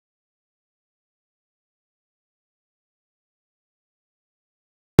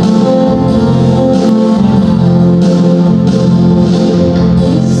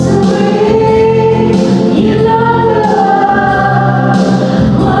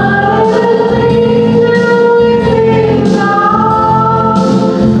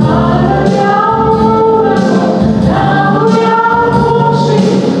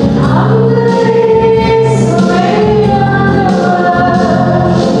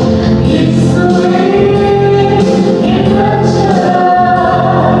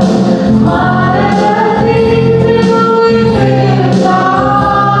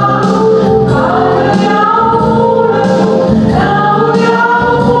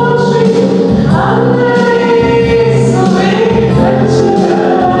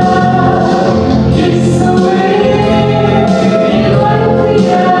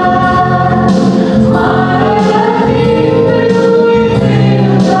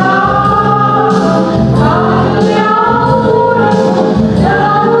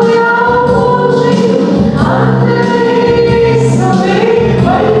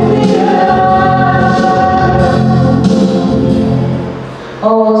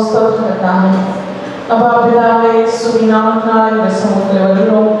ஸ்தோத்திரம் கர்த்தாவே. அப்பா பிதாவே, இயேசுவின் நாமத்தினாலே இந்த சமூகத்தில்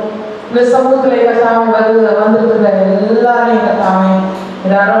வருகிறோம். இந்த சமூகத்தில் கர்த்தாவே வந்திருக்கிற எல்லாரையும் கர்த்தாவே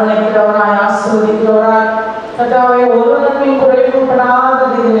அரவணைக்கிறவராய் ஆசீர்வதிக்கிறவராய் கர்த்தாவே ஒரு நன்மை குறைவுபடாத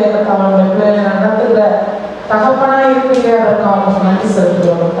ரீதியிலே கர்த்தாவே பிள்ளைகளை நடத்துகிற தகப்பனாய் இருக்கிறீங்க. அதற்காக நன்றி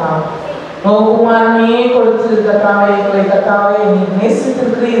செலுத்துகிறோம் கர்த்தாவே. குமாரனையே கொடுத்து கர்த்தாவே எங்களை கர்த்தாவே நீர்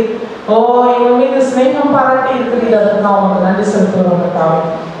நேசித்திருக்கிறீர். எங்கள் மீது ஸ்நேகம் பாராட்டி இருக்கிறீர். அதற்காக உங்களுக்கு நன்றி செலுத்துகிறோம் கர்த்தாவே.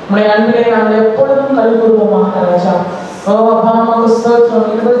 உங்களுடைய அன்பிலே நாங்கள் எப்பொழுதும் கல்விடுவோமாக ராஜா. அப்பா உமக்கு ஸ்தோத்திரம்.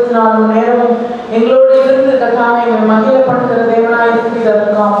 24 மணி நேரமும் எங்களோடு இருந்து கர்த்தாவே எங்களை மகிழப்படுத்துகிற தேவனாய் இருக்கிறீர்.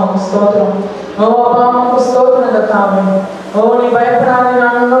 அதற்காக உமக்கு ஸ்தோத்திரம். அப்பா உமக்கு ஸ்தோத்திரம் கர்த்தாவே. நீ பயப்படாதே,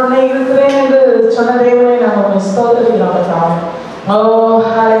 நான் உன்னோடனே இருக்கிறேன் என்று சொன்ன தேவனை நாங்கள் ஸ்தோத்திரிக்கிறோம் கர்த்தாவே.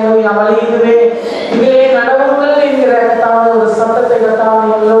 ஹல்லேலூயா. வழியிலே இதிலே நடவுங்கள் என்கிற கர்த்தாவே ஒரு சத்தத்தை கர்த்தாவே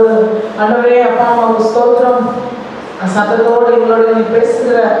எங்களோடு ஆண்டவரே அப்பா உமக்கு ஸ்தோத்திரம். சத்தத்தோடு எங்களோட நீ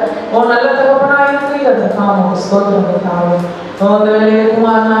பேசுகிற நல்ல தகப்பனாய் இருக்கிறீர். அதற்காக உமக்கு ஸ்தோத்திரம் கர்த்தாவே. இந்த வேளையிலே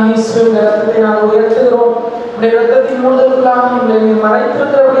குமாரனாகிய இயேசுவின் இரத்தத்தை நாங்கள் உயர்த்துகிறோம். உடைய இரத்தத்தின் மூலங்களாக எங்களை நீ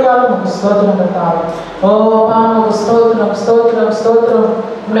மறைத்திருக்கிறபடியால் உமக்கு ஸ்தோத்திரம் கர்த்தாவே. அப்பா உமக்கு ஸ்தோத்திரம் ஸ்தோத்திரம் ஸ்தோத்திரம்.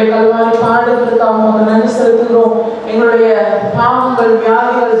 உடைய கல்வாரி பாடுகளுக்காக உமக்கு நன்றி செலுத்துகிறோம். எங்களுடைய பாவங்கள்,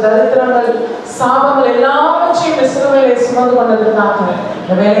 வியாதிகள், தரித்திரங்கள், சாபங்கள் எல்லாவற்றையும் இந்த சிலுவையிலே சுமந்து கொண்டதற்காக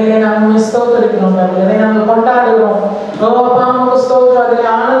இந்த வேலையிலே நாங்கள் ஸ்தோத்திரிக்கிறோம். இதை நாங்கள் கொண்டாடுகிறோம். அப்பா உமக்கு ஸ்தோத்திரம்.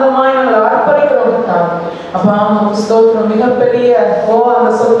 அதில் ஆனந்தமாய் நாங்கள் ஆர்ப்பரிக்கிறோம் கர்த்தாவே. அப்பா உமக்கு ஸ்தோத்திரம். மிகப்பெரிய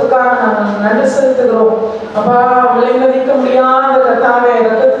அந்த சொத்துக்காக நாங்கள் நன்றி செலுத்துகிறோம். அப்பா விலை மதிக்க முடியாத கர்த்தாவே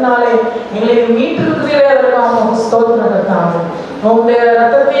ரத்தத்தினாலே எங்களை மீட்டிருக்கிறீரே. அதற்காக உமக்கு ஸ்தோத்திரம் கர்த்தாவே. உங்களுடைய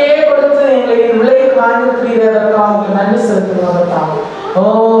ரத்தத்தையே கொடுத்து எங்களை விலைக்கு வாங்கியிருக்கிறீரே. அதற்காக உங்களுக்கு நன்றி செலுத்துகிறோம் கர்த்தாவே.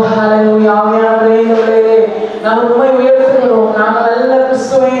 ஹல்லேலூயா. ஆவியானவரே இந்த வேளையிலே நாங்கள் உம்மை உயர்த்துகிறோம். நாங்கள் அல்ல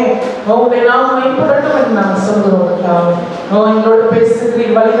கிறிஸ்துவே உம்முடைய நாமம் மைப்படட்டும் என்று நாங்கள் சொல்கிறோம் கர்த்தாவே. எங்களோடு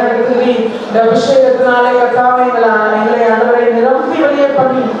பேசுகிறீர், வழி நடத்துகிறீர். இந்த அபிஷேகத்தினாலே கர்த்தாவே எங்களை ஆண்டவரை நிரம்பி வெளியே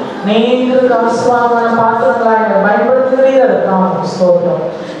பண்ணி நேருக்கு ஆசீர்வாதமான பாத்திரங்களாக எங்களை பயன்படுத்துகிறீர். அதற்காக ஸ்தோத்திரம்.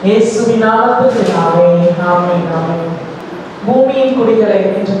 இயேசுவின் நாமத்தில் பிதாவே. ஆமென் ஆமென். பூமியின் குடிகளை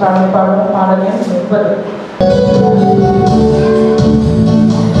என்று பாடும் பாடல் எண் 30.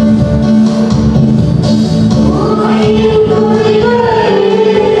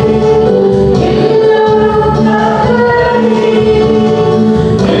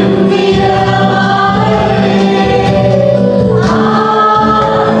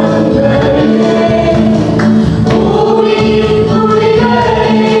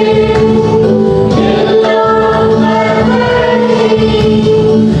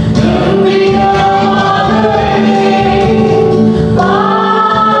 Yeah.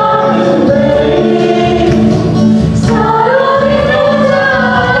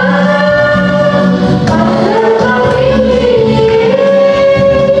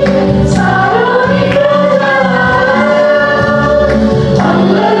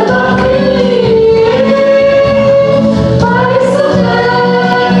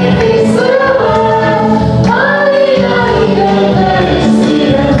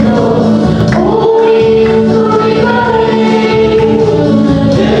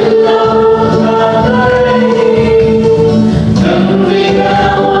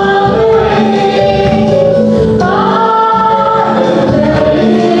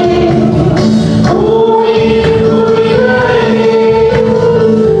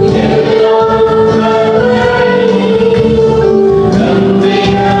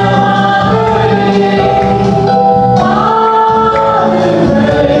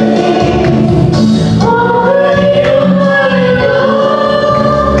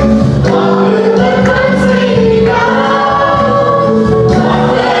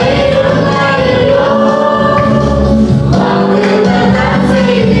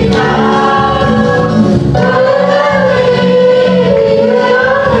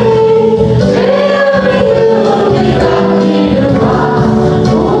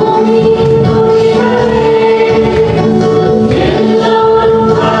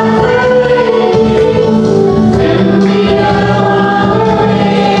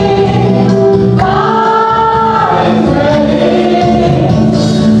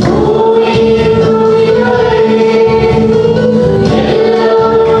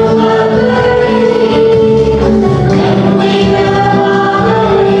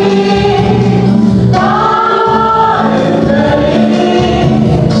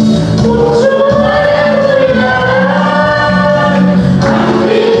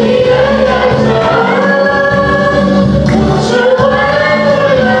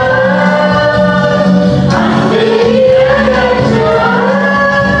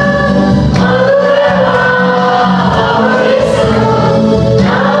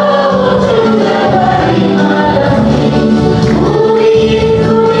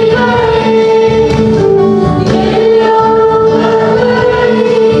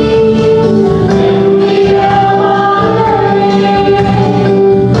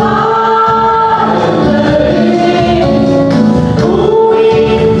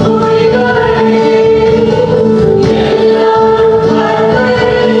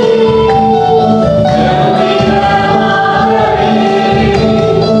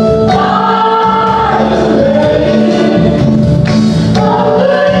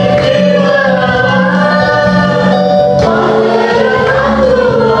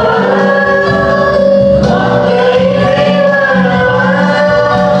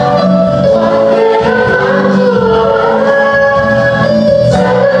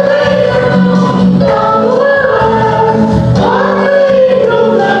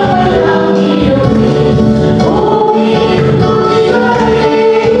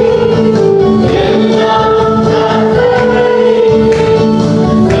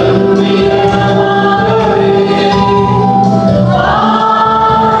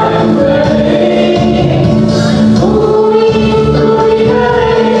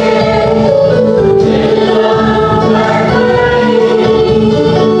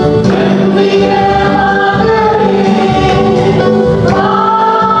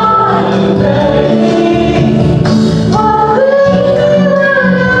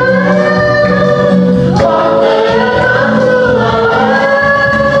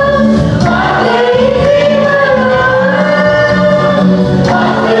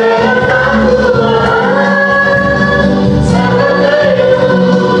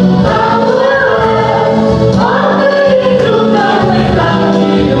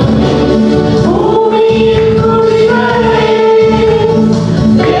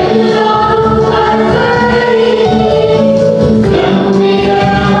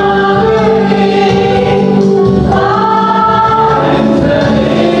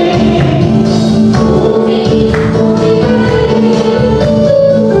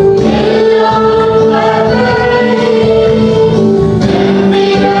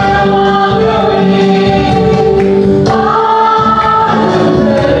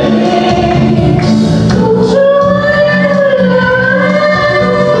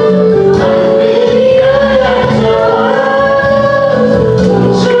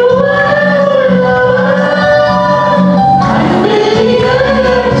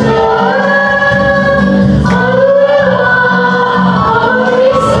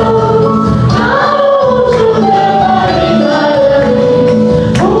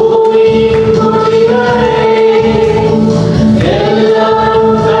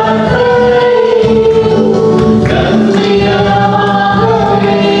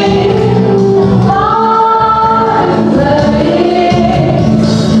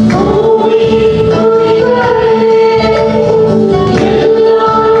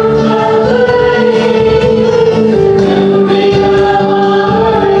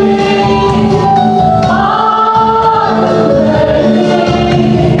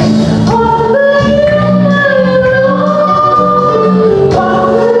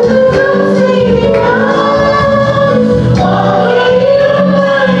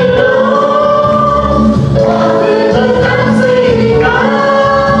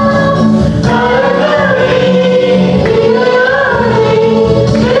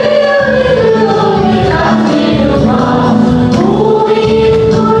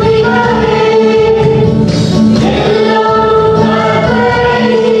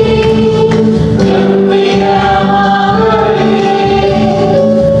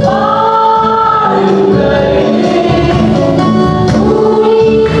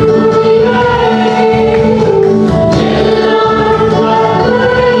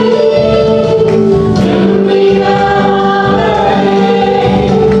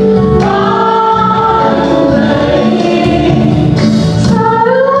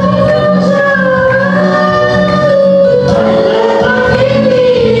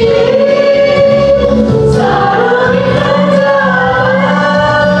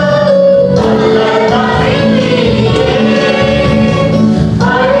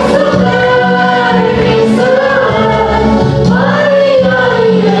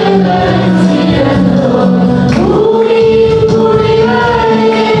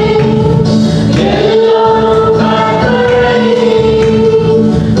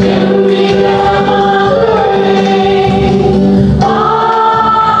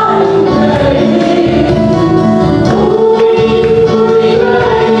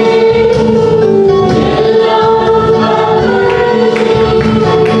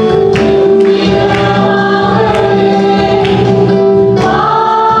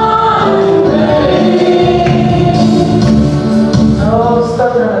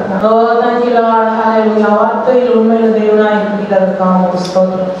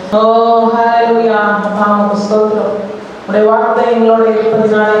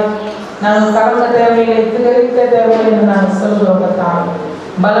 இருப்பதினாலே நாங்கள் கடந்த தேவைகளை திகரிக்க தேவைகள் என்று நாங்கள் சொல்கிறோம் கர்த்தாவே.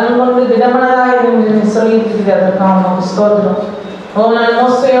 பலன் கொண்டு திடமனதாக என்று சொல்லியிருக்கிறது. அதற்காக நமக்கு ஸ்தோத்திரம். நான்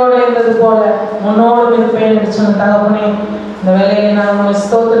மோசையோடு இருந்தது போல உன்னோடு இருப்பேன் என்று சொன்ன தகப்பனே, இந்த வேலையை நான் உங்களை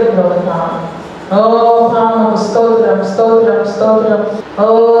ஸ்தோத்திரிக்கிறோம். ஸ்தோத்திரம் ஸ்தோத்திரம் ஸ்தோத்திரம்.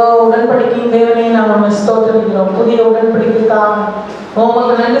 உடன்படிக்கையின் தேவனை நாம் உண்மை ஸ்தோத்திரிக்கிறோம். புதிய உடன்படிக்கைக்காக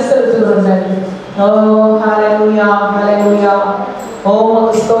உமக்கு நன்றி செலுத்துகிறோம். ஹல்லேலூயா ஹல்லேலூயா.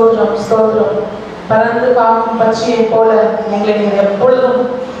 உமக்கு ஸ்தோத்திரம் ஸ்தோத்திரம். பறந்து காக்கும் பட்சியை போல எங்களை நீங்கள் எப்பொழுதும்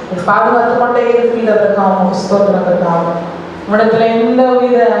பாதுகாத்து கொண்டே இருப்பீர்கள். அதற்காக உமக்கு ஸ்தோத்திரம். உடத்துல எந்த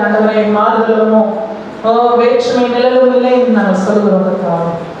வித ஆண்டவரே மாறுதலுமோ வேற்றுமை நிழலும் இல்லை என்று நாங்கள் சொல்கிறோம்.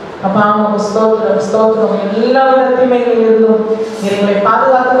 அப்பா உமக்கு ஸ்தோத்திரம் ஸ்தோத்திரம். எல்லா வித தீமைகளில் இருந்தும் எங்களை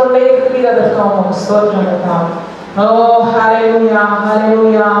பாதுகாத்து கொண்டே இருக்கிறீர்கள். அதற்காக உமக்கு ஸ்தோத்திரம். ஹல்லேலூயா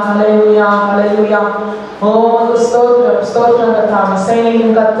ஹல்லேலூயா ஹல்லேலூயா ஹல்லேலூயா. உமக்கு ஸ்தோத்திரம் ஸ்தோத்திரம்.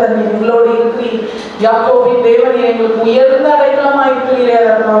 சேனையின் கர்த்தர் எங்களோடு இருக்கிறீர். யாக்கோபின் தேவனே எங்களுக்கு உயர்ந்த அடைக்கலமாய் இருக்கிறீரே.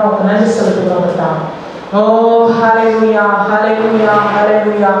 அதற்காக உமக்கு நன்றி செலுத்துகிறோம். ஹல்லேலூயா ஹல்லேலூயா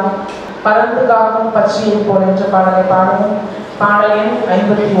ஹல்லேலூயா. பறந்து காக்கும் பட்சியை போல என்ற பாடலை பாடுவோம். பாடல் எண்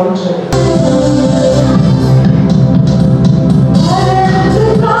 51.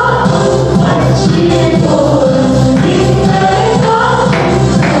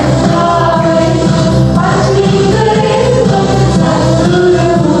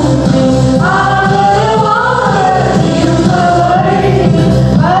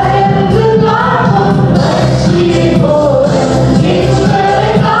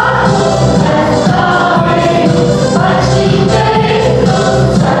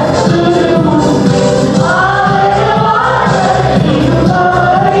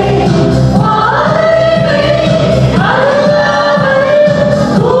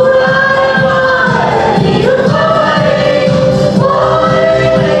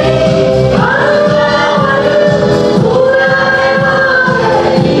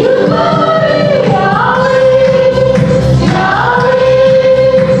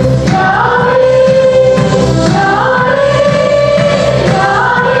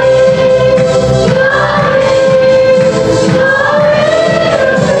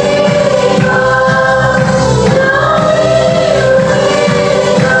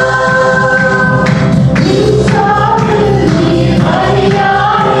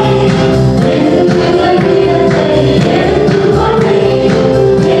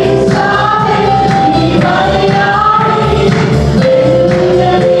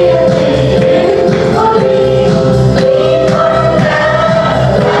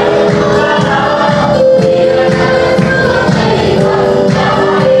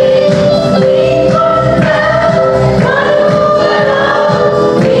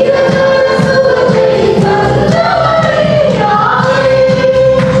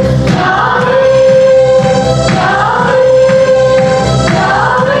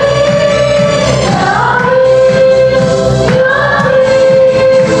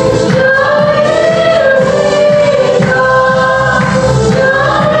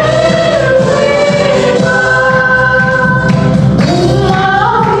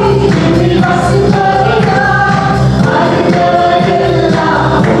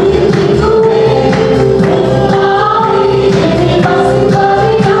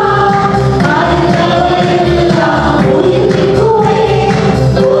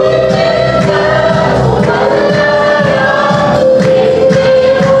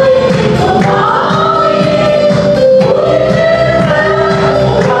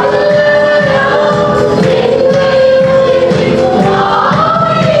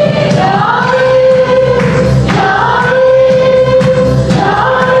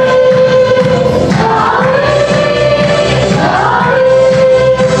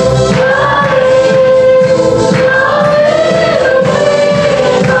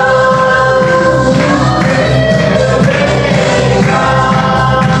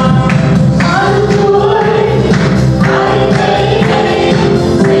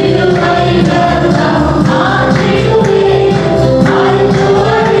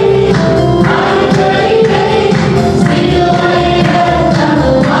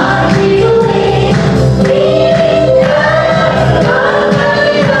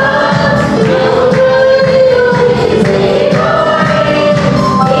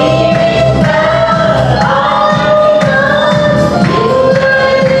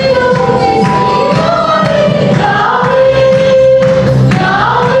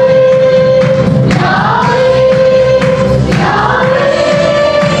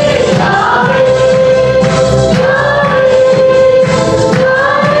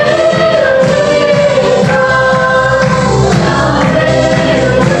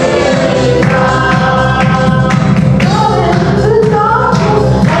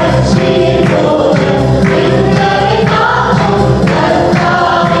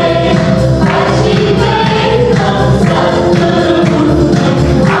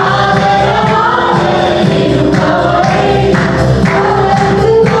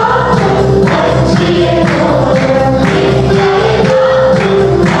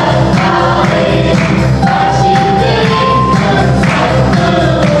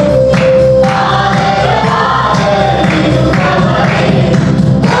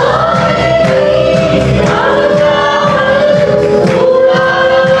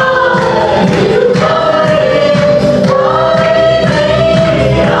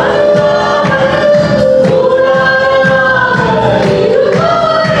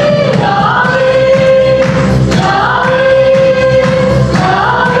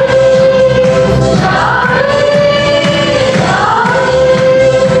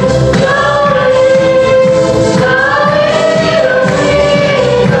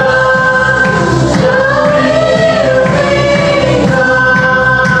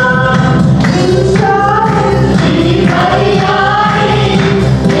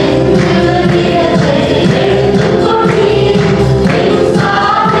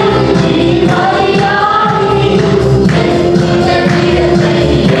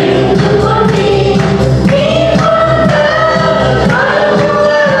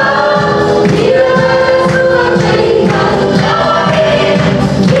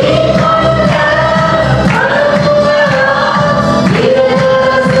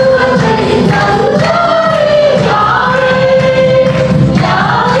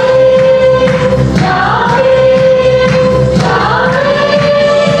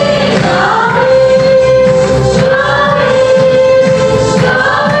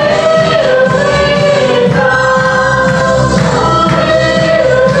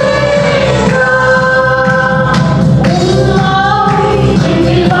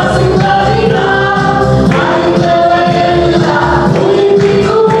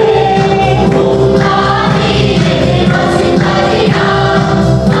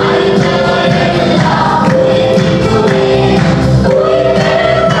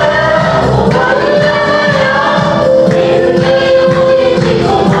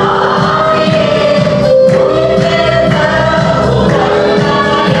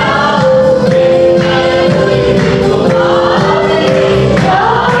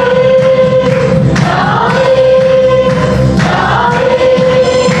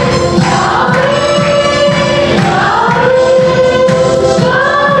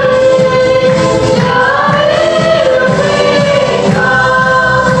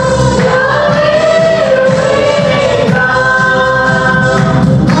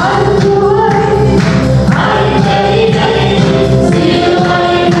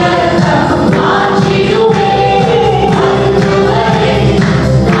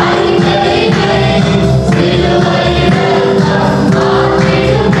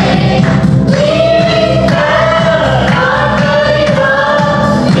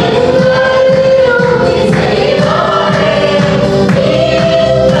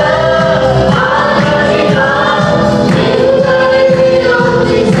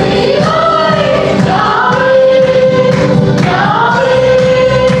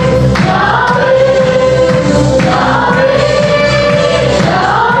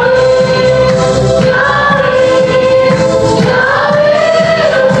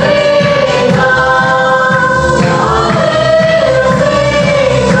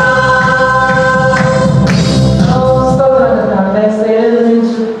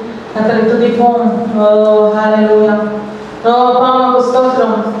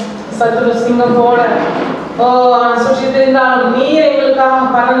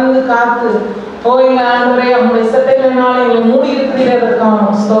 பறந்து காத்து எங்கள் ஆண்டவரே உங்களுடைய சட்டைகளினாலே எங்களை மூடி இருக்கிறீர்கள்.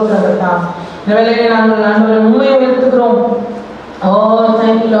 அதற்காக ஸ்தோத்திரம் கர்த்தாவே. இந்த வேளையிலே நாங்கள் ஆண்டவரை உண்மையை உயர்த்துகிறோம்.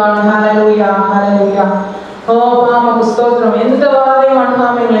 Thank you Lord. Hallelujah, hallelujah. உமக்கு ஸ்தோத்திரம். எந்த வாதையும்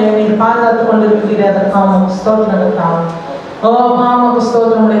அணுகாமல் எங்களை நீர் பாதுகாத்துக் கொண்டிருக்கிறீர்கள். அதற்காக ஸ்தோத்திரம் கர்த்தாவே. உமக்கு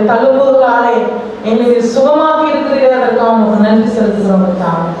ஸ்தோத்திரம். உடைய தழும்புகளாலே எங்களை சுகமாக்கி இருக்கிறீர்கள். அதற்காக உமக்கு நன்றி செலுத்துகிறோம்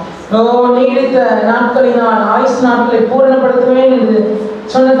கர்த்தாவே. நீடித்த நாட்களினால் ஆயுசு நாட்களை பூரணப்படுத்துவேன் என்று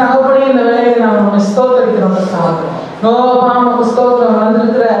சொன்ன தகப்பனே இந்த வேலையை நாம் ஸ்தோத்திரிக்கிறோம் கர்த்தாவே. உமக்கு ஸ்தோத்திரம்.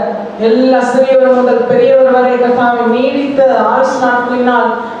 வந்திருக்கிற எல்லா சிறியவர் முதல் பெரியவர் வரை கர்த்தாவே நீடித்த ஆயுசு நாட்களினால்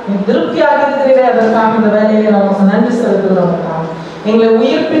நீ திருப்தியாக இருக்கிறீரே. அதற்காக இந்த வேலையை நமக்கு நன்றி செலுத்துகிறோம் கர்த்தாவே. எங்களை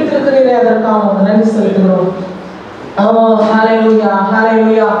உயிர்ப்பித்திருக்கிறீரே. அதற்காக நமக்கு நன்றி செலுத்துகிறோம். ஹalleluya,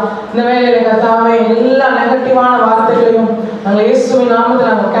 ஹalleluya. இந்த வேளையில கர்த்தாவே எல்லா நெகட்டிவான வார்த்தைகளையும் நாங்கள் இயேசுவின் நாமத்தில்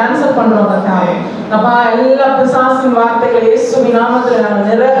நாங்கள் கேன்சல் பண்றோம் கர்த்தாவே. அப்பா எல்லா பிசாசின் வார்த்தைகளை இயேசுவின் நாமத்தில் நாங்கள்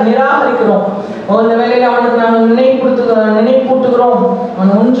நிராகரிக்கிறோம். இந்த வேளையில அவனுக்கு நாங்கள் நினைப்பூட்டுகிறோம்.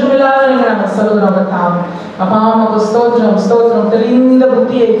 அவன் ஒன்றுமில்லாத நாங்கள் சொல்லுகிறோம் கர்த்தாவே. அப்பா உமக்கு ஸ்தோத்திரம், ஸ்தோத்திரம். தெரிந்த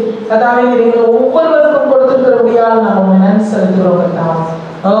புத்தியை கர்த்தாவே நீங்கள் ஒவ்வொருவருக்கும் கொடுத்திருக்கிறபடியால் நாங்கள் உங்களை நன்றி செலுத்துகிறோம் கர்த்தாவே.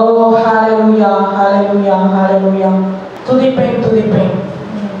 ஹalleluya, ஹalleluya, ஹalleluya. துதிப்பேன் துதிப்பேன்.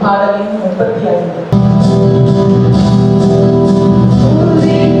 பாடலின் 35.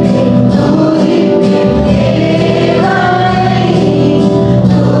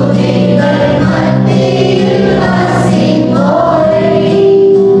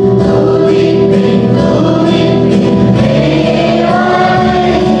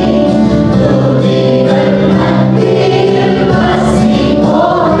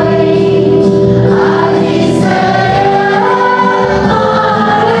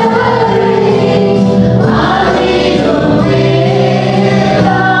 Thank you.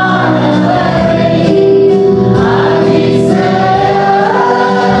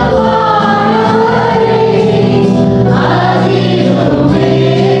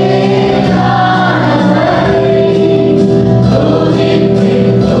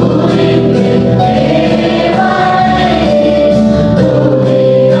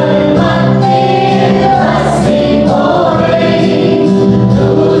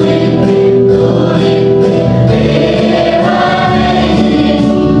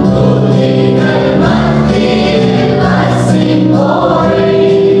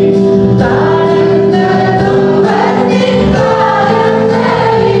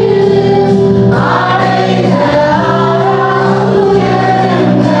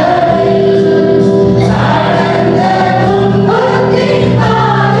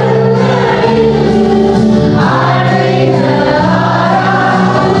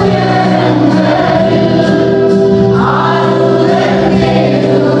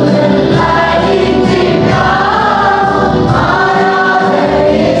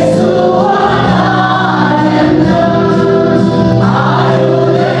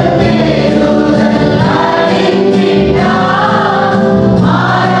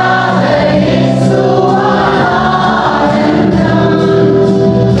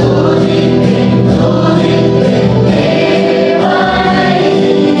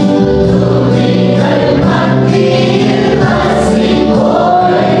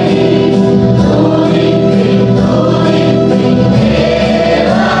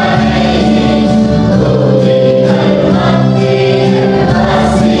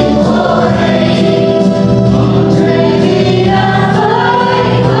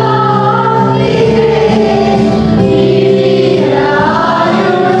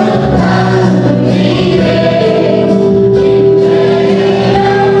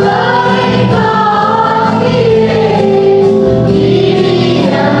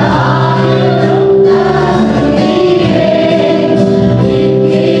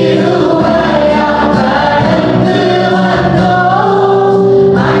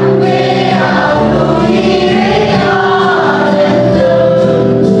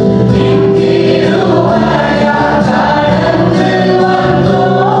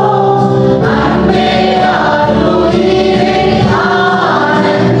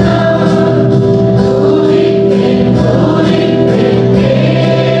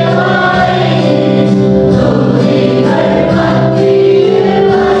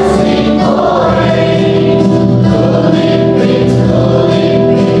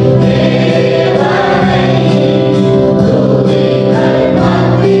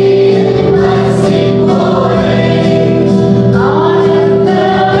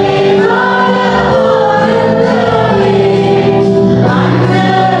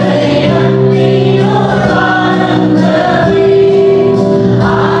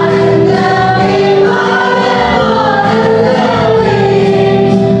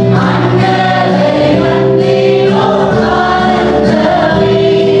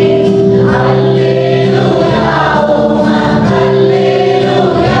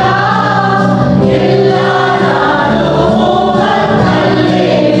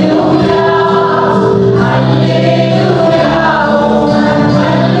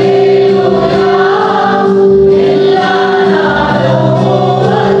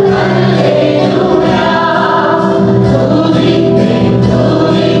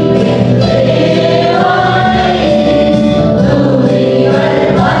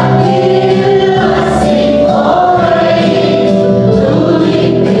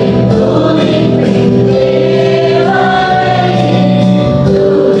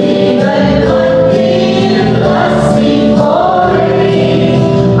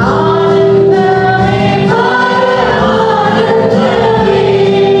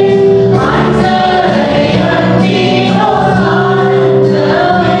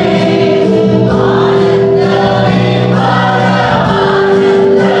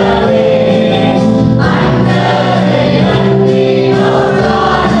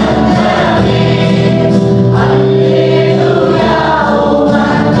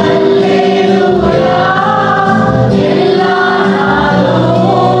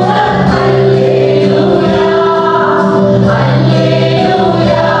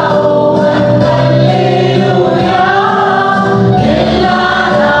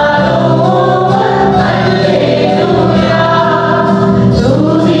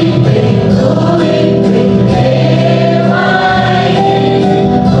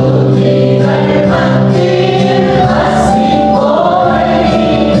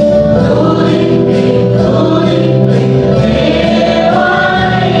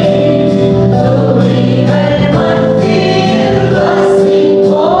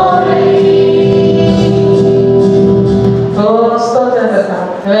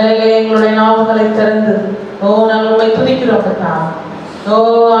 கர்த்தா. வேலையிலே எங்களுடைய நாவுகளை திறந்து நாங்கள் உண்மை துதிக்கிறோம் கர்த்தா.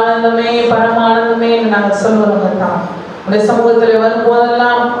 ஆனந்தமே பரமானந்தமே என்று நாங்கள் சொல்லுவோம் கர்த்தா. உடைய சமூகத்தில்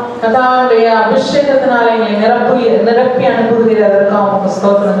வரும்போதெல்லாம் கர்த்தாவுடைய அபிஷேகத்தினால எங்களை நிரப்பி அனுப்புகிறீர். அதற்காக உமக்கு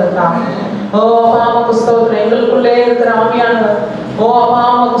ஸ்தோத்திரம் கர்த்தா. அப்பா உமக்கு ஸ்தோத்திரம். எங்களுக்குள்ளே இருக்கிற ஆவியானவர் அப்பா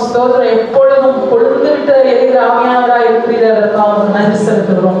உமக்கு ஸ்தோத்திரம். எப்பொழுதும் கொழுந்து விட்டு எரிகிற ஆவியானவராய் இருக்கிறீர். அதற்காக உமக்கு நன்றி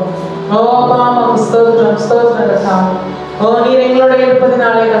செலுத்துகிறோம். அப்பா உமக்கு ஸ்தோத்திரம் ஸ்தோத்திரம் கர்த்தா. நீர் எங்களோட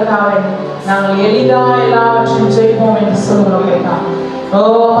இருப்பதினாலே கர்த்தாவே நாங்கள் எளிதா எல்லாவற்றையும் ஜெயிப்போம் என்று சொல்கிறோம் கர்த்தா.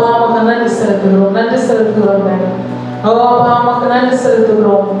 அப்பா உமக்கு நன்றி செலுத்துகிறோம் நன்றி செலுத்துகிறோம். அப்பா உமக்கு நன்றி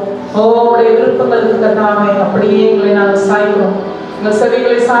செலுத்துகிறோம். உடைய விருப்பங்களுக்கு கர்த்தாவே அப்படியே எங்களை நாங்கள் சாய்க்கிறோம். எங்கள்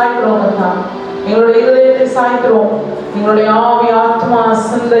செவிகளை சாய்க்கிறோம் கர்த்தா. எங்களுடைய இதயத்தை சாய்க்கிறோம். எங்களுடைய ஆவி ஆத்மா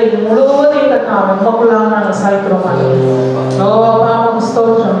சிந்தை முழுவதையும் கர்த்தாவே உமக்குள்ளாக நாங்கள் சாய்க்கிறோம். அப்பா உமக்கு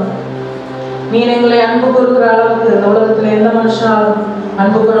ஸ்தோத்திரம். நீர் எங்களை அன்பு கூறுகிற அளவுக்கு இந்த உலகத்தில் எந்த மனுஷனாலும்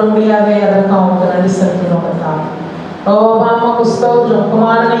அன்பு கூற முடியாதே. அதற்கு அவனுக்கு நன்றி செலுத்தினோம் கர்த்தா. அப்பா உமக்கு ஸ்தோத்திரம்.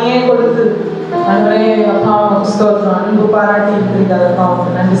 குமாரனையே கொடுத்து அன்பரே அப்பா உமக்கு ஸ்தோத்திரம். அன்பு பாராட்டி இருக்கிறீங்க. அதற்கு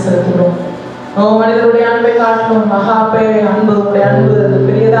அவனுக்கு நன்றி செலுத்தினோம். மனிதனுடைய அன்பை காட்டிலும் மகா பேரை அன்பு உடைய அன்பு அது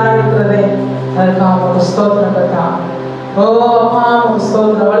பெரியதாக இருக்கிறதே. அதற்கு அவனுக்கு ஸ்தோத்திரம் கர்த்தா. அப்பா உமக்கு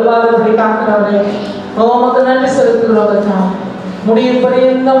ஸ்தோத்திரம். வலுவாதபடி காக்கிறவரே உமக்கு நன்றி செலுத்துகிறோம் கர்த்தா. முடிவு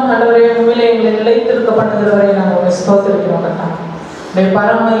பரியந்தம் ஆண்டவரே உண்மையிலே எங்களை நிலைத்திருக்க பண்ணுகிறவரை நாங்கள் ஸ்தோத்திரிக்கிறோம் கர்த்தா. உடைய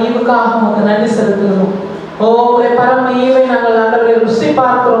பரம ஈவுக்காக உமக்கு நன்றி செலுத்துகிறோம். உடைய பரம ஈவை நாங்கள் ஆண்டவரை ருசி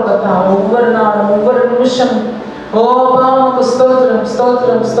பார்க்கிறோம் கர்த்தா. ஒவ்வொரு நாளும் ஒவ்வொரு நிமிஷம் அப்பா உமக்கு ஸ்தோத்திரம்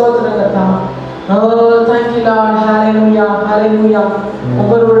ஸ்தோத்திரம் ஸ்தோத்திரம் கர்த்தா. thank you Lord. hallelujah hallelujah.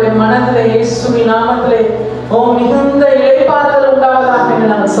 ஒவ்வொருவருடைய மனதிலே இயேசுவின் நாமத்திலே மிகுந்த இளைப்பாறுதல் உண்டாவதாக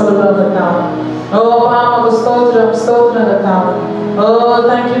என்று நாங்கள் சொல்கிறோம் கர்த்தா. அப்பா உமக்கு ஸ்தோத்திரம் ஸ்தோத்திரம் கர்த்தா.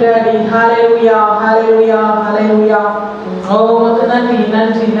 thank you daddy. hallelujah hallelujah hallelujah. உமக்கு நன்றி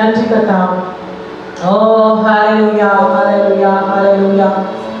நன்றி நன்றி கர்த்தா. hallelujah hallelujah hallelujah.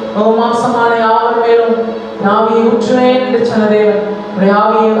 மாம்சமான யாவர் மேலும் ஆவியை ஊற்றுவேன் என்று சொன்ன தேவன் உடைய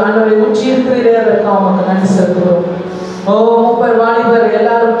ஆவியை ஆண்டவரை ஊற்றி இருக்கிறீரே. அதற்கு உமக்கு நன்றி செலுத்துகிறோம். மூப்பர் வாலிபர்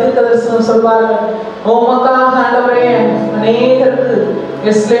எல்லாரும் தீர்க்கதரிசனம் சொல்வார்கள். உமக்காக ஆண்டவரே அநேகருக்கு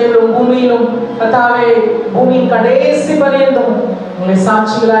எஸ்லேமிலும் பூமியிலும் கர்த்தாவே பூமியின் கடைசி பரியந்தம் உங்களை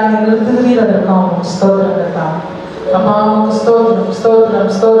சாட்சிகளாக நிறுத்துகிறீர். அதற்கு உமக்கு ஸ்தோத்திரம் கர்த்தா. அப்பா உமக்கு ஸ்தோத்திரம்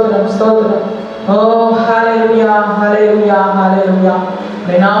ஸ்தோத்திரம் ஸ்தோத்திரம் ஸ்தோத்திரம். hallelujah hallelujah hallelujah.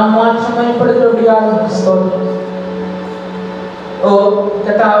 நாம் மாற்றமைப்படுகிறபடியாக ஸ்தோத்திரம்.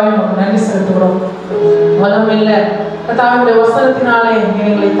 கர்த்தாவே உமக்கு நன்றி செலுத்துகிறோம். வளம் இல்லை கர்த்தாவுடைய வசனத்தினாலே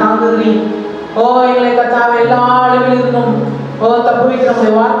எங்களை தாங்குகிறீர். எங்களை கர்த்தாவே எல்லா அளவிலிருந்தும் தப்புவிக்கிற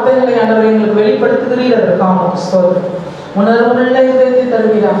உடைய வார்த்தைகளை ஆண்டவரே எங்களுக்கு வெளிப்படுத்துகிறீர். அதற்காக ஸ்தோத்திரம். உணர்வுள்ள இதயத்தை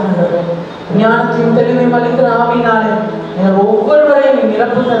தருவீராக ஆண்டவரே. ஞானத்தையும் தெளிவையும் அளிக்கிற ஆவியினாலே எங்கள் ஒவ்வொருவரையும்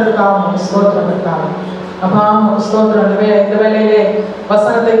நிரப்புவதற்காக ஸ்தோத்திரம் இருக்காங்க. அப்பா உமக்கு ஸ்தோத்திரம். இந்த வேளையிலே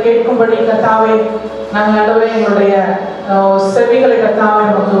வசனத்தை கேட்கும்படி கர்த்தாவே நாங்கள் ஆண்டவரே எங்களுடைய செவிகளை கர்த்தாவே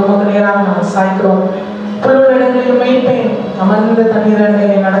உமக்கு நேராக நாங்கள் சாய்க்கிறோம். புல்லுள்ள இடங்களில் மேய்ப்பேன் அமர்ந்த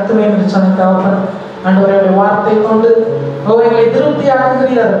தண்ணீரை நடத்துவேன் என்று சொன்ன தகப்பன் ஆண்டவருடைய வார்த்தை கொண்டு எங்களை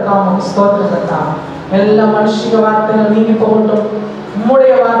திருப்தியாக்குகிறீர். அதற்காக உமக்கு ஸ்தோத்திரம் கர்த்தாவே. எல்லா மனுஷிக வார்த்தைகள் நீங்கி போகட்டும்.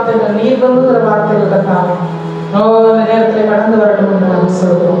 உம்முடைய வார்த்தைகள் நீர் விரும்புகிற வார்த்தைகள் கர்த்தாவே இந்த நேரத்தில் கடந்து வரட்டும் என்று நாங்கள்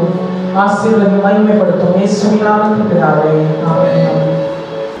சொல்கிறோம். ஆசீர்வதி மகிமைப்படுத்தும் இயேசுவின் நாமத்தில் பிதாவே ஆமென்.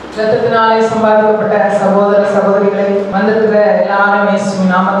 இரத்தத்தினாலே சம்பாதிக்கப்பட்ட சகோதர சகோதரிகளை வந்திருக்கிற எல்லாரும்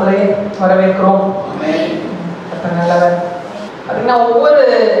இயேசுவின் நாமத்திலே வரவேற்கிறோம். நல்லவர். அப்படின்னா ஒவ்வொரு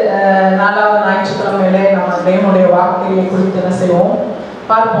நாலாவது ஞாயிற்றுக்கிழமையிலே நம்ம தேவனுடைய வார்த்தையை குறித்து என்ன செய்வோம்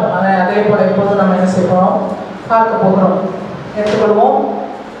பார்ப்போம். அதே போல எப்போதும் நம்ம என்ன செய்வோம் பார்க்க போகிறோம். எடுத்துக்கொள்வோம்.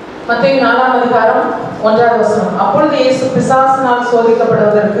 மத்தேயு 4ஆம் அதிகாரம் 1ஆவது வசனம். அப்பொழுது இயேசு பிசாசினால்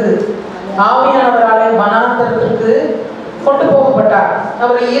சோதிக்கப்படுவதற்கு ஆவியானவராலே வனாந்தரத்திற்கு கொண்டு போகப்பட்டார்.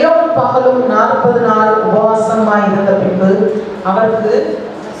 அவர் இரவும் பகலும் 40 நாள் உபவாசமாய் இருந்த பின்பு அவருக்கு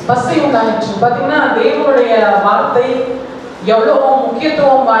பசி உண்டாயிற்று. பார்த்தீங்கன்னா தேவனுடைய வார்த்தை எவ்வளவு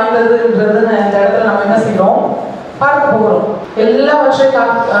முக்கியத்துவம் வாய்ந்ததுன்றது இந்த இடத்துல நம்ம என்ன செய்யறோம் பார்க்க போகிறோம். எல்லாவற்றையும்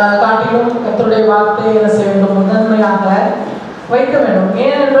காட்டிலும் கர்த்தருடைய வார்த்தை என்ன செய்ய வேண்டும் முதன்மையாக வைக்க வேண்டும்.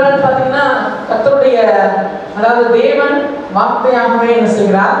 ஏனென்றால் பார்த்தீங்கன்னா கர்த்தருடைய அதாவது தேவன் வார்த்தையாகவே என்ன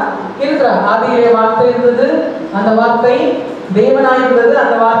செய்கிறார் இருக்கிறார். ஆதியிலே வார்த்தை இருந்தது, அந்த வார்த்தை தேவனாய் இருந்தது,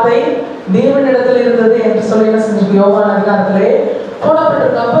 அந்த வார்த்தை தேவனிடத்தில் இருந்தது என்று சொல்லி என்ன செஞ்சிருக்கு யோவான் அதிகாரத்திலே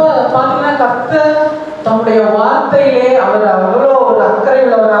போடப்பட்டிருக்கு. அப்ப பார்த்தீங்கன்னா கர்த்தர் தம்முடைய வார்த்தையிலே அவர் அவ்வளோ ஒரு அக்கறை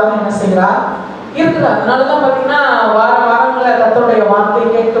உள்ளவராக என்ன செய்கிறார் இருக்கிறார். அதனாலதான் பார்த்தீங்கன்னா வாரங்களை கர்த்தருடைய வார்த்தை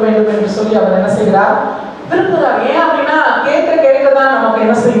கேட்க வேண்டும் என்று சொல்லி அவர் என்ன செய்கிறார் விரும்புகிறார். ஏன் அப்படின்னா கேட்க தான் நமக்கு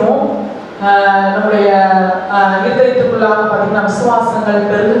என்ன செய்யும் நம்முடைய இதயத்துக்குள்ளாக பார்த்தீங்கன்னா விசுவாசங்கள்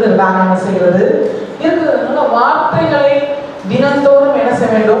பெருகுகிறதாக என்ன செய்கிறது இருக்கிறதுனால வார்த்தைகளை தினந்தோறும் என்ன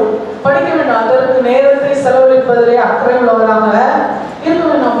செய்ய வேண்டும், படிக்க வேண்டும். அதற்கு நேரத்தை செலவழிப்பதிலே அக்கறை உள்ளவராக இருக்க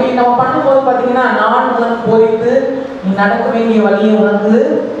வேண்டும். அப்படி நம்ம பண்ணும்போது பார்த்தீங்கன்னா நான் உனக்கு போதித்து நீ நடக்க வேண்டிய வழியை உனக்கு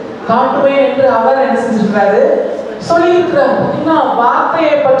காட்டுவேன் என்று அவர் என்ன செஞ்சிருக்கிறாரு, சொல்லியிருக்கிறார். பார்த்தீங்கன்னா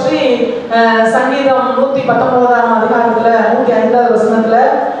வார்த்தையை பற்றி சங்கீதம் 119 அதிகாரத்துல 105வது வசனத்துல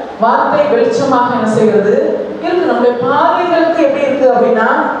வார்த்தை வெளிச்சமாக என்ன செய்கிறது இருக்கு. நம்முடைய பாதைகளுக்கு எப்படி இருக்கு அப்படின்னா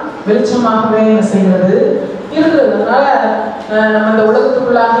வெளிச்சமாகவே என்ன செய்கிறது இருக்கிறது. அதனால நம்ம இந்த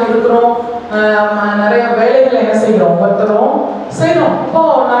உலகத்துக்குள்ளாக இருக்கிறோம், நிறைய வேலைகளை என்ன செய்கிறோம், ஒவ்வொருத்தரும் செய்யறோம். இப்போ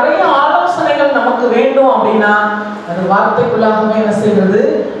நிறைய ஆலோசனைகள் நமக்கு வேண்டும் அப்படின்னா அது வார்த்தைக்குள்ளாகவே என்ன செய்கிறது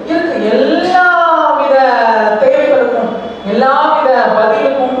இருக்கு. எல்லாவித தேவைகளுக்கும் எல்லாவித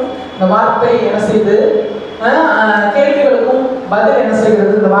பதிலுக்கும் இந்த வார்த்தை என்ன செய்யுது, கேள்விகளுக்கும் பதில் என்ன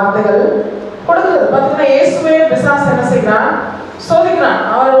செய்கிறது இந்த வார்த்தைகள் கொடுக்கிறது. பார்த்தீங்கன்னா இயேசுவே பிசாசு என்ன செய்யறான், சோதிக்கிறான்.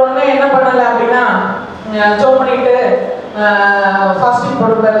 அவர் ஒண்ணு என்ன பண்ணல அப்படின்னா ஜோம் பண்ணிட்டு ஃபாஸ்டிங்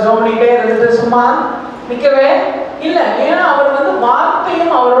போட்டுக்கிறார், ஜோம் பண்ணிட்டே இருந்துட்டு சும்மா நிற்கவே இல்லை. ஏன்னா அவர் வந்து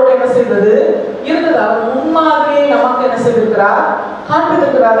வார்த்தையும் அவரோட என்ன செய்தது இருந்தது. அவர் முன்மாதிரியை நமக்கு என்ன செய்திருக்கிறார்,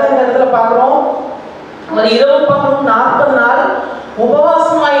 காண்பித்திருக்கிறார். இந்த இடத்துல பார்க்கிறோம், அவர் இரவு பகலும் 40 நாள்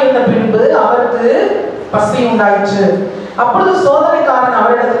உபவாசமாய் இருந்த பின்பு அவருக்கு பசி உண்டாயிற்று. அப்பொழுது சோதனைக்காரன்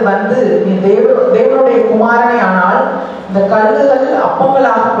அவரிடத்தில் வந்து நீ தேவனுடைய குமாரனை ஆனால் இந்த கல்லுகள்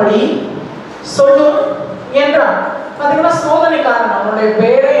அப்பங்களாகும்படி சொல்லும் என்றான். பார்த்தீங்கன்னா சோதனைக்காரன், அவனுடைய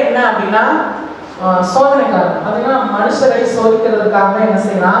பேரே என்ன அப்படின்னா சோதனைக்காரன். பார்த்தீங்கன்னா மனுஷரை சோதிக்கிறதுக்காக என்ன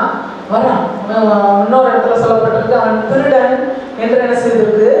செய்யறான், வரான். இன்னொரு இடத்துல சொல்லப்பட்டிருக்கு அவன் திருடன் என்று என்ன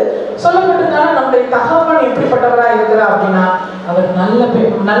செய்திருக்கு சொல்லப்பட்டிருக்காங்க. நம்முடைய தகவல் எப்படிப்பட்டவராக இருக்கிறார் அப்படின்னா அவர்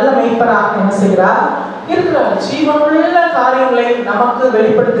நல்ல மெய்ப்பராக என்ன செய்கிறார் இருக்கிறார். ஜீவனுள்ள காரியங்களை நமக்கு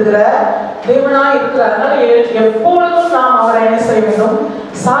வெளிப்படுத்துகிற தேவனாய் இருக்கிறார். அதனால எப்பொழுதும் நாம் அவரை என்ன செய்ய வேண்டும்,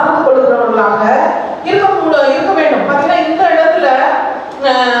 சார்ந்து கொள்கிறவர்களாக இருக்க வேண்டும். பார்த்தீங்கன்னா இந்த இடத்துல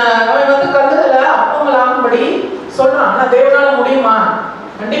அவன் வந்து கல்லுகளை அப்பங்களாகும்படி சொல்றான். ஆனா தேவனால முடியுமா?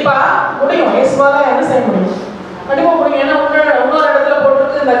 கண்டிப்பா முடியும். இயேசுவால என்ன செய்ய முடியும், கண்டிப்பா முடியும். ஏன்னா இன்னொரு இடத்துல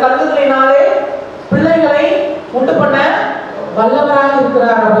போட்டிருக்கு இந்த கல்லுகளினாலே பிள்ளைகளை உண்டு பண்ண வல்லவராக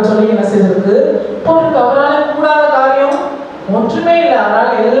இருக்கிறார் அப்படின்னு சொல்லி என்ன செய்திருக்கு போட்டிருக்கு. அவரால் கூடாத காரியம் ஒன்றுமே இல்லை.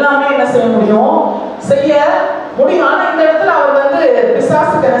 அவரால் எல்லாமே என்ன செய்ய முடியும், செய்ய முடியும். ஆனா இந்த இடத்துல அவர் வந்து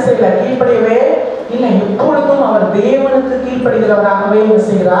பிசாசுக்கு என்ன செய்யல, கீழ்ப்படியவே இல்லை. எப்பொழுதும் அவர் தேவனுக்கு கீழ்ப்படுகிறவராகவே என்ன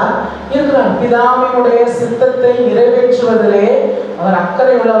செய்கிறார் இருக்கிறார். பிதாவினுடைய சித்தத்தை நிறைவேற்றுவதிலே அவர்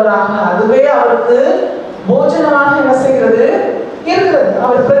அக்கறை உள்ளவராக, அதுவே அவருக்கு போஜனமாக என்ன செய்கிறது இருக்கிறது.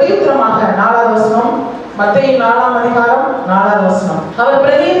 அவர் பிரதியுத்தரமாக 4வது வசனம், மத்தேயு 4ஆம் அதிகாரம் 4வது வசனம், அவர்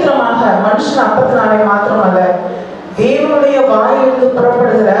பிரதியுத்தரமாக மனுஷன் அப்பத்தினாலே மாத்திரம் அல்ல தேவனுடைய வாயிலிருந்து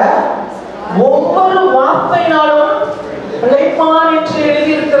புறப்படுகிற ஒவ்வொரு வார்த்தையினாலும் பிழைப்பான் என்று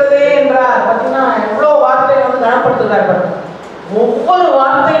எழுதியிருக்கிறதே என்றார். பார்த்தீங்கன்னா எவ்வளவு வார்த்தையை வந்து கனப்படுத்துகிறார். ஒவ்வொரு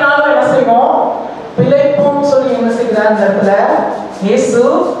வார்த்தையினாலும் என்ன செய்வோம், பிழைப்போம் சொல்லி என்ன செய்கிறார் இந்த இடத்துல இயேசு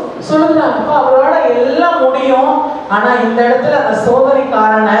சொல்லுகிறார். அப்ப அவரோட எல்லாம் முடியும். ஆனா இந்த இடத்துல அந்த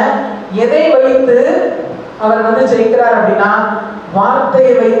சோதனைக்காரனை எதை வைத்து அவர் வந்து ஜெயிக்கிறார் அப்படின்னா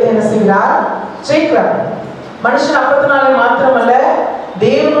வார்த்தையை வைத்து என்ன செய்கிறார், ஜெயிக்கிறார். மனுஷன் அப்பத்தினாலே மாத்திரமல்ல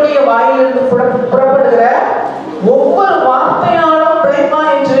தேவனுடைய வாயிலிருந்து புறப்படுகிற ஒவ்வொரு வார்த்தையாலும்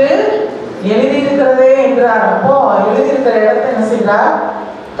பிழைப்பான் என்று எழுதியிருக்கிறதே என்றார். அப்போ எழுதியிருக்கிற இடத்தை என்ன செய்கிறார்,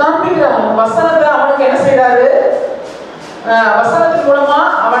 காண்பிக்கிறார். வசனத்தை அவனுக்கு என்ன செய்யறாரு, வசனத்தின் மூலமா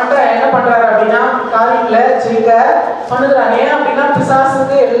அவன்கிட்ட என்ன பண்றாரு அப்படின்னா காரியங்களை ஜெயிக்க பண்ணுகிறார். ஏன் அப்படின்னா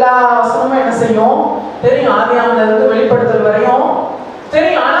பிசாசுக்கு எல்லா வசனமும் என்ன செய்யும் தெரியும், ஆதியாகமத்துல இருந்து வெளிப்படுத்தல் வரையும்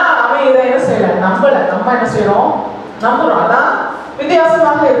தெரியும். ஆனா அவன் இதை என்ன செய்யல, நம்பல. நம்ம என்ன செய்யறோம், நம்புறோம். அதான்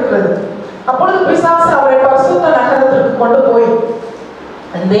வித்தியாசமாக இருக்கிறது. அப்பொழுது பிசாசு அவரை பரிசுத்த நகரத்திற்கு கொண்டு போய்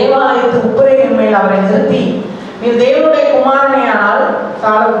தேவாலயத்து உப்பரையின் மேல் அவரை நிறுத்தி நீ தேவனுடைய குமாரனே ஆனால்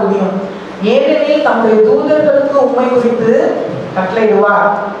தாழ முடியும், ஏனெனில் தம்முடைய தூதர்களுக்கு உண்மை குறித்து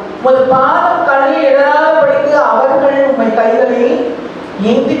கட்டளையிடுவார், உமது பாதம் கல்லில் இடராதபடிக்கு அவர்கள் உம்மை கைகளில்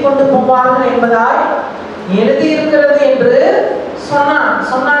ஏந்தி கொண்டு போவார்கள் என்பதாய் எழுதியிருக்கிறது என்று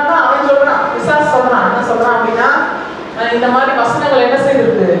சொன்னான்னா அவன் சொல்றான், பிசாசு சொல்றான். என்ன சொல்றான் அப்படின்னா இந்த மாதிரி வசனங்கள் என்ன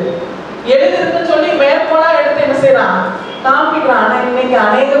செய்திருக்கு, எழுதிருக்குன்னு சொல்லி மேற்கோளா எடுத்து என்ன செய்யறான், காமிக்கிறான். ஆனா இன்னைக்கு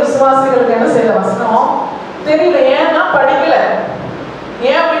அநேக விசுவாசிகளுக்கு என்ன செய்யற வசனம் தெரியல. ஏன்னா படிக்கல.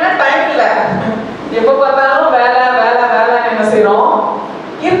 ஏன் அப்படின்னா டைம் இல்லை. எப்ப பார்த்தாலும் வேலை வேலை வேலை என்ன செய்யறோம்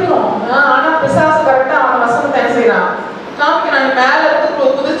இருக்கணும். ஆனா பிசாசு கரெக்டா அவன் வசனத்தை என்ன செய்யறான், காமிக்கிறான். மேல இருந்து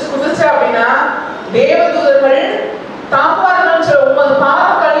குதிச்சு அப்படின்னா தேவதூதர்கள் தாக்குவார்கள், உமது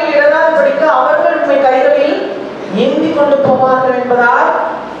பாதம் கல்லில் இடராதபடிக்கு அவர்கள் உண்மை கைகளில் ஏந்தி கொண்டு போவார்கள் என்பதால்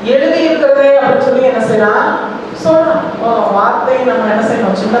எழுதி இருக்கிறது நம்ம என்ன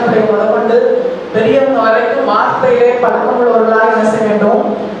செய்யணும்? சின்ன பிள்ளைங்க முதற்கொண்டு பெரியவங்க வரைக்கும் வார்த்தையிலே பழக்கமுள்ளவர்களாக என்ன செய்ய வேண்டும்?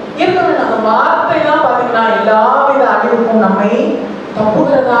 இருக்க வேண்டும். அந்த வார்த்தை தான் பாத்தீங்கன்னா எல்லாவித அழிவுக்கும் நம்மை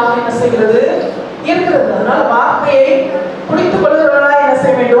தப்புகிறதாக என்ன செய்கிறது? இருக்கிறது. அதனால வார்த்தையை குடித்துக் கொள்கிறவர்களாக என்ன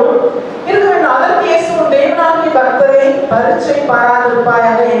செய்ய வேண்டும்? இருக்க வேண்டும். அதற்கு இயேசு தேவனாகிய கர்த்தரை பரீட்சை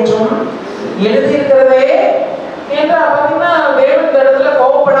பாராதிருப்பாயாக என்றும் எழுதியிருக்கிறதே என்று பாத்தீங்கன்னா தேவன் இந்த இடத்துல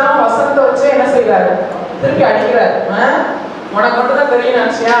கோபப்படாம வசனத்தை வச்சு என்ன செய்யறாரு? திருப்பி அடிக்கிறாரு. உனக்கு மட்டும்தான் தெரியும்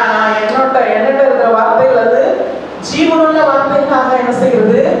நினைச்சியா? நான் என்னட்ட இருக்கிற வார்த்தைகள் அது ஜீவனுள்ள வார்த்தைக்காக என்ன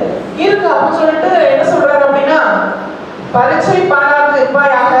செய்யறது இருக்கு அப்படின்னு சொல்லிட்டு என்ன சொல்றாரு அப்படின்னா, பரீட்சை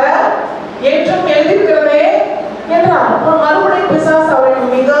பாராதிருப்பாயாக ஏற்றும் எழுதியிருக்கிறதே என்றார். மறுபடியும் பிசாசு அவரை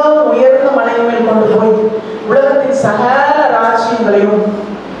மிகவும் உயர்ந்த மலையின் மேல் கொண்டு போய் உலகத்தின் சகல ராஜ்யங்களையும்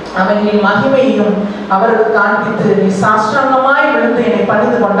அவர்களின் மகிமையையும் அவருக்கு காண்பித்து, நீ சாஷ்டாங்கமாய் விழுந்து என்னை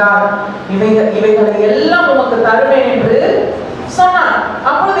பணிந்து கொண்டார், இவைகளை எல்லாம் உமக்கு தருவேன் என்று சொன்னான்.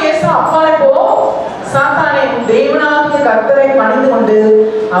 அப்பொழுது இயேசு அப்பாலே போ, சாத்தானே, தேவனாகிய கர்த்தரை பணிந்து கொண்டு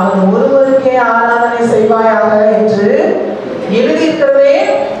அவர் ஒருவருக்கே ஆராதனை செய்வாயாக என்று எழுதியிருக்கிறதே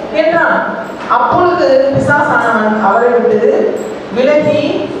என்றான். அப்பொழுது பிசாசானவன் அவரை விட்டு விலகி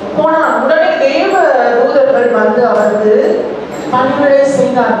போனான். உடனே தேவ தூதர்கள் வந்து அவருக்கு பணிவிடை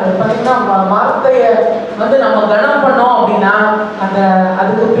செய்தார்கள். பாத்தீங்கன்னா வார்த்தைய நம்ம கனம் பண்ணோம் அப்படின்னா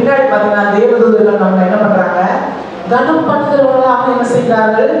அதுக்கு பின்னாடி பாத்தீங்கன்னா தேவதூதர்கள் நம்ம என்ன பண்றாங்க? கனம் பண்ணுகிறவர்களாக என்ன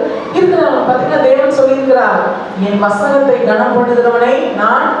செய்கிறார்கள்? இருக்கிறாங்க. பாத்தீங்கன்னா தேவன் சொல்லியிருக்கிறார், என் வசனத்தை கனம் பண்ணுகிறவனை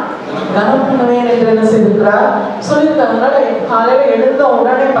நான் கனம் பண்ணுவேன் என்று என்ன செய்திருக்கிறார்? சொல்லியிருக்காங்க. அதனால காலையில எழுந்த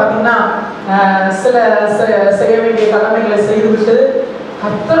உடனே பாத்தீங்கன்னா சில செய்ய வேண்டிய கடமைகளை செய்துவிட்டு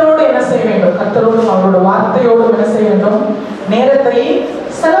கர்த்தரோடு என்ன செய்ய வேண்டும்? கர்த்தரோடும் அவரோட வார்த்தையோடும் என்ன செய்ய வேண்டும்? நேரத்தை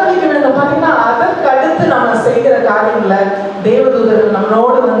செலவழிக்க வேண்டும். பாத்தீங்கன்னா அதற்கு அடுத்து நம்ம செய்கிற காரியங்களை தேவதூதர்கள்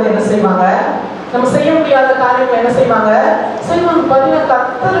நம்மளோடு வந்து என்ன செய்வாங்க? நம்ம செய்ய முடியாத காரியங்களை என்ன செய்வாங்க? பாத்தீங்கன்னா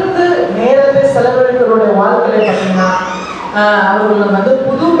கர்த்தருக்கு நேரத்தை செலவழிக்கிறவருடைய வாழ்க்கையில பாத்தீங்கன்னா அவர்கள் வந்து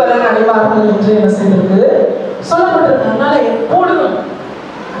புது பலன் அடைவார்கள் என்று என்ன செய்திருக்கு? சொல்லப்பட்டிருக்கு. அதனால எப்பொழுதும்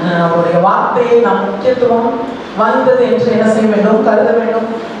அவருடைய வார்த்தையை நாம் முக்கியத்துவம் வாய்ந்தது என்று என்ன செய்ய வேண்டும்? கருத வேண்டும்.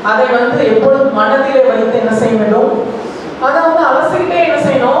 அதை வந்து எப்பொழுதும் மனதிலே வைத்து என்ன செய்ய வேண்டும்? அதை வந்து அலசிக்கிட்டே என்ன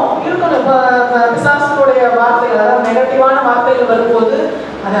செய்யணும்? இருக்கணும். பிசாசுடைய வார்த்தைகள், அதாவது நெகட்டிவான வார்த்தைகள் வரும்போது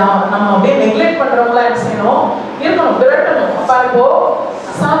அதை நம்ம அப்படியே நெக்லெக்ட் பண்றவங்களா என்ன செய்யணும்? இருக்கணும், விரட்டணும். அப்ப இப்போ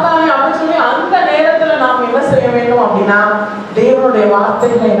சாத்தானே அப்படின்னு சொல்லி அந்த நேரத்துல நாம் என்ன செய்ய வேண்டும் அப்படின்னா தேவனுடைய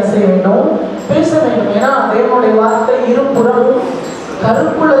வார்த்தைகளை என்ன செய்ய வேண்டும்? பேச வேண்டும். ஏன்னா தேவனுடைய வார்த்தை இருபுறமும்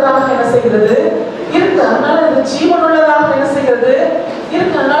கருப்புள்ளதாக என்ன செய்கிறது? இருக்கு. அதனால அது ஜீவனுள்ளதாக என்ன செய்கிறது?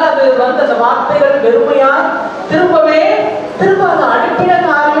 இருக்கு. அதனால அது வந்து அந்த வார்த்தைகள் வெறுமையா திரும்பவே திரும்ப அனுப்பின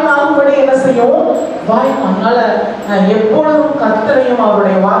காரியம் ஆகும்படி என்ன செய்யும்? வாய்க்கும். அதனால எப்பொழுதும் கர்த்தரையும்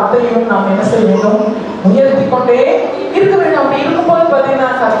அவருடைய வார்த்தையும் நாம் என்ன செய்ய வேண்டும்? உயர்த்தி கொண்டே இருக்க வேண்டும். அப்படி இருக்கும்போது பாத்தீங்கன்னா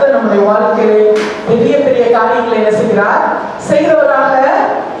கர்த்தர் நம்முடைய வாழ்க்கையிலே பெரிய பெரிய காரியங்களை என்ன செய்கிறார்? செய்கிறவராக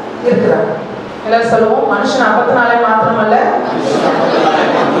இருக்கிறார். எல்லாரும் சொல்லுவோம், மனுஷன் அப்பத்தினாலே மாத்திரமல்ல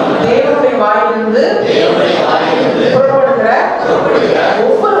தேவனுடைய வாயிலிருந்து புறப்படுகிற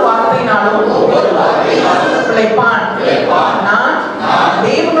ஒவ்வொரு வார்த்தையினாலும் பிழைப்பான். நான்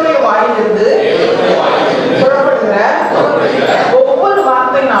தேவனுடைய வாயிலிருந்து புறப்படுகிற ஒவ்வொரு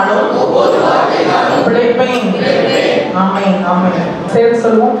வார்த்தையினாலும் பிழைப்பேன். ஆமென், ஆமென். சரி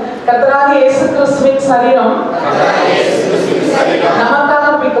சொல்லுவோம், கர்த்தராகிய இயேசு கிறிஸ்துவின் சரீரம் நமக்காக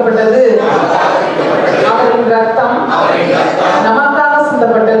பிக்கப்பட்டது, அவரின் ரத்தம் நமக்காக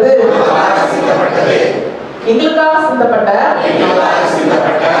சிந்தப்பட்டது, எங்களுக்காக சிந்தப்பட்ட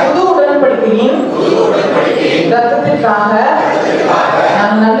புது உடன்படிக்கையின் ரத்தத்திற்காக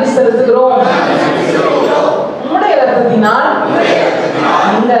நாம் நன்றி செலுத்துகிறோம். உம்முடைய ரத்தத்தினால்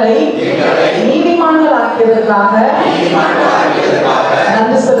எங்களை நீதிமான்கள் ஆக்கியதற்காக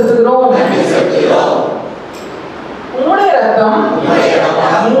நன்றி செலுத்துகிறோம். உம்முடைய ரத்தம்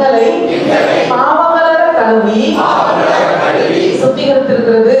எங்களை பாவங்களற கழுவி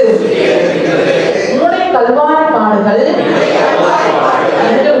சுத்திகரித்திருக்கிறது. உம்முடைய கல்வாரி பாடுகள்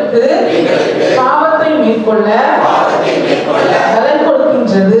எங்களுக்கு பாவத்தை மேற்கொள்ள பலன்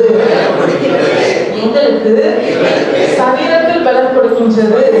கொடுக்கின்றது, எங்களுக்கு சரீரத்தில் பலன்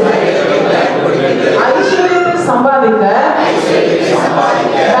கொடுக்கின்றது, ஐஸ்வர்யத்தை சம்பாதிக்க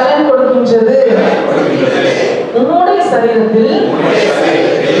பலன் கொடுக்கின்றது. உம்முடைய சரீரத்தில்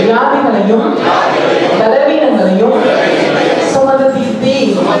வியாதிகளையும் பலவீனங்களையும் சுமந்து தீர்த்தி,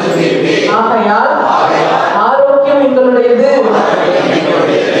 ஆகையால் ஆரோக்கியம் எங்களுடையது.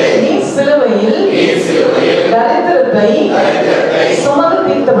 நீ சிலுவையில் தரித்திரத்தை சுமந்து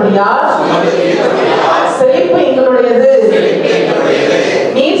தீர்த்தபடியால் செழிப்பு எங்களுடையது.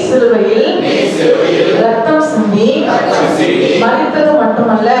 நீ சிலுவையில் ரத்தம் சிந்தி மரித்து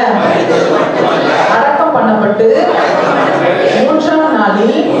அடக்கப்பட்டு மூன்றாம்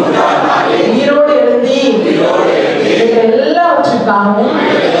நாளில் உயிரோடு எழுந்தி எல்லாவற்றுக்காகவும்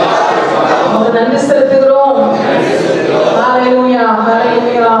உமக்கு நன்றி செலுத்துகிறோம். ஹல்லேலூயா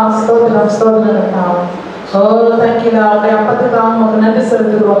ஹல்லேலூயா. ஸ்தோத்திரம் ஸ்தோத்திரம். உடைய அப்பத்துக்காக உமக்கு நன்றி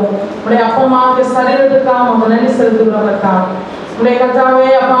செலுத்துகிறோம். உடைய அப்பமாக சரீரத்துக்காக உமக்கு நன்றி செலுத்துகிறோம். உடைய கத்தாவே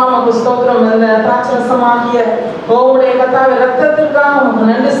அப்பா உமக்கு ஸ்தோத்திரம். இந்த திராட்சரசமாகிய உடைய கத்தாவே ரத்தத்திற்காக உமக்கு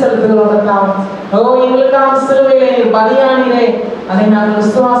நன்றி செலுத்துகிறோம். எங்களுக்காக சிலுவையிலே நீர் பலியானீரே, அதை நாங்கள்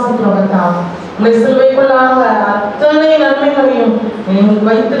விசுவாசிக்கிறோம். உடைய சிலுவைக்குள்ளாக அத்தனை நன்மைகளையும் எங்களுக்கு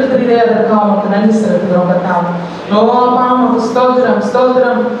வைத்திருக்கிறீரே, அதற்காக உமக்கு நன்றி செலுத்துகிறோம். அப்பா உமக்கு ஸ்தோத்திரம்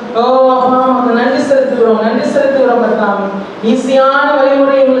ஸ்தோத்திரம். அப்பா உமக்கு நன்றி செலுத்துகிறோம் நன்றி செலுத்துகிறோம். ஈஸியான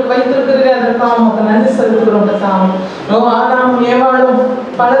வழிமுறை எங்களுக்கு வைத்திருக்கிறீரே, அதற்காக உமக்கு நன்றி செலுத்துகிறோம். ஆதாமும் ஏவாளும்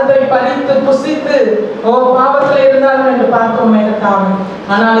பழத்தை பறித்து புசித்து பாவத்தில் இருந்தார்கள் என்று பார்க்கிறோம்.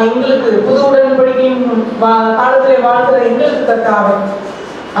 ஆனால் எங்களுக்கு புது உடன்படிக்கையின் காலத்திலே வாழ்கிற எங்களுக்கு கர்த்தாவே,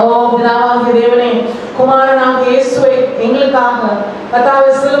 பிதாவாகிய தேவனே, குமாரனாகிய இயேசுவை எங்களுக்காக கர்த்தாவே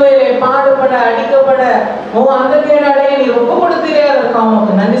சிலுவையிலே பாடுபட அடிக்கப்பட அந்த கேடாடைய நீர் ஒப்பு கொடுத்தீரே, அதற்காக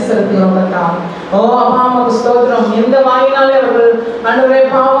உமக்கு நன்றி செலுத்துகிறோம். அப்பா உமக்கு ஸ்தோத்திரம். எந்த வாயினாலே அவர்கள் ஆண்டவரே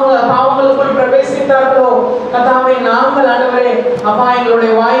பாவங்களுக்குள் பிரவேசித்தார்களோ கர்த்தாவே, நாங்கள் ஆண்டவரே அப்பா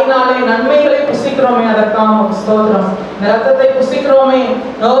எங்களுடைய வாயினாலே நன்மைகளை புசிக்கிறோமே, அதற்காக உமக்கு ஸ்தோத்திரம். இந்த ரத்தத்தை புசிக்கிறோமே,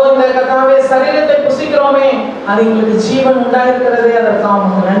 இந்த கர்த்தாவே சரீரத்தை புசிக்கிறோமே, அது எங்களுக்கு ஜீவன் உண்டாயிருக்கிறதே, அதற்காக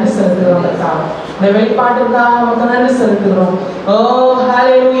உமக்கு நன்றி செலுத்துகிறோம். இந்த வெளிப்பாட்டிற்காக உமக்கு நன்றி செலுத்துகிறோம்.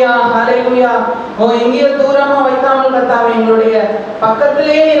 ஹல்லேலூயா ஹல்லேலூயா. எங்கேயோ தூரமா வைக்காமல் கர்த்தாவே எங்களுடைய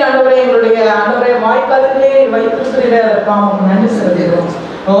பக்கத்திலே நீர் ஆண்டவரே எங்களுடைய ஆண்டவரே வாய்க்காலிலே வைத்திருக்கிறீரே, அதற்காக உமக்கு நன்றி செலுத்துகிறோம்.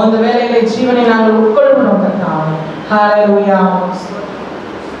 இந்த வேளையிலே ஜீவனை நாங்கள் உட்கொள்கிறோம் கர்த்தாவே. ஹல்லேலூயா.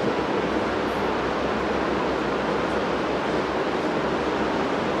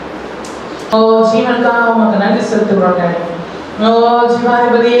 ஜீவனுக்காக உமக்கு நன்றி செலுத்துகிறோம்.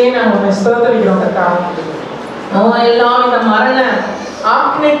 ஜீவாதிபதியே நாங்கள் ஸ்தோத்திரிக்கிறோம் கர்த்தாவே. எல்லாம் இந்த மரண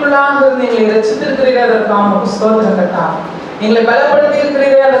ஆக்கினைக்குள்ளாக இருந்து எங்களை ரட்சித்திருக்கிறீரே, அதற்காக உமக்கு ஸ்தோத்திரம் கர்த்தாவே. எங்களை பலப்படுத்தி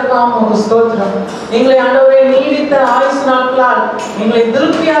இருக்கிறீரே, அதற்காக உமக்கு ஸ்தோத்திரம். எங்களை ஆண்டவரே நீடித்த ஆயுசு நாட்களால் எங்களை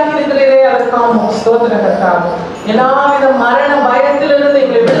திருப்தியாக்கி இருக்கிறீரே, அதற்காக உமக்கு ஸ்தோத்திரம் கர்த்தாவே. எல்லாவித மரண பயத்திலிருந்து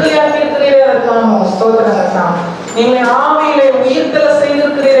எங்களை விடுதலையாக்கி இருக்கிறீரே, அதற்காக உமக்கு ஸ்தோத்திரம் கர்த்தாவே. எங்களை ஆவியிலே உயிர்த்தெழ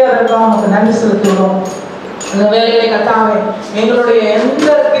செய்திருக்கிறீரே, அதற்காக உமக்கு நன்றி செலுத்துகிறோம். இந்த வேலைகளை கர்த்தாவே எங்களுடைய எந்த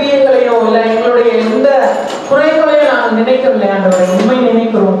கிரியைகளையோ இல்லை எங்களுடைய எந்த குறைகளையோ நாங்கள் நினைக்கவில்லை ஆண்டவரே, உண்மை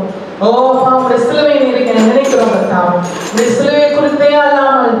நினைக்கிறோம். அப்பா உடைய சிலுவை நினைக்கிறோம் கர்த்தாவே. இந்த சிலுவை குறித்தே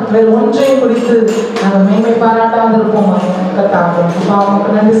அல்லாமல் வேறு ஒன்றையும் குறித்து நாங்கள் மேன்மை பாராட்டாமல் இருப்போம் கர்த்தாவே. அப்பா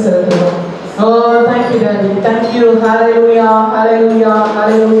உமக்கு நன்றி செலுத்துகிறோம். thank you daddy, thank you. hallelujah hallelujah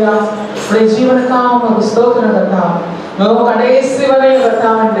hallelujah. உடைய ஜீவனுக்காக உமக்கு ஸ்தோத்திரம் கர்த்தாவே. கடைசி வரை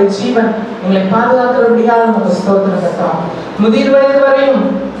கர்த்தாவே ஜீவன் எங்களை பாதுகாக்கிறபடியாக உமக்கு ஸ்தோத்திரம் கர்த்தாவே. முதிர் வயது வரையும்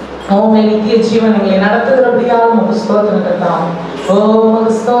நித்திய ஜீவன் எங்களை நடத்துகிறபடியாக உமக்கு ஸ்தோத்திரம் கர்த்தாவே.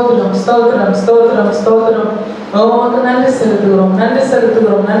 உமக்கு ஸ்தோத்திரம் ஸ்தோத்திரம் ஸ்தோத்திரம் ஸ்தோத்திரம். உமக்கு நன்றி செலுத்துகிறோம் நன்றி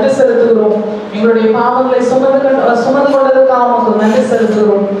செலுத்துகிறோம் நன்றி செலுத்துகிறோம். எங்களுடைய பாவங்களை சுமந்து கொண்டதுக்காக உமக்கு நன்றி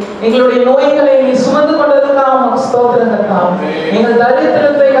செலுத்துகிறோம். எங்களுடைய நோய்களை நீ சுமந்து கொண்டதுக்காக உமக்கு ஸ்தோத்திரம் கர்த்தாவே. எங்கள்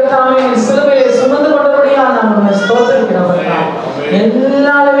தரித்திரத்தை கர்த்தாவே நீ சிலுவையிலே சுமந்து கொண்டபடியாக நாங்கள் ஸ்தோத்திரிக்கிறோம் கர்த்தாவே.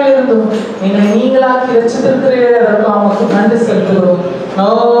 எல்லா அளவிலிருந்தும் எங்களை நீங்களாக்கி ரட்சித்திருக்கிறீரே, அதற்காக உமக்கு நன்றி செலுத்துகிறோம்.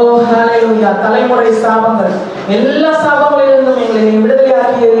 ஹல்லேலூயா. தலைமுறை சாபங்கள் எல்லா சாபங்களிலிருந்தும் எங்களை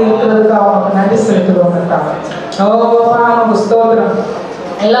விடுதலையாக்கி இருக்கிறதுக்காக உமக்கு நன்றி செலுத்துகிறோம் கர்த்தாவே. ஸ்தோத்திரம்.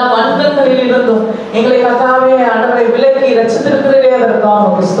 எல்லா வன்மங்களில் இருந்தும் எங்களை கர்த்தாவே ஆண்டவரை விலக்கி ரட்சித்திருக்கிறீரே, அதற்காக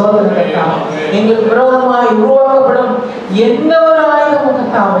உமக்கு ஸ்தோத்திரம் கர்த்தாவே. எங்களுக்கு விரோதமாய் உருவாக்கப்படும் எந்த ஒரு ஆயுதமும்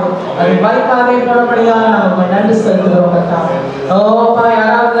கர்த்தாவே அது வாய்க்காதே போனபடியாக நாங்கள் நன்றி செலுத்துகிறோம் கர்த்தாவே.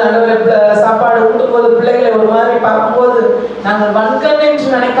 யாராவது ஆண்டவரை சாப்பாடு ஊட்டும்போது பிள்ளைகளை ஒரு மாதிரி பார்க்கும்போது நாங்கள் வன்கண் என்று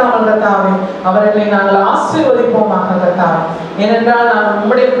நினைக்காமல் கர்த்தாவே அவர்களை நாங்கள் ஆசீர்வதிப்போமாக கர்த்தாவே. ஏனென்றால் நாங்கள்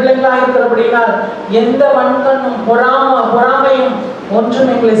உங்களுடைய பிள்ளைகளாக இருக்கிறபடினால் எந்த வன்கண்ணும் பொறாமையும் ஒன்றும்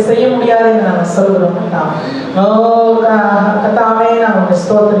எங்களை செய்ய முடியாது என்று நாங்கள் சொல்கிறோம் கர்த்தாவே. நாங்கள்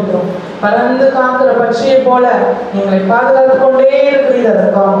ஸ்தோத்திரிக்கிறோம். பறந்து காக்கிற பட்சியை போல எங்களை பாதுகாத்துக் கொண்டே இருக்கிறீர்கள்,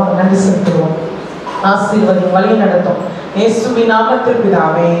 அதற்காக நன்றி செலுத்துகிறோம். ஆசீர்வதி வழி நடத்தும் இயேசுவின் நாமத்தில்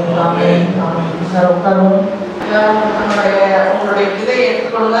பிதாவே, ஆமென் ஆமென். உட்காரும். உங்களுடைய விதை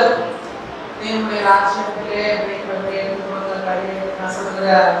எடுத்துக்கொள்ளுங்கள். தேவனுடைய ராஜ்யத்திலே நான் சொல்கிற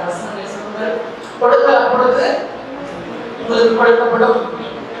வசனங்களை சொல்லுங்கள். கொடுக்கப்பொழுது உங்களுக்கு கொடுக்கப்படும்.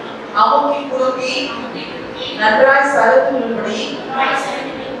 அமுக்கி குறுக்கி நன்றாய் சறுத்து நிற்படி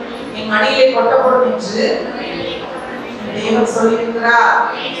என் மடியிலே கொட்டப்படும் என்று தேவன் சொல்லியிருக்கிறார்.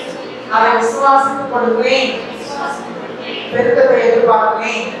 அதை விசுவாசித்துக் கொடுக்கிறேன், பெருக்கத்தை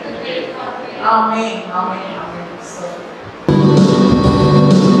எதிர்பார்க்கிறேன். ஆமென் ஆமென்.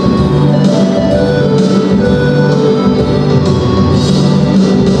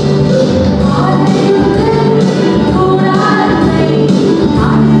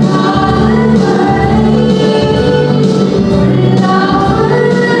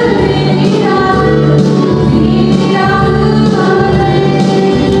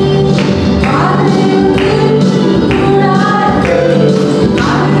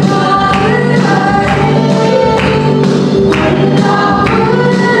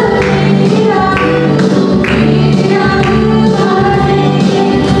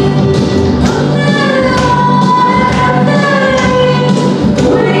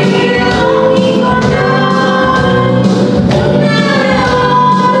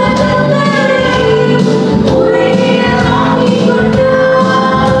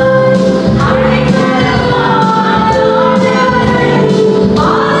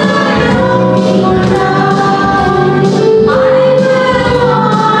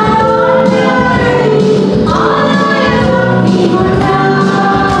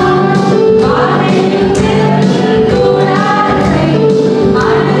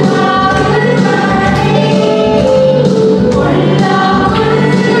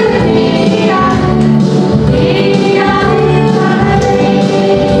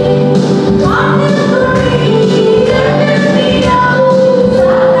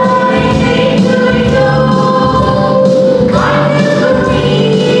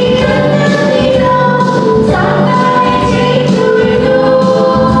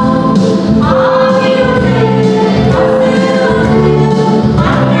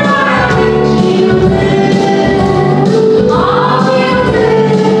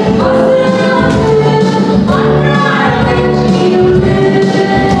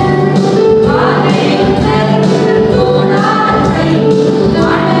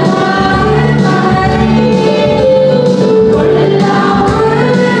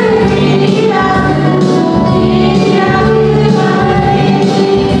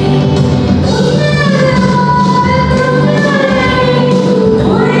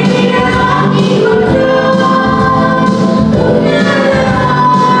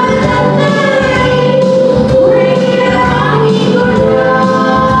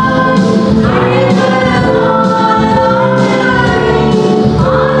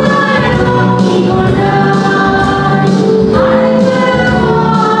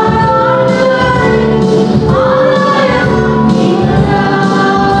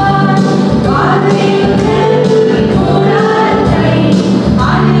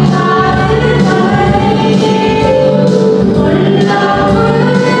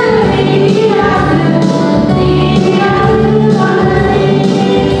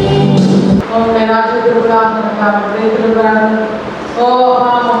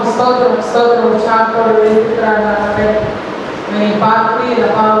 ஸ்தோத்திரம் ஸ்தோத்திரம் உற்சாகத்தோடு விதைக்கிறாங்க. நீ பார்த்து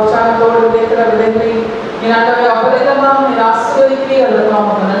அப்பா உற்சாகத்தோடு விதைக்கிற விதைகளை என் ஆண்டவரே அபரிதமாக நீ ஆசீர்வதிக்கிறீர். அதற்கு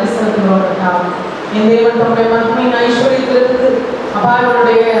அவங்க நன்றி செலுத்துகிறோம். என் தேவன் தன்னுடைய மகிமையின் ஐஸ்வர்யத்திலிருந்து அப்பா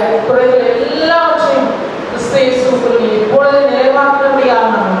இவருடைய குறைகள் எல்லாவற்றையும் கிறிஸ்து இயேசுவுக்குள் எப்பொழுது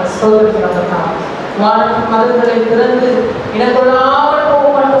நிறைவாக்கும்படியாக நாங்கள் ஸ்தோத்திரிக்கிறோம். வானத்தின் மதங்களை திறந்து இனங்கொள்ளாமல் போக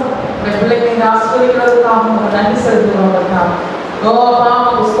மாட்டோம். உடைய பிள்ளைகளை ஆசீர்வதிக்கிறதுக்காக நாங்கள் நன்றி செலுத்துகிறோம். ஓ அப்பா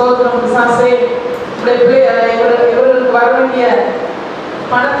ஸ்தோத்திரம் பிசாசே உடைய பிள்ளை இவர்களுக்கு வர வேண்டிய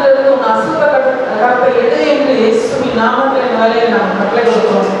பணத்திலிருந்து உன் அசுர கரத்தை எடு என்று இயேசுவின் நாமத்தில் இந்த வேலையை நாங்கள் கட்டளை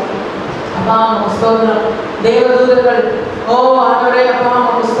கொடுக்கிறோம். அப்பா ஸ்தோத்திரம் தேவதூதர்கள் ஓ ஆண்டவரே அப்பா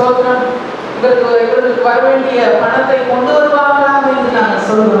ஸ்தோத்திரம் இவர்களுக்கு வர வேண்டிய பணத்தை கொண்டு வருவார்களாக என்று நாங்கள்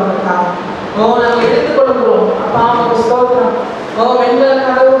சொல்கிறோம். ஓ நாங்கள் எடுத்துக் கொள்கிறோம். அப்பா ஸ்தோத்திரம் ஓ வெண்கல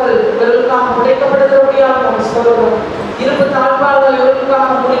கதவுகள் இவர்களுக்காக உடைக்கப்படுகிறபடியாக நம்ம ஸ்தோத்திரம். இருப்பு தாழ்பாடுகள் இவர்களுக்காக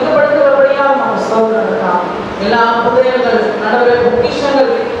முடிக்கப்படுகிறபடியாக நம்ம ஸ்தோத்திரம். எல்லா புதையல்கள் நடுவே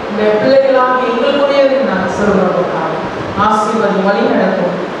பொக்கிஷங்கள் இந்த பிள்ளைகளாக எங்களுக்குரியது நாங்கள் சொல்கிறோம். ஆசீர்வாதம் வழி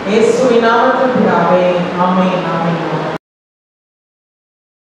நடக்கும் இயேசுவின் நாமத்தில் பிதாவே ஆமென் ஆமென்.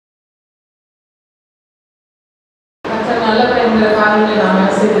 நல்ல இந்த காரியங்களை நாம்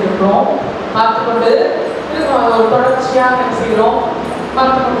என்ன செய்திருக்கிறோம் பார்த்துக்கொண்டு ஒரு தொடர்ச்சியாக என்ன செய்கிறோம்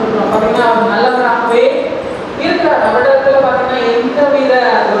பார்த்து கொண்டிருக்கிறோம். பார்த்தீங்கன்னா அவர் நல்லவராகவே இருக்கிறார். அவரிடத்துல பார்த்தீங்கன்னா எந்தவித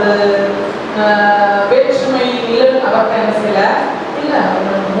ஒரு வேற்றுமை இல்லை. அவர்கிட்ட என்ன செய்யல இல்லை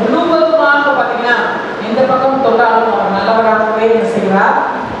முழுவதுமாக பார்த்தீங்கன்னா எந்த பக்கம் தொட்டாலும் அவர் நல்லவராகவே என்ன செய்கிறார்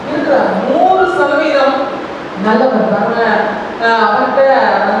இருக்கிறார். 100% நல்லவர். பாருங்க அவர்கிட்ட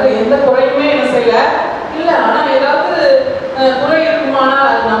வந்து எந்த குறையுமே என்ன செய்யல இல்லை. ஆனால் ஏதாவது குறை இருக்குமானால்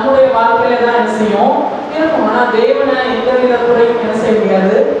அது நம்முடைய வாழ்க்கையில தான் என்ன செய்யும் இருக்கும். ஆனால் தேவனை எந்தவித குறையும் என்ன செய்ய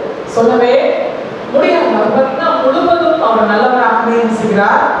முடியாது சொல்லவே முடியாது. அவர் பார்த்தீங்கன்னா முழுவதும் அவர் நல்லவராகவே என்ன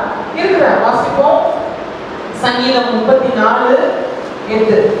செய்கிறார் இருக்கிறார். வாசிப்போம் சங்கீதம்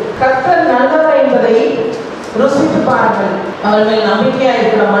 34:8. கர்த்தர் நல்லவர் என்பதை ருசித்து பாருங்கள், அவர் மேல் நம்பிக்கையா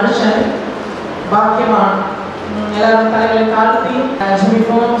இருக்கிற மனுஷன் பாக்கியவான். எல்லாரும் தலைகளை தாழ்த்தி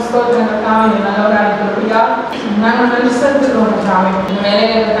ஜெபிப்போம். ஸ்தோத்திரங்களுக்காக நல்லவராக இருக்கிறபடியா நாங்கள் நன்றி செலுத்துகிறோம். இந்த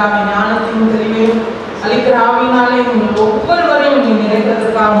வேலைகளுக்காக ஞானத்தையும் தெளிவையும் அளிக்கிற ஆவியினாலே நீங்கள் ஒவ்வொருவரையும் நீ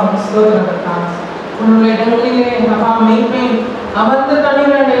நிறைக்கிறதுக்காக ஸ்தோத்திரங்களுக்காக உன்னுடைய இடங்களிலே அப்பா மெய்ப்பேன் அமர்ந்த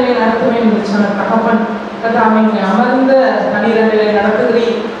தனிரண்டிலே நடத்துவேன் என்று சொன்ன தகப்பன் கதாவை அமர்ந்த தனிரண்டிலே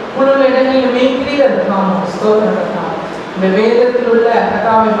நடத்துகிறீர். உன்னுடைய இடங்களில் மெய்க்கிறீர். அதுக்காக ஸ்தோத்திரங்களுக்காக இந்த வேதத்தில் உள்ள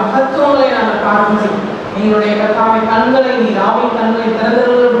கதாவை மகத்துவங்களை நாங்கள் பார்க்க எங்களுடைய கதாவை கண்களை நீ ஆவின் கண்களை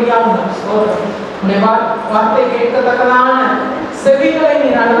திறந்தபடியாக ஸ்தோத்திரம். உன்னுடைய வார்த்தை கேட்கத்தக்கதான செவிகளை நீ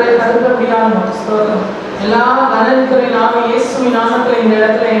நடுவே தடுக்கபடியாக ஸ்தோத்திரம். எல்லா கனத்துறை நாம இயேசுவின் நாமத்தில் இந்த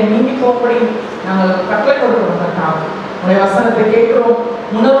இடத்துல நீங்கி போகும்படி நாங்கள் கட்டளை கொடுக்கிறோம். உடைய வசனத்தை கேட்கிறோம்.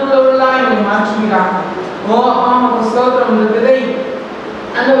 உணர்வுள்ளவர்களாக எங்களை மாற்றுகிறாங்க. ஓ அப்பா ஸ்தோத்திரம். இந்த விதை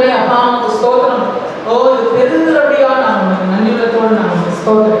அந்தவே அப்பா ஸ்தோத்திரம். ஓ இது பெருகிறபடியாக நாங்கள் நன்றியுள்ளத்தோடு நாங்கள்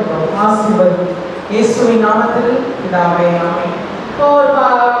ஸ்தோத்திரிக்கிறோம். ஆசீர்வதி இயேசுவின் நாமத்தில் பிதாவே ஆமென். இப்போ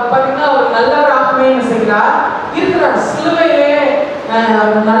பார்த்தீங்கன்னா அவர் நல்லவராகவே என்ன செய்கிறார் இருக்கிறார். சிலுவையிலே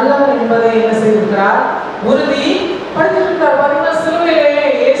அவர் நல்லவர் என்பதை என்ன செய்திருக்கிறார் உறுதி படுத்திருக்கிறார். பார்த்தீங்கன்னா சிலுவையிலே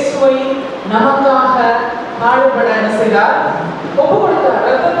இயேசுவை நமக்காக பாடுபட என்ன செய்தார் ஒப்பு கொடுத்தார்.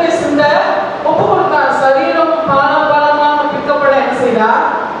 ரத்தத்தை சிந்த ஒப்பு கொடுத்தார். சரீரம் பாலமாக பிக்கப்பட என்ன செய்தார்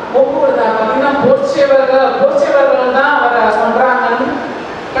ஒப்பு கொடுத்தார். பார்த்தீங்கன்னா போர்ச்சியவர்கள் தான் அவரை சொல்றாங்கன்னு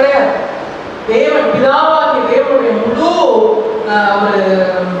கிடையாது. தேவன் பிதாவாகிய தேவனுடைய முழு ஒரு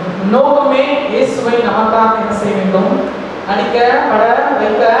நோக்கமே இயேசுவை நமக்காக என்ன செய்ய வேண்டும் அடிக்கப்பட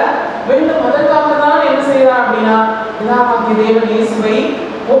வைக்க வேண்டும். அதற்காக தான் என்ன செய்தார் அப்படின்னா பிதாவாகிய தேவன் இயேசுவை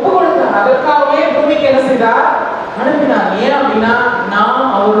ஒப்பு கொடுத்தார். அதற்காகவே பூமிக்கு என்ன செய்தார் அனுப்பினார். ஏன் அப்படின்னா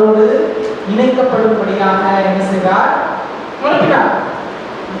நாம் அவரோடு இணைக்கப்படும்படியாக என்ன செய்தார் அனுப்பினார்.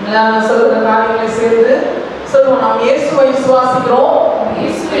 சொல்லுற காரியங்களை சேர்ந்து சொல்லுவோம். நாம் இயேசுவை விசுவாசிக்கிறோம்.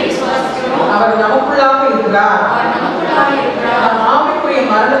 அவர் நமக்குள்ளாக இருக்கிறார். நாம் ஆவிக்குரிய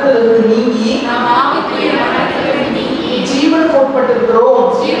மரணத்திலிருந்து நீங்கி ஜீவனுக்கு உட்பட்டிருக்கிறோம்.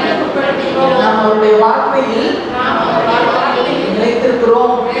 நாம் அவருடைய வார்த்தையில்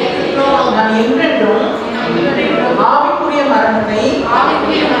நிலைத்திருக்கிறோம். நாம் என்றென்றும் ஆவிக்குரிய மரணத்தை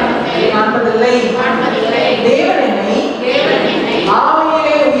காண்பதில்லை. தேவன் என்னை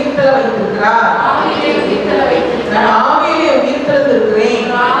ஆவியிலே உயிர்த்தெழ வைத்திருக்கிறார். நான் ஆவியிலே உயிர்த்தெழுந்திருக்கிறேன்.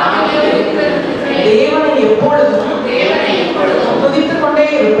 தேவனை எப்பொழுதும் துதித்துக் கொண்டே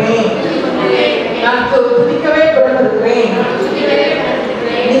இருப்பேன். நான் துதிக்கவே தொடர்ந்திருக்கிறேன்.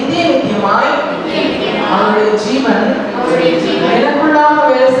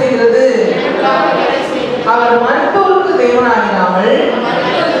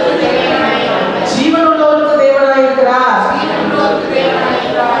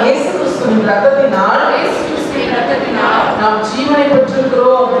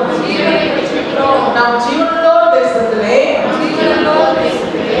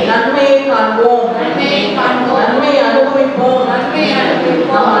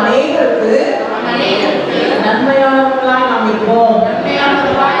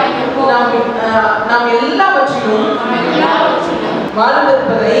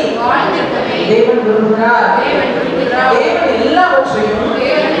 தேவன் விரும்புகிறார். தேவன் எல்லாவற்றையும்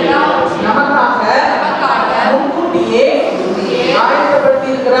நமக்காக முன்கூட்டியே ஆயத்தப்படுத்தி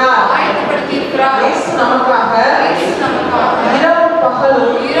இருக்கிறார். இயேசு நமக்காக இரவும்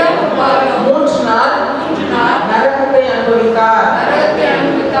பகலும் 3 நாள் நரகத்தை அனுபவித்தார்.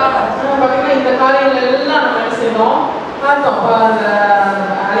 பாத்தீங்கன்னா இந்த காரியங்கள் எல்லாம் நம்ம என்ன செய்யணும் பார்த்தோம்.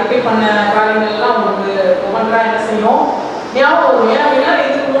 அறிக்கை பண்ண காரியங்கள் எல்லாம் உங்களுக்கு ஒவ்வொன்றா என்ன செய்யும் ஞாபகம் வரும். ஏன் அப்படின்னா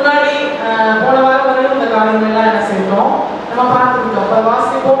இதுக்கு முன்னாடி போன வாரம் வரையும் இந்த காரியங்கள் எல்லாம் என்ன செய்யணும் நம்ம பார்த்துக்கிட்டோம். இப்போ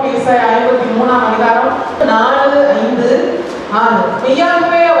வாசிப்போம். ஏசாயா 53ஆம் அதிகாரம் 4, 5, 6.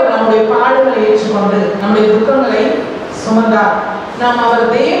 மெய்யாகவே அவர் நம்முடைய பாடுகளை ஏற்றுக்கொண்டு நம்முடைய துக்கங்களை சுமந்தார். நாம் அவர்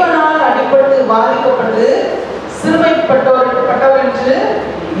தேவனால் அடிபட்டு பாதிக்கப்பட்டு சிறுமைப்பட்டவர் என்று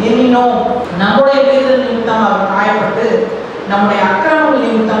எண்ணினோம். நம்முடைய மீறல் நிமித்தம் அவர் காயப்பட்டு நம்முடைய அக்கிரமங்கள்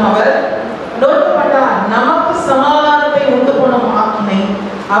நிமித்தம் அவர் நொறுக்கப்பட்டார். நமக்கு சமாதானத்தை உண்டு பண்ணும் ஆக்கினை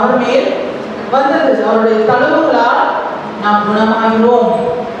அவர் மேல் வந்தது. அவருடைய தழுவுகளால் நாம் குணமாகிறோம்.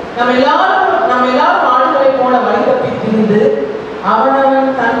 நம்ம எல்லாரும் ஆடுகளை போல வழி தப்பி திரிந்து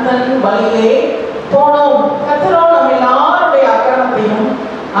அவனவன் தன் வழியிலே போனோம். கர்த்தரோ நம்ம எல்லாருடைய அக்கிரமத்தையும்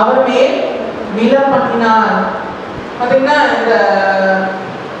அவர் மேல் விழ பண்ணினார். பார்த்தீங்கன்னா இந்த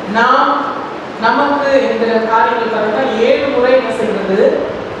நமக்கு இந்த காரியங்கள் பார்த்தீங்கன்னா 7 முறை என்ன செய்கிறது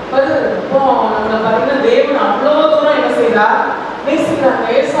இப்போ நம்மளை பார்த்தீங்கன்னா தேவன் அவ்வளோ தூரம் என்ன செய்தார் நேசிக்கிறாங்க.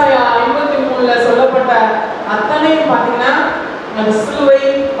 ஏசாயா 53ல சொல்லப்பட்ட அத்தனையும் பார்த்தீங்கன்னா அந்த சிலுவை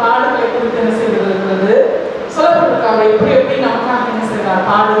பாடுகளை குறித்து என்ன செய்கிறது சொல்லப்பட்டிருக்கு. அவர் எப்படி நமக்காக என்ன செய்தார்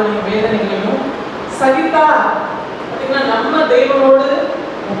பாடுகளையும் வேதனைகளையும் சகித்தார். பார்த்தீங்கன்னா நம்ம தேவனோடு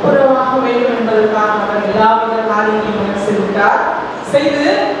ஒப்புரவாக வேண்டும் என்பதற்காக அவர் எல்லாவித காரியங்களையும் என்ன செய்துவிட்டார் செய்து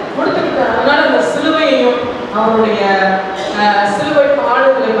முடித்து விட்டார். அதனால அந்த சிலுவையையும் அவருடைய சிலுவை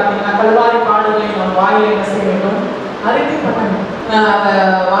பாடுகளை பார்த்தீங்கன்னா கல்வாரி பாடுகளை நம்ம வாயில என்ன செய்ய வேண்டும் அறிக்கை பண்ணணும்.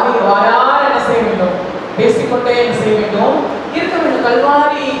 வாயார என்ன செய்ய வேண்டும் பேசிக்கொண்டே என்ன செய்ய வேண்டும் இருக்க வேண்டும்.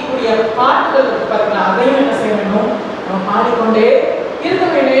 கல்வாரி கூடிய பாட்டுகள் பார்த்தீங்கன்னா அதையும் என்ன செய்ய வேண்டும் நம்ம பாடிக்கொண்டே இருக்க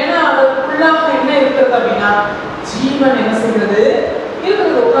வேண்டும். ஏன்னா அதற்குள்ளாக என்ன இருக்கிறது அப்படின்னா ஜீவன் என்ன செய்கிறது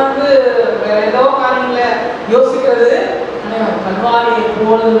இருக்கிறது. உட்கார்ந்து வேற ஏதோ காரியங்களை யோசிக்கிறது கல்வாரியை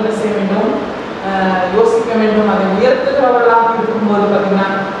போல என்ன செய்ய வேண்டும் யோசிக்க வேண்டும். அதை உயர்த்துகிறவர்களாக இருக்கும்போது பார்த்தீங்கன்னா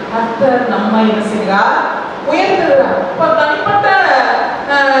கர்த்தர் நம்மை என்ன செய்கிறார் உயர்த்துகிறார். இப்போ தனிப்பட்ட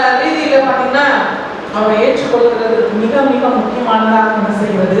ரீதியில பார்த்தீங்கன்னா அவரை ஏற்றுக்கொள்கிறது மிக மிக முக்கியமானதாக என்ன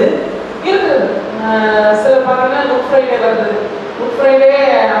செய்வது இருக்குது. சில பார்த்தீங்கன்னா குட் ஃப்ரைடே வருது. குட் ஃப்ரைடே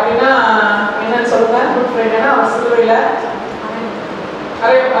அப்படின்னா என்னன்னு சொல்லுங்க. குட் ஃப்ரைடேனா அவர் சிலுவையில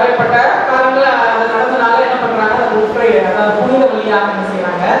அறையப்பட்ட காரியங்களை அது நடந்தனால என்ன பண்றாங்க குட் ஃப்ரைடே அதாவது புனித வழியாக என்ன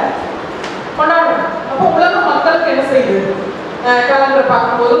செய்யறாங்க கொண்டாடுறாங்க. அப்போ உலக மக்களுக்கு என்ன செய்யுது காலங்கள்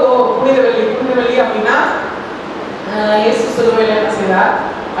பார்க்கும்போது புனித வெள்ளி அப்படின்னா இயேசு சிலுவையில என்ன செய்தார்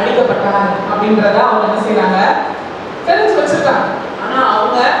அடிக்கப்பட்டார் அப்படின்றத அவங்க என்ன செய்யறாங்க தெரிஞ்சு வச்சிருக்காங்க. ஆனா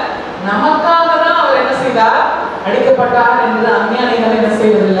அவங்க நமக்காக தான் அவர் என்ன செய்தார் அடிக்கப்பட்டார் என்று அஞ்ஞானிகள் என்ன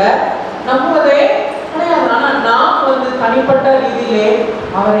செய்வதில்லை நம்புவதே கிடையாது. ஆனா நாம் தனிப்பட்ட ரீதியிலே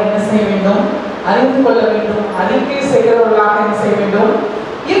அவரை என்ன செய்ய வேண்டும் அறிந்து கொள்ள வேண்டும். அறிக்கை செய்கிறவர்களாக என்ன செய்ய வேண்டும்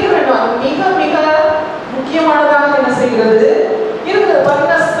இருக்க வேண்டும். அது மிக மிக முக்கியமானதாக என்ன செய்கிறது இருக்கிறது.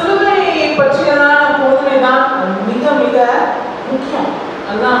 பார்த்தீங்கன்னா சிலுவையை பற்றியதான போதனை தான் மிக மிக முக்கியம்.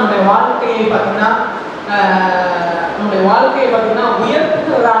 அதுதான் நம்முடைய வாழ்க்கையை பார்த்தீங்கன்னா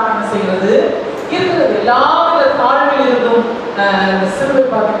உயர்த்துகிறதாக என்ன செய்கிறது இருக்கிறது. எல்லாவித தாழ்வில் இருந்தும் இந்த சிலுவை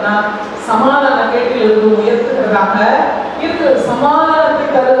பார்த்தீங்கன்னா சமாதான கேட்டில் இருந்தும் உயர்த்துகிறதாக இருக்கிறது. சமாதானத்தை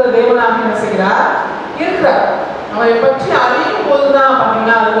தருகிற தேவனாக என்ன செய்கிறார் இருக்கிறார். அவரை பற்றி அறியும் போதுதான்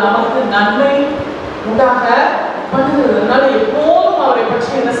பார்த்தீங்கன்னா அது நமக்கு நன்மை உண்டாக பண்ணுகிறது. அதனால எப்போதும் அவரை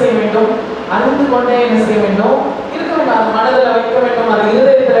பற்றி என்ன செய்ய வேண்டும் அறிந்து கொண்டே என்ன செய்ய வேண்டும் இருக்க வேண்டும். அது மனதில் வைக்க வேண்டும். அதை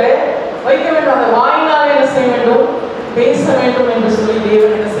இருதயத்தில் வைக்க வேண்டும். அதை வாயினாலே என்ன செய்ய வேண்டும் பேச வேண்டும் என்று சொல்லி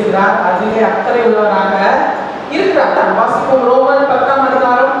தேவன் என்ன செய்கிறார் அதிலே அக்கறை உள்ளவராக இருக்கிறார். வாசிப்போம். ரோமர் 10ஆம்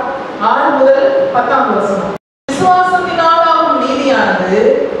அதிகாரம் 6 முதல் 10ஆம் வசனம். விசுவாசத்தினாலும் நீதியானது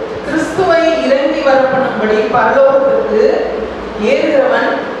கிறிஸ்துவை இறங்கி வரப்பண்ணும்படி பரலோகத்திற்கு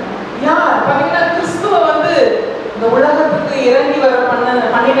ஏறுகிறவன் யார்? பார்த்தீங்கன்னா கிறிஸ்துவ இந்த உலகத்துக்கு இறங்கி வர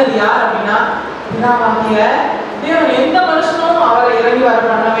பண்ணினது யார் அப்படின்னா பிதாவாகிய தேவன். எந்த மனுஷனும் அவரை இறங்கி வர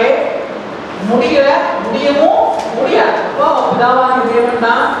பண்ணவே முடியவும் முடியாது. அப்போ பிதாவாகிய தேவன்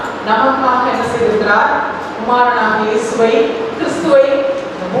தான் நமக்காக என்ன செய்திருக்கிறார் குமாரனாகிய இயேசுவை கிறிஸ்துவை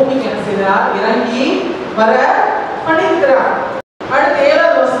இந்த பூமிக்கு என்ன செய்கிறார் இறங்கி வர பண்ணியிருக்கிறார். அடுத்த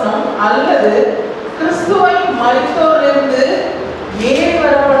 7வது வசனம். அல்லது கிறிஸ்துவை மரித்தோரிலிருந்து ஏறி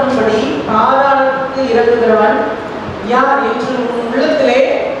வர பண்ணும்படி பாதாளத்துக்கு இறங்குகிறவன் யார் என்று உள்ளத்திலே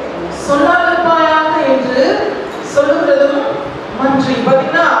சொல்லாதிருப்பாயாக என்று சொல்லுகிறதும் மன்றி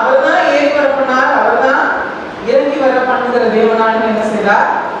பாத்தீங்கன்னா அவர் தான் ஏறி வர பண்ணார், அவர் தான் இறங்கி வர பண்ணுகிற தேவனாக என்ன செய்தார்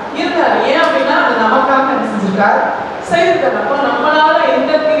இருந்தார். ஏன் அப்படின்னா அது நமக்காக என்ன செஞ்சிருக்கார் செய்திருக்கார். அப்போ நம்மளால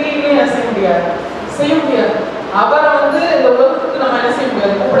எந்த கிரியையும் என்ன செய்ய முடியாது, செய்ய முடியாது. அவரை இந்த உலகத்துக்கு நம்ம என்ன செய்ய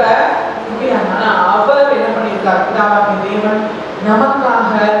முடியாது, கூட முடியாது. ஆனா அவர் என்ன பண்ணியிருக்கார், பிதாவாகிய தேவன்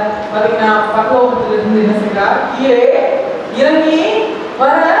நமக்காக பாத்தீங்கன்னா பரலோகத்திலிருந்து என்ன செய்கிறார், கீழே இறங்கி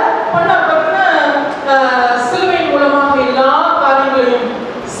வர பண்ணார். பாத்தீங்கன்னா சிலுவையின் மூலமாக எல்லா காரியங்களையும்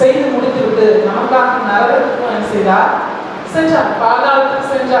செய்து முடித்துவிட்டு நமக்காக நரகத்துக்கும் என்ன செய்தார், சென்றார்,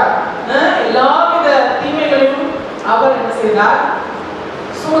 பாதாளத்துக்கு சென்றார். எல்லாவித தீமைகளையும் அவர் என்ன செய்தார்,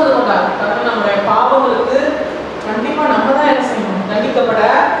 சுமந்து கொண்டார். நம்முடைய பாவங்களுக்கு கண்டிப்பா நம்ம தான் என்ன செய்யணும், தண்டிக்கப்பட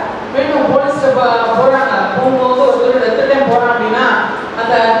வேண்டும். போலீஸ்ல போறாங்க, போகும்போது ஒரு திருடன் போறான் அப்படின்னா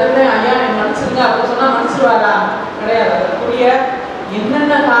அந்த திருடன் ஐயா நீங்க மன்னிச்சிருங்க அப்படின்னு சொன்னா மன்னிச்சிருவாரா, கிடையாது. அதற்குரிய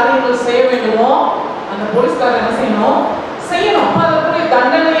என்னென்ன காரியங்கள் செய்ய வேண்டுமோ அந்த போலீஸ்காரர் என்ன செய்யணும், செய்யணும். அப்ப அதற்குரிய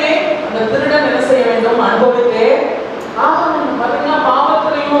தண்டனையே அந்த திருடன் என்ன செய்ய வேண்டும், அனுபவித்தே ஆகணும். பாத்தீங்கன்னா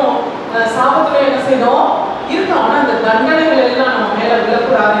பாவத்திலையும் சாபத்திலையும் என்ன செய்யணும் இருக்கணும். ஆனா அந்த தண்டனைகள் எல்லாம் நம்ம மேல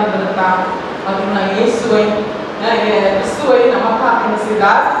விழக்கூடாது என்பதற்காக பாத்தீங்கன்னா இயேசுவை கிறிஸ்துவை நமக்காக என்ன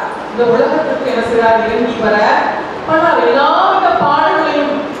செய்தார், இந்த உலகத்துக்கு என்ன செய்தார், இறங்கி வர பண்ணார். எல்லாவித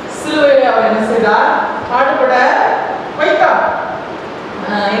பாடுகளையும் சிலுவையிலே அவர் என்ன செய்தார், பாடுபட வைத்தார்.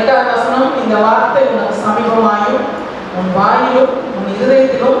 8வது வசனம், இந்த வார்த்தை உனக்கு சமீபமாயும் உன் வாயிலும் உன்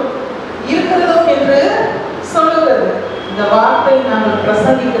இருதயத்திலும் இருக்கிறதோ என்று சொல்லுகிறது. இந்த வார்த்தை நாங்கள்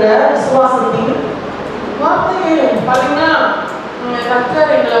பிரசங்கிக்கிற விசுவாசத்தின் வார்த்தையை பாத்தீங்கன்னா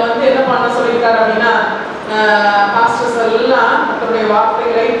கர்த்தர் எங்களை என்ன பண்ண சொல்லியிருக்காரு அப்படின்னா பாஸ்டர்ஸ் எல்லாம் கர்த்தருடைய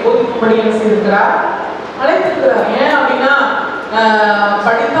வார்த்தைகளை போதிக்கும்படி என்ன செய்திருக்கிறார், அழைத்திருக்கிறார். ஏன் அப்படின்னா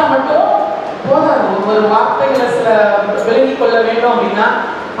படித்தா மட்டும் போதாது, ஒவ்வொரு வார்த்தைகளை சில விளங்கி கொள்ள வேண்டும் அப்படின்னா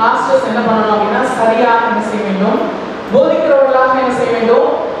பாஸ்டர்ஸ் என்ன பண்ணணும் அப்படின்னா சரியாக என்ன செய்ய வேண்டும், போதிக்கிறவர்களாக என்ன செய்ய வேண்டும்,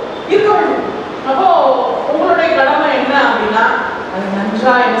 இருக்க வேண்டும். அப்போ உங்களுடைய கடமை என்ன அப்படின்னா அது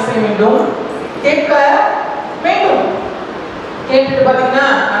நன்றா என்ன செய்ய வேண்டும், கேட்க வேண்டும். கேட்டுட்டு பாத்தீங்கன்னா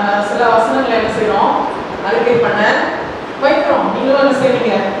சில வசனங்களை என்ன செய்யறோம், அறிக்கை பண்ண வைக்கிறோம். நீங்களும் என்ன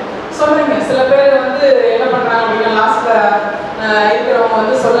செய்வீங்க, சொல்றீங்க. சில பேர் என்ன பண்றாங்க அப்படின்னா லாஸ்ட்ல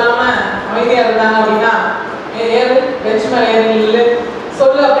இருக்கிறவங்க சொல்லாம அமைதியா இருந்தாங்க அப்படின்னா ஏறு பெஞ்ச் மேல ஏறி இல்லை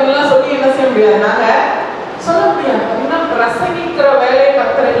சொல்லு அப்படின்லாம் சொல்லி என்ன செய்ய முடியாது, நாங்க சொல்ல முடியாது. அப்படின்னா பிரசங்கிக்கிற வேலையை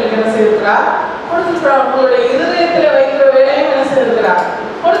கர்த்தர்களுக்கு என்ன செய்திருக்கிறார், கொடுத்திருக்கிறார். உங்களுடைய இருதயத்துல வைக்கிற வேலையும் என்ன செய்திருக்கிறார்,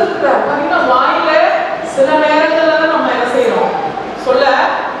 கொடுத்திருக்கிறார். பாத்தீங்கன்னா வாயில சில நேரங்கள்ல தான் நம்ம என்ன செய்யறோம், சொல்ல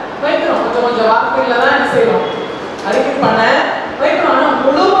வைக்கிறோம். கொஞ்சம் வார்த்தைகளை தான் என்ன செய்யறோம், அறிக்கை பண்ண வைக்கிறோம். ஆனா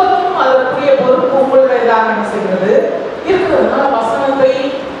முழுவதும் அதற்குரிய பொறுப்பு உங்களுடையதாக என்ன செய்கிறது இருக்கிறதுனால வசனத்தை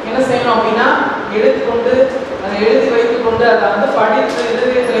என்ன செய்யணும் அப்படின்னா எடுத்துக்கொண்டு அதை எழுதி வைத்துக் கொண்டு அதை படித்து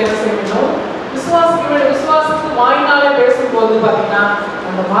இருதயத்தில் என்ன செய்ய வேண்டும், விசுவாசிக்க வேண்டும். விசுவாசத்துக்கு வாயினாலே பேசும்போது பாத்தீங்கன்னா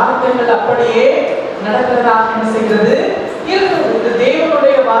அந்த வார்த்தைகள் அப்படியே நடக்கிறதாக என்ன செய்கிறது இருக்கிறது. இது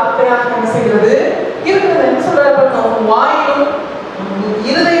தேவனுடைய வார்த்தையாக என்ன செய்கிறது இருக்கிறது. என்ன சொல்றாரு, உன் வாயிலும்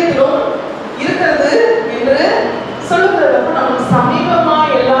இருதயத்திலும் இருக்கிறது என்று சொல்லுகிறது. அப்ப நமக்கு சமீபமா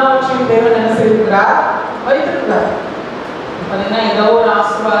எல்லாவற்றையும் தேவன் என்ன செய்திருக்கிறார், வைத்திருக்கிறார். பாத்தீங்கன்னா ஏதோ ஒரு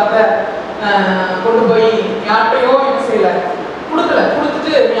ஆசீர்வாதத்தை கொண்டு போய் யார்கிட்டையோ என்ன செய்யல, கொடுக்கல,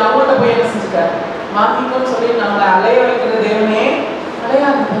 கொடுத்துட்டு நீ அவங்கள்ட்ட போய் என்ன செஞ்சுட்ட, மாத்திக்கோன்னு சொல்லி நம்மளை அலைய வைக்கிற தேவனே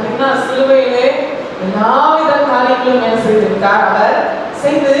அலையாது. பாத்தீங்கன்னா சிலுவையிலே எல்லாவித காரியங்களும் என்ன செய்திருக்கார், அவர்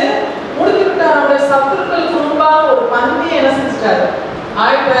செய்து முடித்துவிட்டார். அவருடைய சத்துருக்களுக்கு முன்பாக ஒரு பந்தி என்ன செஞ்சிட்டாரு,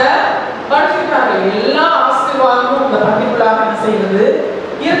 ஆயத்தப்படுத்திட்டாரு. எல்லா ஆசீர்வாதமும் இந்த பந்திக்குள்ளாக என்ன செய்வது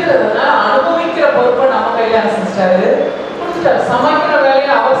இருக்கிறதுனால அனுபவிக்கிற பொறுப்பை நம்ம கையில என்ன செஞ்சிட்டாரு, கொடுத்துட்டாரு. சமைக்கிற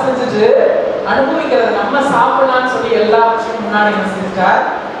வேலையை அவர் செஞ்சுட்டு அனுபவிக்கிறத நம்ம சாப்பிடலாம்னு சொல்லி எல்லாவற்றையும் முன்னாடி என்ன செஞ்சிட்டார்,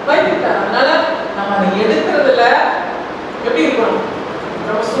 வைத்துட்டார். அதனால நம்ம அதை எடுக்கிறதுல எப்படி இருக்கணும்,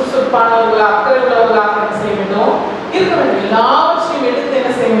 ரொம்ப சுறுசுறுப்பானவர்களா அக்கறை உள்ளவர்களாக என்ன செய்ய வேண்டும் இருக்க வேண்டும். எல்லாவற்றையும் எடுத்து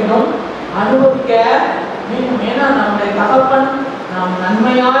என்ன செய்ய வேண்டும், அனுபவிக்க வேண்டும். ஏன்னா நம்முடைய தகப்பன் நாம்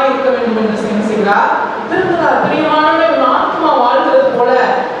நன்மையாக இருக்க வேண்டும் என்று என்ன செய்கிறார், விரும்புகிறார். பிரியமானவர்களே, ஒரு ஆத்மா வாழ்கிறது போல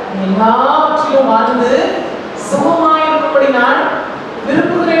எல்லாவற்றையும் வாழ்ந்து சுகமாயிருக்கும்படி நான்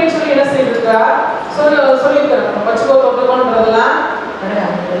விரும்புகிறேன்னு சொல்லி என்ன செய்திருக்கிறார், சொல்லியிருக்கிறார். பச்சுக்கோ தொட்டுக்கோன்றதெல்லாம்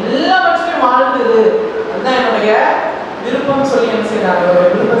கிடையாது, எல்லாவற்றையும் வாழ்ந்தது அதுதான் என்னுடைய விருப்பம் சொல்லி என்ன செய்யறார்,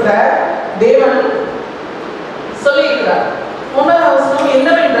 விருப்பத்தை தேவன் சொல்லியிருக்கிறார். 9வது வசனம்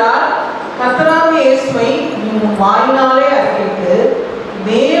என்னவென்றால், கர்த்தராகிய இயேசுவை நீ உன் வாயினாலே அறிக்கையிட்டு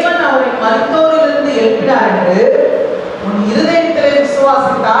தேவன் அவரை மரித்தோரிலிருந்து எழுப்பினார் என்று உன் இருதயத்திலே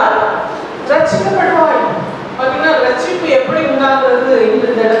விசுவாசித்தால் ரட்சிக்கப்படுவாய். பாத்தீங்கன்னா ரட்சிப்பு எப்படி உண்டாகிறது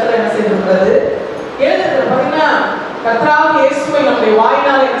இந்த இடத்துல என்ன செய்திருக்கிறது எழுதுகிறது. பாத்தீங்கன்னா கர்த்தராகிய இயேசுவை நம்முடைய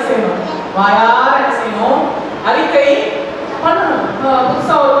வாயினால என்ன செய்யணும், வாயார என்ன செய்யணும், அறிக்கை பண்ணணும்.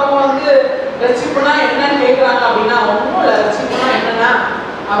 புதுசா ஒருவங்க வந்து ரட்சிப்புனா என்னன்னு கேட்குறாங்க அப்படின்னா, ஒன்றும் இல்லை. ரட்சிப்புனா என்னன்னா,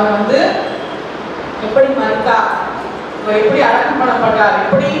 அவர் வந்து எப்படி மரித்தார், அவர் எப்படி அடக்கம் பண்ணப்பட்டார்,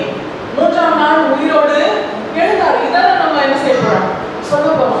 எப்படி 3ஆம் நாள் உயிரோடு எழுந்தார், இதெல்லாம் நம்ம என்ன செய்ய போறோம், சொல்ல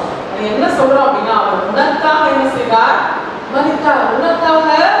போறோம். அது என்ன சொல்றோம் அப்படின்னா, அவர் உனக்காக என்ன செய்தார், மரித்தார், உனக்காக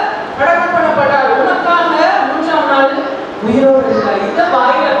அடக்கம் பண்ணப்பட்டார், உனக்காக 3ஆம் நாள் உயிரோடு எழுந்தார். இதை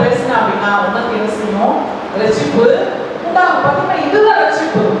வாயில பேசினா அப்படின்னா உனக்கு என்ன செய்யும், ரட்சிப்பு உண்டாகும். பார்த்தீங்கன்னா இதுதான்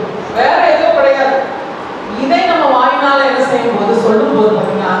ரட்சிப்பு, வேற எதுவும் கிடையாது. இதை நம்ம வாயினால என்ன செய்யும் போது, சொல்லும் போது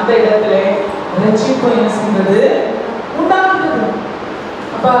பார்த்தீங்கன்னா அந்த இடத்துல ரட்சிப்பு என்ன செய்கிறது, உண்டாகுது.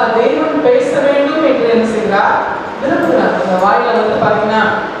 அப்ப தேவன் பேச வேண்டும் என்று என்ன செய்கிறார், விரும்புகிறார். அந்த வாயில வந்து பார்த்தீங்கன்னா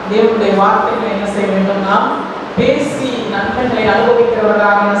தேவனுடைய வார்த்தைகளை என்ன செய்ய வேண்டும்னா பேசி நன்மைகளை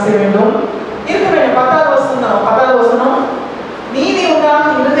அனுபவிக்கிறவர்களாக என்ன செய்ய வேண்டும், இருக்க வேண்டும். 10வது வசனம், நீதி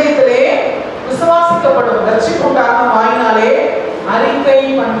உண்டாகும் இருதயத்திலே விசுவாசிக்கப்படும், ரட்சிப்பு உண்டாகும் வாயினாலே அறிக்கை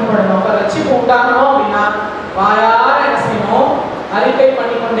பண்ணப்படணும். அப்ப ரட்சிப்பு உண்டாகணும் அப்படின்னா வாயார என்ன செய்யணும், அறிக்கை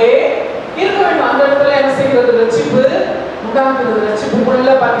பண்ணிக்கொண்டே இருக்க வேண்டும். அந்த இடத்துல என்ன செய்கிறது, ரட்சிப்பு உண்டாகிறது.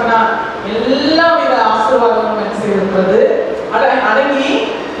 ரட்சிப்புக்குள்ள பார்த்தீங்கன்னா எல்லா வித ஆசீர்வாதமும் என்ன செய்திருக்கிறது, அடங்கி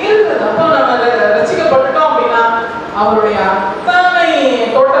இருக்கிறது. அப்போ நம்ம ரட்சிக்கப்பட்டுட்டோம் அப்படின்னா அவருடைய அத்தனை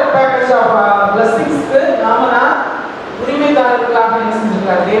டோட்டல் பேக்கேஜ் ஆஃப் பிளஸிங்ஸ்க்கு நாம தான் உரிமைதாரர்களாக என்ன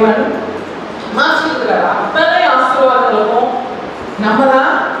செஞ்சிருக்கார், தேவன் மாற்றிருக்கிறார். அத்தனை ஆசீர்வாதங்களுக்கும் நம்ம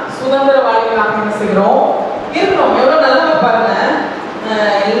தான் சுதந்திரவாளிகளாக என்ன செய்கிறோம், இருக்கிறோம். எவ்வளவு நல்லவ பாருங்க,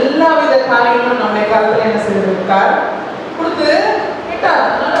 எல்லா வித காரியங்களும் நம்முடைய காலத்துல என்ன செய்திருக்கார், கொடுத்து விட்டார்.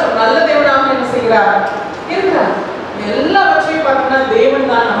 அதனால ஒரு நல்ல தேவனாக என்ன செய்கிறார், இருக்கிறார். எல்லாவற்றையும் பார்த்தீங்கன்னா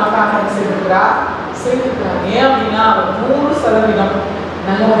தேவன் தான் நமக்காக என்ன செய்திருக்கிறார், செய்திருக்கிறார். ஏன் அப்படின்னா அவர் 100%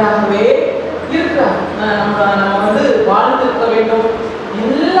 நல்லவராகவே இருக்கிறார். நம்ம வந்து வாழ்ந்திருக்க வேண்டும்,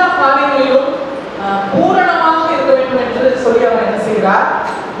 எல்லா காரியங்களிலும் பூரணமாக இருக்க வேண்டும் என்று சொல்லி அவர் என்ன செய்கிறார்,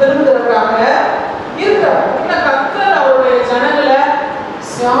 விரும்புகிறவராக இருக்கிறார். கர்த்தர் அவருடைய ஜனங்களை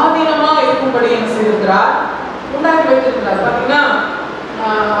சுயாதீனமா இருக்கும்படி என்ன செய்திருக்கிறார், உண்டாக்கி வைத்திருக்கிறார். பார்த்தீங்கன்னா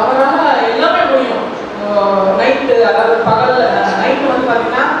அவரால் எல்லாமே முடியும். நைட்டு, அதாவது பகல் நைட்டு வந்து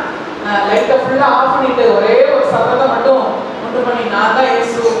பார்த்தீங்கன்னா லைட்டை ஃபுல்லாக ஆஃப் பண்ணிட்டு ஒரே ஒரு சத்தத்தை மட்டும் உண்டு பண்ணி, நான் தான்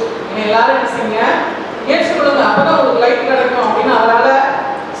இயேசு, என்னை எல்லாரும் என்ன செய்யுங்க, ஏற்றுக்கொள்ளுங்க, அப்பதான் உங்களுக்கு லைட் கிடைக்கும் அப்படின்னு அவரால்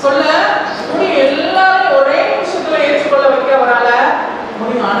சொல்ல முடியும். எல்லாரும் ஒரே நிமிஷத்துல ஏற்றுக்கொள்ள வைக்க அவரால்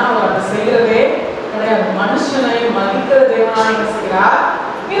முடியும். ஆனா அவர் அதை செய்யறதே கிடையாது. மனுஷனை மதிக்கிற தேவனா என்ன செய்கிறார்,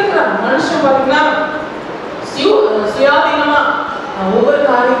 இருக்கிறார். மனுஷன் பார்த்தீங்கன்னா சுயாதீனமா ஒவ்வொரு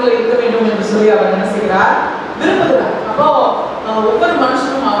காரியங்களும் இருக்க வேண்டும் என்று சொல்லி அவர் என்ன செய்கிறார், விரும்புகிறார். அப்போ ஒவ்வொரு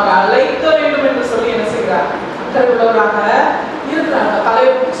மனுஷனும் அவர் அழைக்க வேண்டும் என்று சொல்லி என்ன செய்கிறார், அக்கறை உள்ளவராக இருக்கிறார்.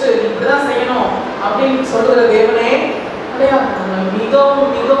 தலையை பிடிச்சு இப்படிதான் செய்யணும் அப்படின்னு சொல்லுகிற தேவனே கிடையாது.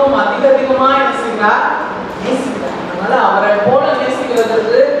 மிகவும் மிகவும் அதிகமா என்ன செய்கிறார், நேசிக்கிறார். அதனால அவரை போல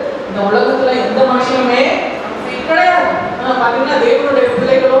நேசிக்கிறதுக்கு இந்த உலகத்துல எந்த மனுஷனுமே கிடையாது. பாத்தீங்கன்னா தேவனுடைய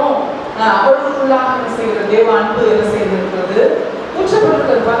பிள்ளைகளும் அவர்களுக்குள்ளாக என்ன செய்கிற தேவ அன்பு என்ன செய்திருக்கிறது,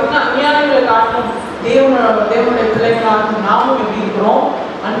 கூச்சப்பட்டிருக்கிறது. பாத்தீங்கன்னா அஞ்ஞானிகளை காட்டும் தேவனுடைய பிள்ளைகளாக நாமும் எப்படி இருக்கிறோம்,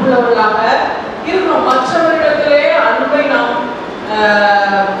 அன்புள்ளவர்களாக இருக்கிறோம். மற்றவர்களிடத்திலே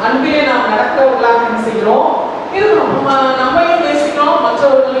அன்பிலே நாம் நடக்கிறவர்களாக என்ன செய்கிறோம், இருக்கிறோம். நம்மையும் நேசிக்கிறோம்,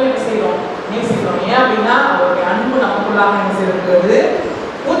 மற்றவர்களையும் என்ன செய்கிறோம், நேசிக்கிறோம். ஏன் அப்படின்னா அவருடைய அன்பு நமக்குள்ளாக என்ன செய்திருக்கிறது,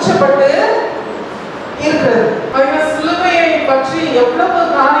 கூச்சப்பட்டு இருக்கிறது. சிலுவையை பற்றி எவ்வளவு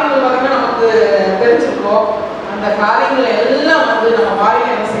காரியங்கள் பார்த்தீங்கன்னா நமக்கு தெரிஞ்சிருக்கோம். அந்த காரியங்களை எல்லாம் வந்து நம்ம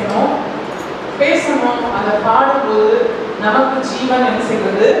வாயில என்ன செய்யணும், பேசணும். அதை பாடும்போது நமக்கு ஜீவன் என்ன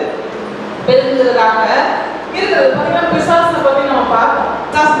செய்கிறது, பெருங்குறதாக இருக்கிறது. பார்த்தீங்கன்னா பிசாசை பற்றி நம்ம பார்த்தோம்.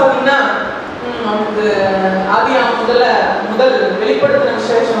 பிசாசு பார்த்தீங்கன்னா நமக்கு ஆதியாகமம் முதல் வெளிப்படுத்தின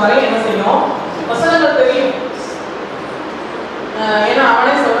விசேஷம் வரை என்ன செய்யும், வசனங்கள் தெரியும். ஏன்னா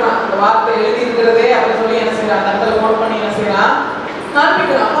அவனே சொல்றான், இந்த வார்த்தை எழுதி இருக்கிறதே அப்படின்னு சொல்லி என்ன செய்யறான், அந்த இடத்துல கோட் பண்ணி என்ன செய்யறான்,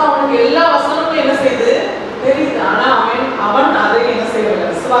 காண்பிக்கிறான். அப்ப அவனுக்கு எல்லா வசனமும் என்ன செய்யுது, தெரியுது. ஆனா அவன் அதை என்ன செய்யவில்லை,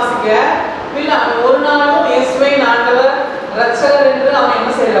 விசுவாசிக்க இல்லை. அவன் ஒரு நாளும் இயேசுவை ஆண்டவர் இரட்சகர் என்று அவன்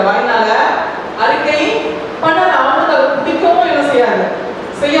என்ன செய்யல, வாயினால அறிக்கை பண்ணல. அவனுக்கு அதை பிடிக்கவும் என்ன செய்யாது.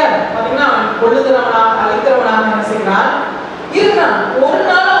 பாத்தீங்கன்னா அவன் கொள்ளுகிறவனாக அழிக்கிறவனாக என்ன செய்யறான், இருக்கிறான். ஒரு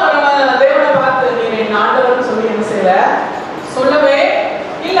நாள் அவன் தேவனை பார்த்து நீ என் ஆண்டவர்னு சொல்லி என்ன செய்யல, சொல்லவே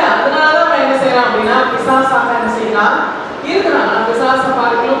இல்லை. அதனாலதான் அவன் என்ன செய்யறான் அப்படின்னா பிசாசாக என்ன செய்யறான், இருக்கிறான். பிசாச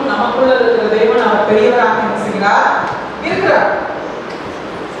பார்க்கலும் நமக்குள்ள இருக்கிற தேவன் அவர் பெரியவராக என்ன செய்கிறார், இருக்கிறார்.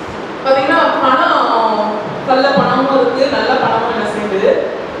 பாத்தீங்கன்னா பணம், கள்ள பணமும் இருக்கு, நல்ல பணமும் என்ன செய்யுது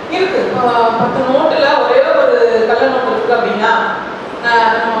இருக்கு. 10 நோட்டுல ஒரே ஒரு கள்ள நோட்டு இருக்கு அப்படின்னா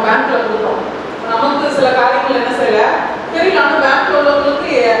நம்ம பேங்க்ல கொடுக்குறோம். நமக்கு சில காரியங்கள் என்ன செய்யல தெரியல. ஆனா பேங்க்ல உள்ளவங்களுக்கு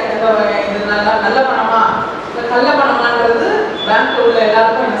இது நல்ல பணமா, கள்ள பணமான்றது பேங்க்ல உள்ள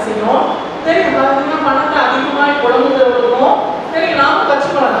எல்லாருக்கும் என்ன செய்யும் தெரியும். பார்த்தீங்கன்னா பணத்தை அதிகமாக புலம்புகிறவர்களுக்கும் தெரியும். நாமும்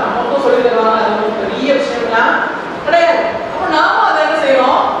கற்றுக்கொள்ளலாம், நமக்கும் சொல்லி தருவாங்க. அது ஒரு பெரிய விஷயம்லாம் கிடையாது. அப்போ நாமும் அதை என்ன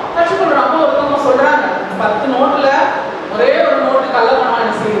செய்யறோம், கற்றுக்கொள்றோம். அப்போ ஒருத்தவங்க சொல்றாங்க 10 நோட்டுல ஒரே ஒரு நோட்டு கள்ளப்பணமா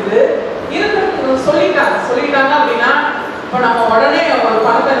என்ன செய்யுது இருக்கிறது சொல்லிட்டாங்க அப்படின்னா இப்போ நம்ம உடனே ஒரு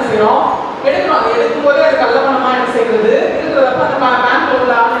பணத்தை என்ன செய்யறோம் எடுக்கிறோம். அது எடுக்கும் போதே அது கள்ளப்பணமா என்ன செய்யறது இருக்கிறதப்ப அந்த பேங்க்ல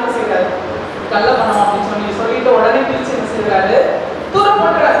உள்ள ஆள் என்ன செய்யறாரு கள்ளப்பணம் அப்படின்னு சொல்லிட்டு உடனே பிரிச்சு என்ன செய்யறாரு தூரம்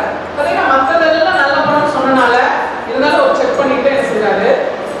போட்டுறாரு. பார்த்தீங்கன்னா மற்றதெல்லாம் நல்ல பணம் சொன்னனால இருந்தாலும் ஒரு செக் பண்ணிட்டு என்ன செய்யறாரு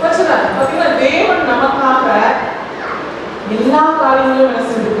வச்சுறாரு. பார்த்தீங்கன்னா தேவன் நமக்காக எல்லா காரியங்களும் என்ன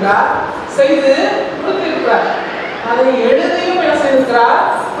செய்திருக்கிறார் செய்து கொடுத்திருக்கிறார். அதை எழுதியும் என்ன செய்திருக்கிறார்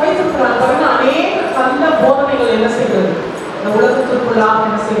வைத்திருக்கிறார். பார்த்தீங்கன்னா அநேக நல்ல போதனைகள் என்ன செய்கிறது இந்த உலகத்திற்குள்ளாக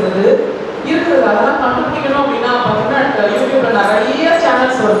என்ன செய்கிறது இருக்கிறது. அதெல்லாம் கண்டுபிடிக்கணும் அப்படின்னா பார்த்தீங்கன்னா யூடியூப்ல நிறைய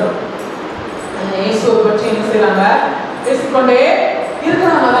சேனல்ஸ் வருது. இயேசுவை பற்றி என்ன செய்யறாங்க பேசிக்கொண்டே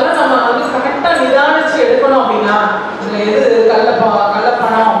இருக்கிறாங்க. அதெல்லாம் நம்ம வந்து கரெக்டா நிதானிச்சு எடுக்கணும் அப்படின்னா இதுல எது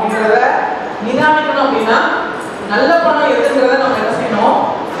கள்ளப்பணம் அப்படின்றத நிதானிக்கணும் அப்படின்னா நல்ல பணம் எதுங்கிறத நம்ம என்ன செய்யணும்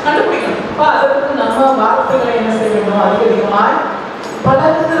கண்டுபிடிக்கணும். அப்ப அதற்கு நம்ம வார்த்தைகளை என்ன செய்ய வேண்டும் அதிகமாய்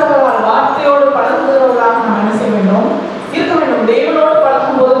பழகுகிறவர்களால் வார்த்தையோடு பழகுகிறவர்களாக நம்ம என்ன செய்ய வேண்டும் இருக்க வேண்டும். தேவனோடு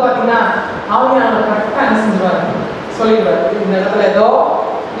பழகும் போது பார்த்தீங்கன்னா ஆவியானவர் கரெக்டாக என்ன செஞ்சுவார் சொல்லிடுவார். இந்த இடத்துல ஏதோ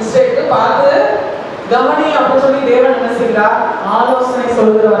மிஸ்டேக்கு பார்த்து கவனி அப்படின்னு சொல்லி தேவன் என்ன செய்கிறார் ஆலோசனை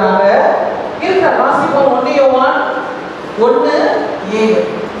சொல்கிறவராக இருக்கிறார். வாசிப்போம் 1 யோவான் 1:7.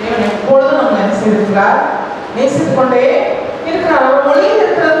 தேவன் எப்பொழுதும் நம்ம என்ன செய்திருக்கிறார் நேசித்துக் கொண்டே இருக்கிறார். அவர் ஒளியில்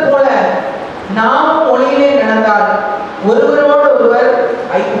இருக்கிறது போல நாமும் ஒளியிலே நடந்தால் ஒருவரோடு ஒருவர்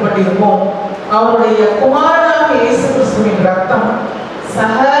ஐக்கியப்பட்டிருப்போம். அவருடைய குமாரனாக இயேசு கிறிஸ்துவின் ரத்தம்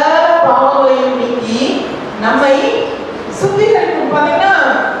சகல பாவங்களையும் நீக்கி நம்மை சுத்திகரிக்கும். பார்த்தீங்கன்னா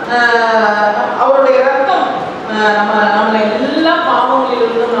அவருடைய ரத்தம் நம்மளை எல்லா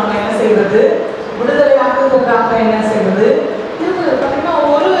பாவங்களிலிருந்தும் நம்ம என்ன செய்வது விடுதலையாக்குவதற்காக என்ன செய்வது இருக்குது. பார்த்தீங்கன்னா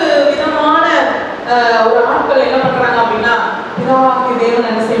ஒரு விதமான ஒரு ஆட்கள் என்ன பண்றாங்க அப்படின்னா பிதாவாகிய தேவன்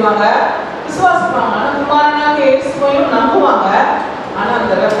என்ன செய்வாங்க விசுவாசிப்பாங்க. ஆனா குமாரனாக இயேசுவையும் நம்புவாங்க. ஆனா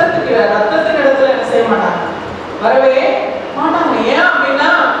அந்த ரத்தத்தின் இடத்துல என்ன செய்ய மாட்டாங்க வரவே மாட்டாங்க. ஏன் அப்படின்னா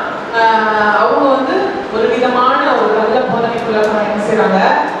அவங்க வந்து ஒரு விதமான ஒரு நல்ல போதனைக்குள்ள என்ன செய்யறாங்க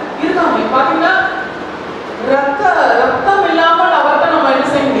இருக்காங்க. பாத்தீங்கன்னா ரத்தம் இல்லாமல் அவர்கிட்ட நம்ம என்ன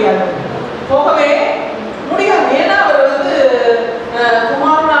செய்ய முடியாது போகவே முடியாது. ஏன்னா அவர் வந்து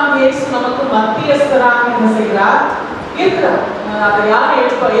குமாரனாக இயேசு நமக்கு மத்தியஸ்தராக என்ன செய்கிறார் இருக்கிறார். அதை யார்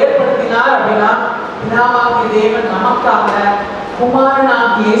ஏற்படுத்தினார் அப்படின்னா பிதாவாகிய தேவன் நமக்காக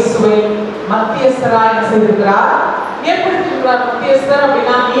குமாரனாகிய இயேசுவை மத்தியஸ்தரா என்ன செய்திருக்கிறார் ஏற்படுத்தியிருக்கிறார். மத்தியஸ்தர்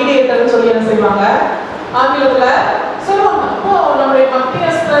அப்படின்னா மீடியேட்டர்னு சொல்லி என்ன செய்வாங்க ஆங்கிலத்துல சொல்லுவாங்க. அப்போ நம்முடைய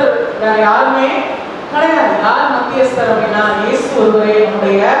மத்தியஸ்தர் வேற யாருமே கிடையாது. யார் மத்தியஸ்தர் அப்படின்னா இயேசு ஒருவரே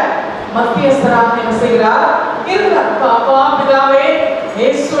நம்முடைய மத்தியஸ்தராக என்ன செய்கிறார் இருக்கிறார். அப்பா பிதாவே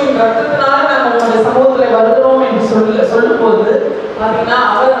இயேசுவின் ரத்தத்தினால நம்ம உங்களுடைய சமூகத்துல வருகிறோம் என்று சொல்லும் போது பாத்தீங்கன்னா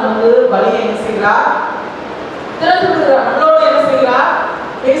அவர் நமக்கு பலியை என்ன செய்கிறார் திறந்து விடுகிறார். நம்மளோட என்ன செய்கிறார்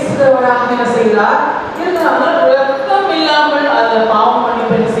பேசுகிறவராக என்ன செய்கிறார் இருக்கிறார். ரத்தம் இல்லாமல் அந்த பாவம்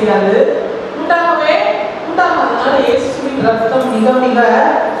மன்னிப்பு என்ன செய்யாது உண்டாகவே உண்டாகும். அதனால இயேசுவின் ரத்தம் மிக மிக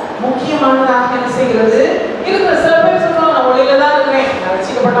முக்கியமானதாக என்ன செய்கிறது இருக்கிற. சில பேர் சொல்லுவாங்க நான் ஒளியில தான் இருக்கிறேன், நான்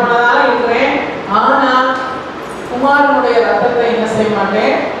ரட்சிக்கப்பட்டவனாதான் இருக்கிறேன், ஆனா குமாரனுடைய ரத்தத்தை என்ன செய்ய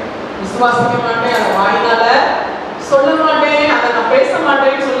மாட்டேன் விசுவாசிக்க மாட்டேன், அதை வாயினால சொல்ல மாட்டேன், அதை நான் பேச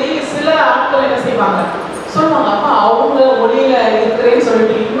மாட்டேன்னு சொல்லி சில ஆட்கள் என்ன செய்வாங்க சொல்லுவாங்க. அப்ப அவங்க ஒளியில இருக்கிறேன்னு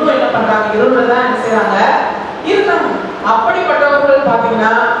சொல்லிட்டு இன்னும் என்ன பண்றாங்க இருளதான் என்ன செய்யறாங்க இருக்காங்க. அப்படிப்பட்டவர்கள்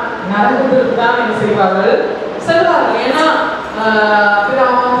பாத்தீங்கன்னா நரகத்திற்கு தான் என்ன செய்வார்கள் செல்வார்கள். ஏன்னா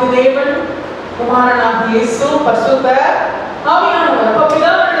பிதாவாகிய தேவன் குமாரனாகிய இயேசு பரிசுத்த ஆவியானவர். அப்ப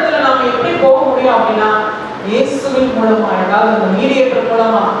பிதாவினிடத்துல நாம எப்படி போக முடியும் அப்படின்னா இயேசுவின் மூலமா, அதாவது அந்த மீடியேட்டர்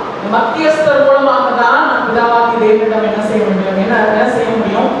மூலமா மத்தியஸ்தர் மூலமாக தான் நம் பிதாவாகிய தேவனிடம் என்ன செய்ய முடியும் என்ன செய்ய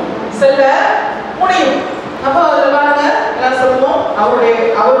முடியும் செல்ல முடியும். அப்போ அதுல பாருங்க எல்லாம் சொல்லுவோம்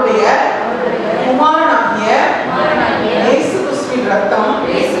அவருடைய குமாரனாகிய இயேசு கிறிஸ்துவின் ரத்தம்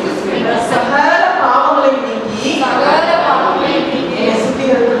சகல பாவங்களை நீக்கி என்னை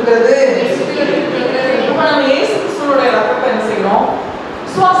சுத்திகரித்திருக்கிறது. இப்ப நம்ம இயேசு கிறிஸ்துவோட ரத்தத்தை என்ன செய்யணும்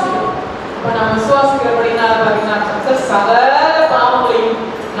விசுவாசிக்கிறோம். இப்ப நம்ம விசுவாசிக்கிறபடினால பாத்தீங்கன்னா சகல பாவங்களையும்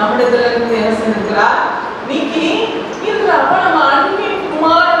நம்மிடத்துல இருந்து என்ன செய்திருக்கிறார் நீக்கி இருக்கிறார். அப்ப நம்ம அன்பின்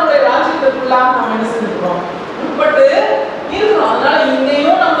குமாரனுடைய ராஜ்யத்திற்குள்ளாக நம்ம என்ன செஞ்சிருக்கிறோம் உட்பட்டு இருக்கிறோம். அதனால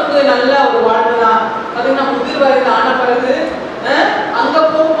இங்கேயும் நமக்கு நல்ல ஒரு வாழ்வு தான். பாத்தீங்கன்னா முதிர் வயது ஆன பிறகு அங்க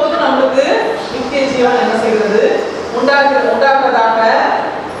போகும்போது நம்மளுக்கு நித்திய ஜீவன் என்ன செய்கிறது உண்டாக்குறதாக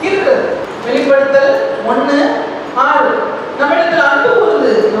இருக்கிறது. வெளிப்படுத்தல் 1:6 நம்மிடத்தில்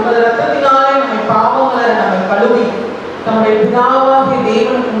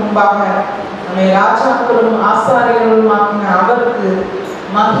ராஜாக்களும் ஆசாரியர்களும் ஆகிய அவருக்கு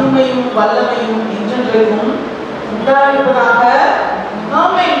மகிமையும் வல்லமையும் என்றென்றைக்கும் உண்டாயிருப்பதாக.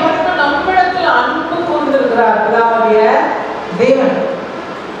 ஆமென். நம்மிடத்தில் அன்பு கூர்ந்திருக்கிறார் பிதாவாகிய தேவன்.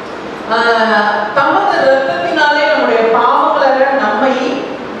 தமது இரத்தத்தினாலே நம்முடைய பாவங்களை நம்மை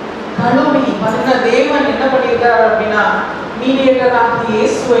கழுவி தேவன் என்ன பண்ணியிருக்கிறார் அப்படின்னா மீடியேட்டராக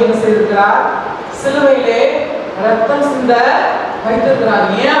இயேசுவை என்ன செய்திருக்கிறார், சிலுவையிலே ரத்தம் சிந்த வைத்திருக்கிறார்.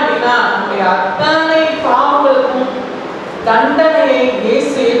 ஏன் அப்படின்னா நம்முடைய அத்தனை பாவங்களுக்கும் தண்டனையை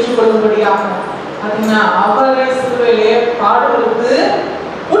இயேசு ஏற்றுக்கொள்ளும்படியாக அப்படின்னா அவரை சிலுவையிலே பாடுகளுக்கு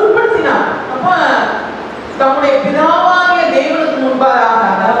உட்படுத்தினார். அப்ப தம்முடைய பிதாவாகிய தேவனுக்கு முன்பதாக,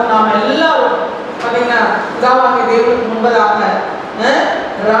 அதாவது நாம் எல்லாரும் பாத்தீங்கன்னா பிதாவாகிய தேவனுக்கு முன்பதாக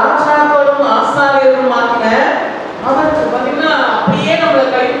ராஜாக்களும் ஆசாரியர்களும் ஆகின அவருக்கு பாத்தீங்கன்னா அப்படியே நம்மளை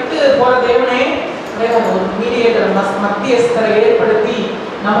கைவிட்டு போற தேவனே ஒரு மீடியேட்டர் மத்தியஸ்தரை ஏற்படுத்தி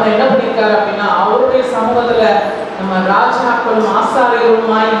நம்ம என்ன பண்ணிருக்காரு அப்படின்னா அவருடைய சமூகத்துல நம்ம ராஜாக்களும்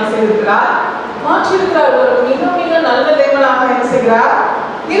ஆசாரியர்களுமாய் என்ன செய்திருக்கிறார், மாற்றிருக்கிறார். ஒரு மிக மிக நல்ல தேவனாக என்ன செய்கிறார்,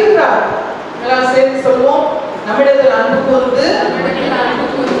 இருக்கிறார். எல்லாம் சேர்ந்து சொல்லுவோம். நம்மிடத்தில் அன்பு கூர்ந்து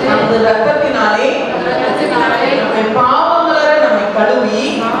நமது ரத்தத்தினாலே நம்மை பாவங்களை நம்மை கழுவி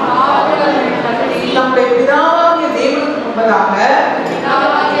நம்முடைய பிதாவாகிய தேவனுக்கு முன்பதாக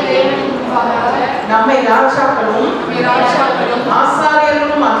நம்மை ராஜாக்களும்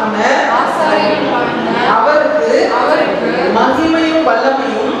ஆசாரியர்களும் ஆகின அவருக்கு மகிமையும்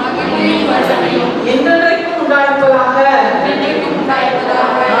வல்லமையும் என்றென்றைக்கும் உண்டாயிருப்பதாக.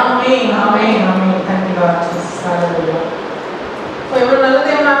 ஆமென், ஆமென், ஆமென். Thank you Lord Jesus. Hallelujah. எவ்வளவு நல்ல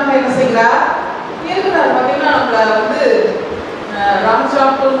தேவனாக என்ன செய்கிறார் இருக்கிறார். பாத்தீங்கன்னா நம்மள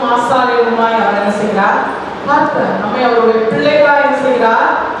ராஜாக்களும் ஆசாரியருமாய் அவர் என்ன செய்கிறார் பார்க்கிறார். நம்மை அவருடைய பிள்ளைகளா என்ன செய்கிறார்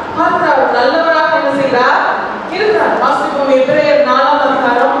பார்க்கிறார். நல்லவராக என்ன செய்கிறார் இருக்கிறார். வாசிப்போம் எபிரேயர் 4ஆம்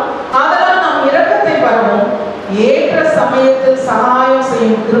அதிகாரம். அதனால் நாம் இரக்கத்தை பெறவும் ஏற்ற சமயத்தில் சகாயம்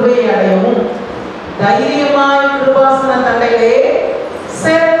செய்யும் கிருபையை அடையவும் தைரியமாய் கிருபாசன தண்டையிலே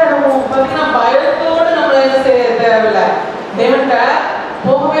சேரவும். பாத்தீங்கன்னா பயத்தோடு நம்மள என்ன செய்ய தேவையில்லை, தேவன்கிட்ட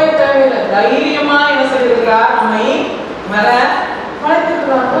போகவே தேவையில்லை. தைரியமா என்ன செய்திருக்கிறார், நம்மை வர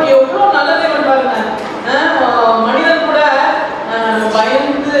வளைத்திருக்கிறார். எவ்வளவு நல்ல தேவன் பாருங்க. மனிதன் கூட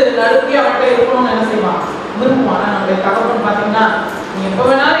பயந்து நடுக்கி அவன்கிட்ட இருக்கணும்னு என்ன செய்வான், விரும்புவான். நம்முடைய தகப்பன் பாத்தீங்கன்னா நீ எப்ப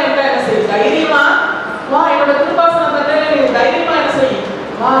வேணாலும் என்கிட்ட என்ன செய்ய தைரியமா வா, என்னோட கிருபாசன தண்டையில நீ தைரியமா என்ன செய்ய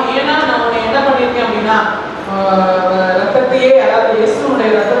வா. ஏன்னா நான் உன்னை என்ன பண்ணிருக்கேன் அப்படின்னா ரத்தத்தையே, அதாவது இயேசுனுடைய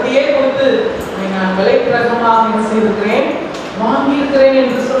ரத்தத்தையே கொடுத்து நான் விலை கிரகமாக என்ன செய்திருக்கிறேன், வாங்கியிருக்கிறேன்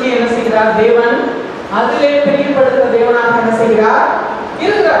என்று சொல்லி என்ன செய்கிறார் தேவன். அதிலே பிரியப்படுகிற தேவனாக என்ன செய்கிறார்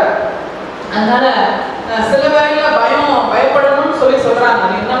இருக்கிறார். அதனால சில வேளையில பயப்படணும்னு சொல்லி சொல்றாங்க.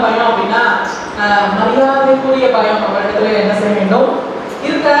 அது என்ன பயம் அப்படின்னா மரியாதைக்குரிய பயம். அவரிடத்துல என்ன செய்ய வேண்டும்,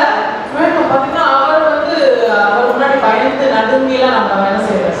 இருக்க வேண்டும். பாத்தீங்கன்னா அவர் அவர் முன்னாடி பயந்து நடுங்கிலாம் நம்ம என்ன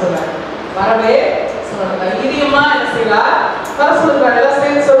செய்ய சொல்ல வரவே தைரியமா என்ன செய்யலாம் வர சொல்றாரு. எல்லாம்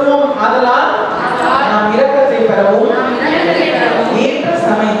சேர்ந்து சொல்லுவோம். அதனால் நாம் இரக்கத்தை பெறவும் ஏற்ற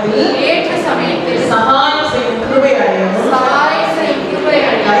சமயத்தில் சகாயம் செய்யும் கிருபை அடையவும்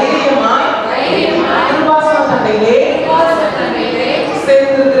தைரியமாய் கிருபாசன தண்டையிலே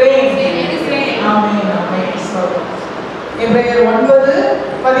சேர்ந்திருக்கிறேன். ஆமென், ஆமென். எபிரேயர்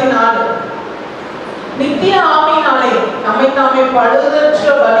 9:14 நித்திய ஆவியினாலே நம்மை தாமே பழுதற்ற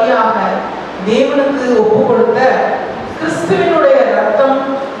பலியாக தேவனுக்கு ஒப்பு கொடுத்த கிறிஸ்துவினுடைய ரத்தம்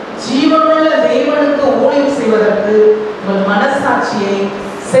ஜீவனுள்ள தேவனுக்கு ஊழியம் செய்வதற்கு உங்கள் மனசாட்சியை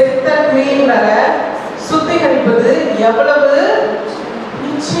செத்த கிரியைகள சுத்திகரிப்பது எவ்வளவு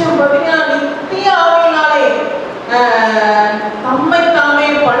நிச்சயம். பார்த்தீங்கன்னா நித்திய ஆவியினாலே நம்மை தாமே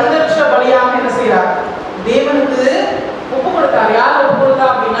பழுதற்ற பலியாக என்ன செய்கிறார், தேவனுக்கு ஒப்பு கொடுத்தார். யார் ஒப்பு கொடுத்தா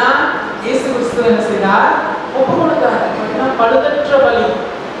அப்படின்னா இயேசு கிறிஸ்து என்ன செய்தார், ஒப்பு கொடுத்தார். பழுதற்ற பலி.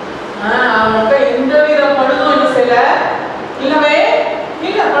 அவங்கள்ட்ட எந்தவித பழுதும் என்ன செய்யல, இல்லவே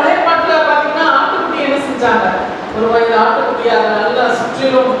இல்ல. பழைய பாட்டுல பாத்தீங்கன்னா ஆட்டுக்குட்டி என்ன செஞ்சாங்க, ஒரு வயது ஆட்டுக்குட்டி அதை நல்லா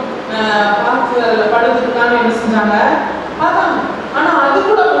சுற்றிலும் பார்த்து அதுல பழுதுக்கான என்ன செஞ்சாங்க பார்த்தாங்க. ஆனா அது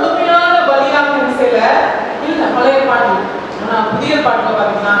கூட முழுமையான பலியாக என்ன செய்யல இல்ல பழைய பாட்டு. ஆனா புதிய பாட்டுல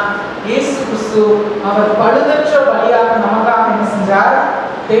பாத்தீங்கன்னா இயேசு கிறிஸ்து அவர் பழுதற்ற பலியாக நமக்காக என்ன செஞ்சார்,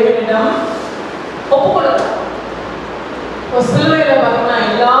 தேவனிடம் ஒப்பு கொடுத்தார். சிலுவையில பாத்தீங்கன்னா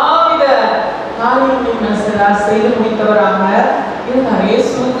எல்லாவித காரியங்களையும் செய்து முடித்தவராக இருந்தார்.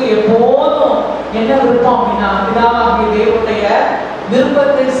 இயேசுவுக்கு எப்போதும் என்ன விருப்பம் அப்படின்னா பிதாவாகிய தேவனுடைய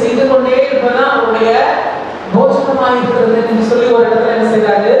விருப்பத்தை செய்து கொண்டே இருப்பதுதான் அவருடைய போஜனமாக இருக்கிறது என்று சொல்லி ஒரு இடத்துல என்ன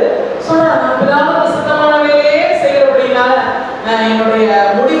செய்யறாரு சொல்றாரு. நான் பிதாவுக்கு சுத்தமானவையே செய்யற அப்படின்னால என்னுடைய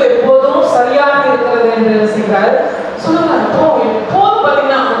முடிவு எப்போதும் சரியாக இருக்கிறது என்று என்ன செய்கிறார் சொல்லுவார். அப்போ எப்போதும்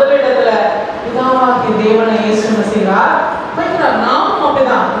பாத்தீங்கன்னா முதலிடத்துல பிதாவாக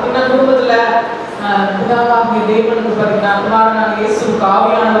இயேசுவுக்கு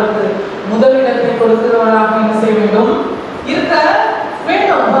ஆவியானவருக்கு முதலிடத்தை கொடுக்கிறவராக என்ன செய்ய வேண்டும், இருக்க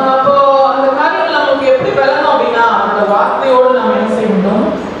வேண்டும். அப்போ அந்த காரியங்கள் நமக்கு எப்படி விளங்கும் அப்படின்னா, அவரோட வார்த்தையோடு நம்ம என்ன செய்ய வேண்டும்,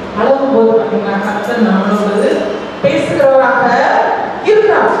 பழகும் போது பார்த்தீங்கன்னா கர்த்தர் நம்மளோடு பேசுகிறவராக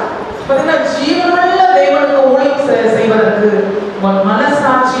இருக்கிறார். பார்த்தீங்கன்னா ஜீவனுள்ள தேவனுக்கு ஊழியம் செய்வதற்கு உங்கள்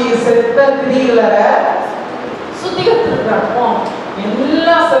மனசாட்சியை செத்த கிரிகளை சுத்திகரித்திருக்கிறோம்.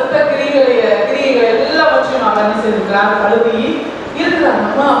 எல்லா செத்த கிரியைகள் எல்லாவற்றையும் அவர் என்ன செய்திருக்கிறார், கழுவி இருக்கிறார்.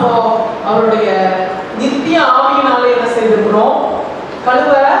 அப்போ அவருடைய நித்திய ஆவியினாலே என்ன செய்திருக்கிறோம்,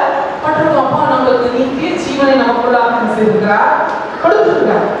 கழுவ பட்டிருக்கோம். அப்போ நம்மளுக்கு நித்திய ஜீவனை நமக்குள்ளாக என்ன செய்திருக்கிறார்,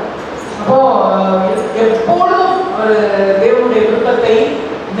 கொடுத்திருக்கிறார். அப்போ எப்பொழுதும் ஒரு தேவனுடைய விருப்பத்தை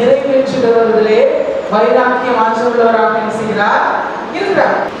நிறைவேற்றுகிறவர்களே வைராக்கியம் ஆற்றவுள்ளவராக என்ன செய்கிறார்,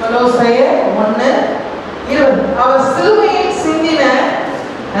 இருக்கிறார். கொலோசையர் 1:20 அவர் சிலுவையில் சிந்தின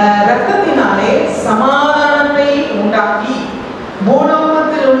இரத்தத்தினாலே சமாதானத்தை உண்டாக்கி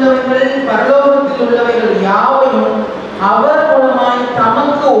பூலோகத்தில் உள்ளவைகள் பரலோகத்தில் உள்ளவைகள் யாவையும் அவர் மூலமாய்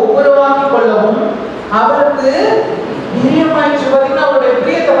தமக்கு ஒப்புரவாக்கி கொள்ளவும் அவருக்கு பிரியமாயிற்று. பார்த்தீங்கன்னா அவருடைய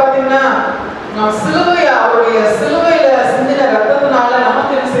பிரியத்தை பார்த்தீங்கன்னா அவருடைய சிலுவையில சிந்தின ரத்தத்தினால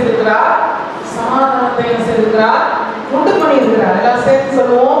நமக்கு என்ன செய்திருக்கிறார், சமாதானத்தை என்ன செய்திருக்கிறார், உண்டு பண்ணியிருக்கிறார். எல்லாம் சேர்த்து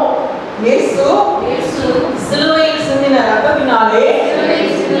சொல்லுவோம், இயேசு சிலுவையில் சிந்தின ரத்தத்தினாலே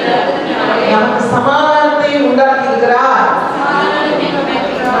நமக்கு சமாதானத்தை உண்டாக்கி இருக்கிறார்.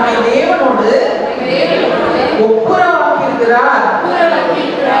 நம்மை தேவனோடு ஒப்புரவாக்கி இருக்கிறார்.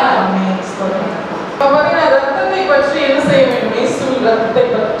 ரத்தத்தை பற்றி என்ன செய்ய வேண்டும், இயேசுவின் ரத்தத்தை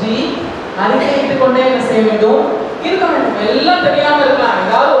பற்றி அறிக்கையிட்டுக் கொண்டே என்ன செய்ய வேண்டும், இருக்க வேண்டும். எல்லாம் தெரியாம இருக்கலாம்,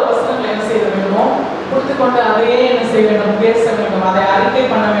 ஏதாவது ஒரு வசனங்களை என்ன செய்ய வேண்டும், கொடுத்துக்கொண்டு அதையே என்ன செய்ய வேண்டும், பேச வேண்டும், அதை அறிக்கை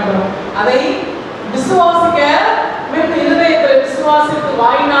பண்ண வேண்டும், அதை விசுவாசிக்க வேண்டும். இருதயத்தில் விசுவாசித்து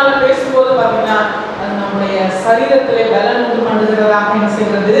வாயினால பேசும்போது பார்த்தீங்கன்னா அது நம்முடைய சரீரத்திலே பலன் உண்டு பண்ணுகிறதாக என்ன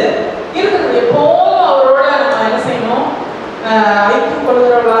செய்கிறது, இருக்கிறது. எப்போதும் அவரோட நம்ம என்ன செய்யணும், ஐக்கியம்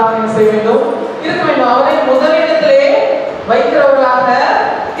கொள்கிறவர்களாக என்ன செய்ய வேண்டும், இருக்க வேண்டும். அவரை முதலிடத்திலே வைக்கிறவர்களாக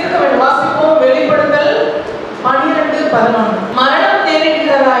இருக்க வேண்டும். வாசிப்போம் வெளிப்படுத்தல் 12:11 மரணம்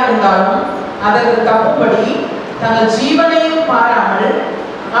நேரிடுகிறதா இருந்தாலும் அதற்கு தப்பும்படி தங்கள் ஜீவனையும் பாராமல்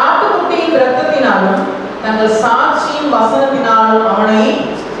ஆட்டுக்குட்டியின் இரத்தத்தினாலும் தங்கள் சாட்சியின் வசனத்தினாலும் அவனை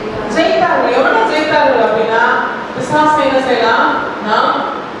ஜெயித்தார்கள். எவனை ஜெயித்தார்கள் அப்படின்னா, விசுவாசம் என்ன செய்யலாம், நாம்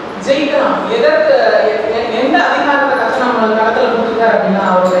ஜெயிக்கலாம். எதற்கு, எந்த அதிகாரத்தை கற்று நம்ம கடத்துல கொடுத்துருக்காரு அப்படின்னா,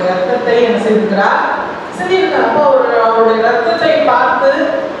 அவருடைய ரத்தத்தை என்ன செய்திருக்கிறார், செஞ்சிருக்கார். அப்போ அவருடைய ரத்தத்தை பார்த்து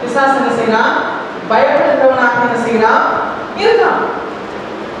விசுவாசம் என்ன செய்யலாம், பயப்படுகிறவனாக என்ன செய்யலாம், இருக்கலாம்.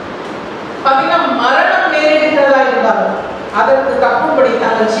 பார்த்தீங்கன்னா மரணம் நேரிடுகிறதா இருந்தாலும் அதற்கு தப்பும்படி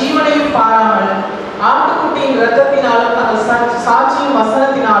தங்கள் ஜீவனையும் பாராமல் ஆட்டுக்குட்டியின் இரத்தத்தினாலும் தங்கள் சாட்சியின்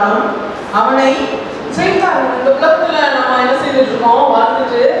வசனத்தினாலும் அவனை ஜெயித்தார்கள். இந்த உலகத்துல நம்ம என்ன செய்துட்டு இருக்கோம்,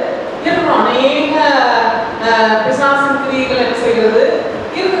 வாழ்ந்துட்டு இருக்கிறோம். அநேக பிசாசின் கிரியைகள் என்ன செய்கிறது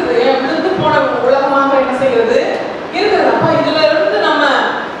இருக்குது, விழுந்து போன உலகமாக என்ன செய்கிறது இருக்குது. அப்ப இதுல இருந்து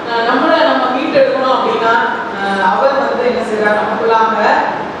நம்மளை மீட்டெடுக்கணும் அப்படின்னா அவர் என்ன செய்யறார், நமக்குள்ளாக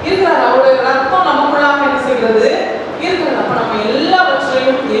இருக்கிறார். அவருடைய ரத்தம் நமக்குள்ளாக என்ன செய்கிறது இருக்கிறது. அப்ப நம்ம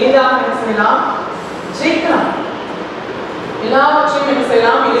எல்லாவற்றையும் எளிதாக என்ன செய்யலாம், ஜெயிக்கலாம். எல்லாவற்றையும் என்ன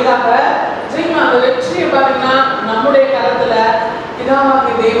செய்யலாம், எளிதாக ஜெயிக்கலாம். அந்த வெற்றியை பார்த்தீங்கன்னா நம்முடைய கரத்துல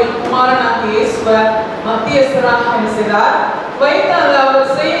பிதாவாகிய தேவன் குமாரனாகிய இயேசுவை மத்தியஸ்தராக என்ன செய்தார், வைத்தார்.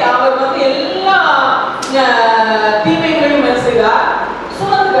 அவர் எல்லா தீமைகளையும் என்ன செய்தார்,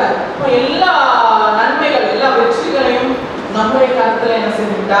 சுமந்தார். எல்லா நன்மைகள் எல்லா வெற்றிகளையும் நம்முடைய கருத்துல என்ன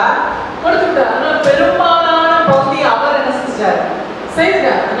செய்துவிட்டார், கொடுத்துட்டார். அதனால பெரும்பாலான பகுதி அவர் என்ன செய்தார்,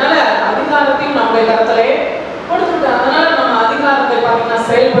 செய்தார். அதனால அதிகாரத்தையும் நம்முடைய கருத்திலே கொடுத்துட்டார். அதனால நம்ம அதிகாரத்தை பார்த்தீங்கன்னா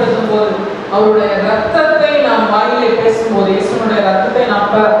செயல்படுத்தும் போது அவருடைய ரத்தத்தை நாம் வாயிலே பேசும்போது, இயேசுனுடைய ரத்தத்தை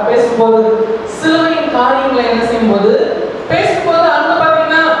நாம் பேசும்போது, சிலுவையின் காரியங்களை என்ன செய்யும் போது பேசும்போது அங்க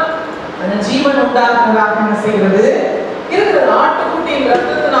பார்த்தீங்கன்னா ஜீவன் உண்டாகிறதாக என்ன செய்கிறது இருக்கிறது. ஆட்டுக்குட்டியின்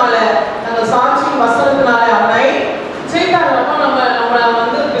ரத்தத்தினால நாங்கள் சாட்சியின் வசனத்தினால அவனை ஜெயித்தார்கள். அப்போ நம்ம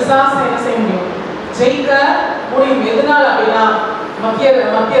பிசாசை என்ன செய்ய முடியும், ஜெயிக்க முடியும். எதனால அப்படின்னா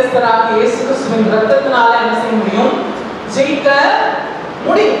மத்தியஸ்தராகிய இயேசு கிறிஸ்துவின் ரத்தத்தினால என்ன செய்ய முடியும், ஜெயிக்க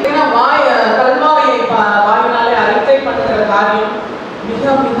முடியும். ஏன்னா கல்வாரியை வாயினாலே அறிக்கை பண்ணுகிற காரியம்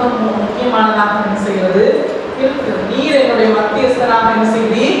மிக மிக முக்கியமானதாக என்ன செய்கிறது இருக்குது. நீர் என்னுடைய மத்தியஸ்தராக என்ன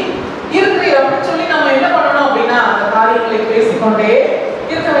செய்தி இருக்கிறீர் அப்படின்னு சொல்லி நம்ம என்ன பண்ணணும் அப்படின்னா அந்த காரியங்களை பேசிக்கொண்டே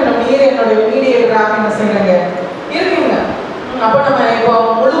இருக்க வேண்டும். நீர் என்னுடைய மீடியேட்டராக என்ன செய்யறீங்க இருக்கீங்க. அப்போ நம்ம இப்போ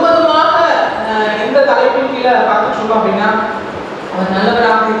முழுவதுமாக எந்த தலைப்பின் கீழே பார்த்துட்டு இருக்கோம் அப்படின்னா, அவர்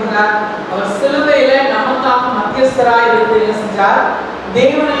நல்லவராக இருக்கிறார். அவர் சிலுவையில நமக்காக மத்தியஸ்தராக இருந்து என்ன செஞ்சார்,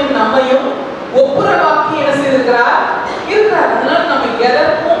 தேவனையும் நம்மையும் ஒப்புரவாக்கி என்ன செய்திருக்கிறார் இருக்கிறார். அதனால நம்ம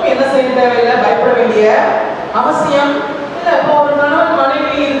வேண்டிய அவசியம் இல்லை. இப்போ ஒரு கணவன்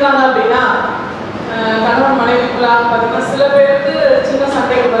மனைவி இருக்காங்க அப்படின்னா கணவன் மனைவிக்குள்ளாக பார்த்தீங்கன்னா சில பேருக்கு சின்ன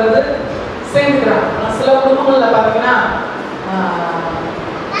சண்டைகள் வருது, சேர்ந்துக்கிறாங்க. சில குடும்பங்களில் பார்த்தீங்கன்னா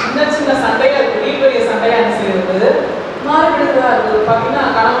சின்ன சின்ன சண்டைகள் பெரிய பெரிய சண்டையாக என்ன செய்யுது மாறிவிடுதா இருக்குது. பார்த்தீங்கன்னா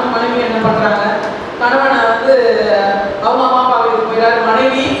கணவன் மனைவி என்ன பண்ணுறாங்க, கணவனை வந்து அவங்க அம்மா அப்பா வீட்டுக்கு போயிடாரு,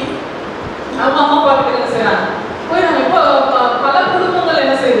 மனைவி அவங்க அம்மா அப்பா வீட்டுக்கு என்ன செய்யறாங்க போயிடாங்க. இப்போ பல குடும்பங்கள்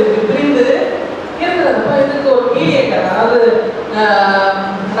என்ன செய்யுது பிரிந்து இருக்கிறது. இதுக்கு ஒரு மீடியேட்டர், அதாவது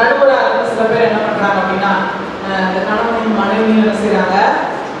நடுவராக சில பேர் என்ன பண்றாங்க அப்படின்னா இந்த கணவனின் மனைவி என்ன செய்யறாங்க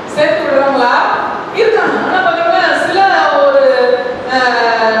சேர்த்து விடுறவங்களா இருக்காங்க. ஆனா பார்த்தீங்கன்னா சில ஒரு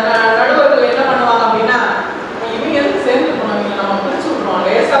நடுவர்கள் என்ன பண்ணுவாங்க அப்படின்னா இவங்க எதுக்கு சேர்ந்து போனவங்க நம்ம பிரிச்சு விட்டுருவோம்,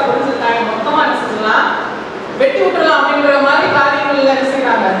 லேசா பிரிச்சுட்டாங்க, மொத்தமா என்ன செஞ்சலாம் வெட்டி விட்டுறலாம் அப்படிங்கிற மாதிரி காரியங்கள்ல என்ன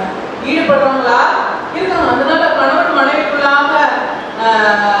செய்யறாங்க ஈடுபடுறவங்களா இருக்காங்க. அதனால கணவன் மனைவிக்குள்ளாக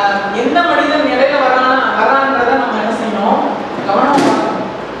எந்த மனிதன் இடையில வரான்றதை நம்ம என்ன செய்யணும் கவனம் பார்க்கணும்.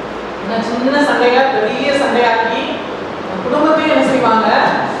 சின்ன சண்டையா பெரிய சண்டையாக்கி குடும்பத்தையும் என்ன செய்வாங்க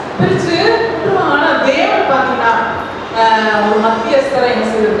பிரிச்சு விட்டுருவாங்க. ஆனா தேவன் பார்த்தீங்கன்னா ஒரு மத்தியஸ்தரை என்ன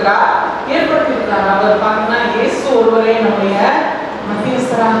செய்திருக்கிறார் ஏற்படுத்தி இருக்கிறார். அவர் பார்த்தீங்கன்னா இயேசு ஒருவரே நம்முடைய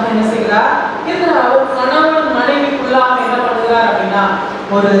மத்தியஸ்தராக என்ன செய்கிறார் இருக்கிறார். அவர் கணவன் மனைவிக்குள்ளாக என்ன பண்ணுகிறார் அப்படின்னா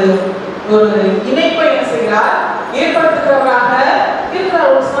ஒரு ஒரு இணைப்பை என்ன செய்கிறார் ஏற்படுத்துகிறவராக இருக்கிறார்.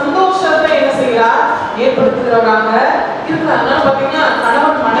 ஒரு சந்தோஷத்தை என்ன செய்கிறார் ஏற்படுத்துகிறவராக இருக்கிறார். அதனால பார்த்தீங்கன்னா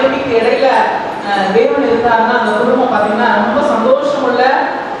கணவன் மனைவிக்கு இடையில தேவன் இருந்தாருன்னா அந்த குடும்பம் பார்த்தீங்கன்னா ரொம்ப சந்தோஷம் உள்ள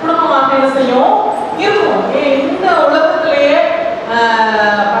குடும்பமாக என்ன செய்யும் இருக்கும். இந்த உலகத்திலேயே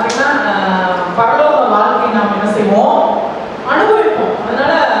பார்த்தீங்கன்னா பரலோக வாழ்க்கை நாம் என்ன செய்வோம் அனுபவிப்போம்.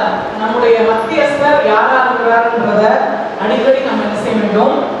 அதனால நம்முடைய மத்தியஸ்தர் யாரா இருக்கிறார்ன்றத அடிக்கடி நம்ம என்ன செய்ய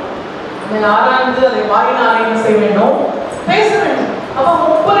வேண்டும், ஆராய்ந்து அதை வாயினாலே என்ன செய்ய வேண்டும் பேச வேண்டும். அப்ப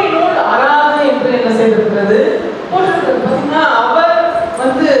முப்பரி நூல் அறாது என்று என்ன செய்திருக்கிறது போட்டிருக்கிறது. பார்த்தீங்கன்னா அவர்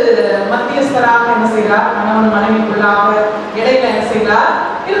வந்து மத்தியஸ்தராக என்ன செய்கிறார் கணவன் மனைவிக்குள்ளாக இடையில என்ன செய்கிறார்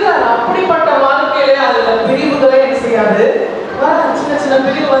இருக்கிறார். அப்படிப்பட்ட வாழ்க்கையிலே அதுல பிரிவுகளே என்ன செய்யாது வர சின்ன சின்ன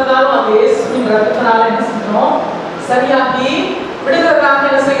பிரிவு வந்தாலும் அது இயேசுவின் ரத்தத்தினால என்ன செய்யணும் சரியாகி விடுகிறதாக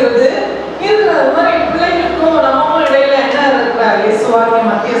என்ன செய்கிறது இருக்கிறார். அது மாதிரி பிள்ளைகளுக்கும் நமக்கும் இடையில என்ன இருக்கிறார் இயேசுவாகிய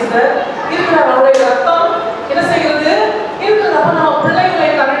மத்தியஸ்தர் இருக்கிறார். அவருடைய ரத்தம் என்ன செய்கிறது இருக்கிறது. அப்ப நம்ம பிள்ளைகளை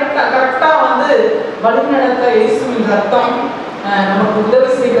கரெக்டா வந்து வழிநடத்த இயேசுவின் ரத்தம் நமக்கு உதவி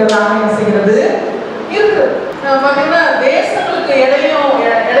செய்கிறதாக என்ன செய்கிறது இருக்கு. பார்த்தீங்கன்னா தேசங்களுக்கு இடையிலையும்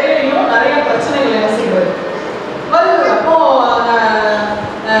நிறைய பிரச்சனைகள் என்ன செய்கிறது வருது. அப்போ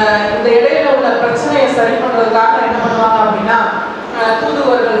இந்த இடையில உள்ள பிரச்சனையை சரி பண்றதுக்காக என்ன பண்ணுவாங்க அப்படின்னா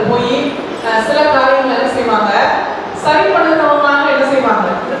தூதுவர்கள் போய் சில காரியங்கள் என்ன செய்வாங்க சரி பண்ணுறவங்களாக என்ன செய்வாங்க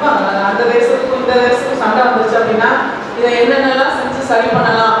இருப்பாங்க. அந்த தேசத்துக்கும் இந்த தேசத்துக்கும் சண்டை வந்துச்சு அப்படின்னா இதை என்னென்னலாம் செஞ்சு சரி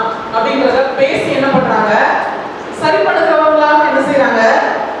பண்ணலாம் அப்படின்றத பேசி என்ன பண்றாங்க சரி பண்ணுறவங்களாக என்ன செய்யறாங்க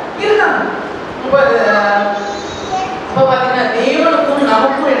இருக்காங்க. அப்போ பார்த்தீங்கன்னா தேவனுக்கும்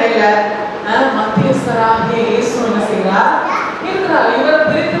நமக்கும் இடையில மத்தியஸ்தராகிய இயேசு என்ன செய்கிறார் இருக்கிறார். இவர்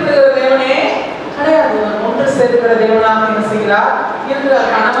பிரித்து விடுகிற தேவனே கிடையாது, ஒன்று சேர்க்கிற தேவனாக என்ன செய்கிறார் இருக்கிறார்.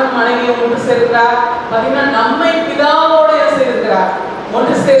 கணவன் மனைவியை ஒன்று சேர்க்கிறார். பார்த்தீங்கன்னா நம்மை பிதாவோடு என்ன செய்திருக்கிறார்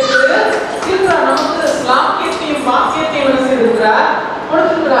ஒன்று சேர்த்து இருக்கிறார். நமக்கு ஸ்லாக்கியத்தையும் பாக்கியத்தையும் என்ன செய்திருக்கிறார்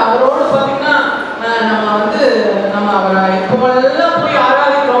கொடுத்திருக்கிறார். அவரோடு பார்த்தீங்கன்னா நம்ம அவரை எப்பவெல்லாம் போய்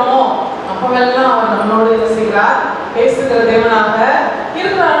ஆராதிக்கிறோமோ அப்பவெல்லாம் அவர் நம்மளோடு என்ன செய்கிறார் பேசுகிற தேவனாக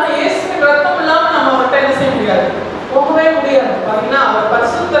இருக்கிறார். இயேசுவின் ரத்தம் இல்லாம நம்ம அவர்கிட்ட என்ன செய்ய முடியாது போகவே முடியாது. பார்த்தீங்கன்னா அவர்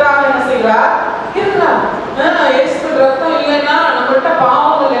பரிசுத்தராக என்ன செய்கிறார் இருக்கிறார். இயேசுவின் ரத்தம் இல்லைன்னா நம்மள்கிட்ட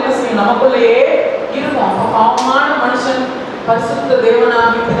பாவங்கள் என்ன செய்யும் நமக்குள்ளேயே இருக்கும். அப்ப பாவமான மனுஷன் பரிசுத்த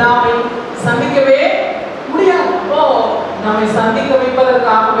தேவனாகி பிதாவை சந்திக்கவே முடியாது. அப்போ நம்மை சந்திக்க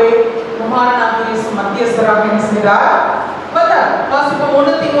வைப்பதற்காகவே குமாரனாக இயேசு மத்தியஸ்தராக என்ன செய்கிறார் வந்தார். வாசிப்போம்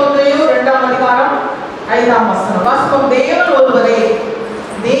 1 தீமோத்தேயு 2ஆம் அதிகாரம் 5ஆம் வசனம். வாசிப்போம் தேவன் ஒருவரே,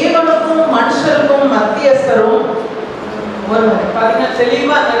 தேவனுக்கும் மனுஷருக்கும் மத்தியஸ்தரும் ஒருவர். பார்த்தீங்கன்னா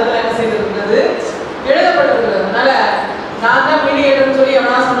தெளிவா அந்த இடத்துல என்ன செய்திருக்கிறது எழுதப்பட்டிருக்கிறது. அதனால நான் தான் மீடியேட்டர்னு சொல்லி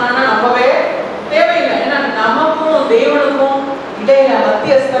எவனா சொன்னான்னா நம்பவே தேவையில்லை. ஏன்னா நமக்கும் தேவனுக்கும் இடையில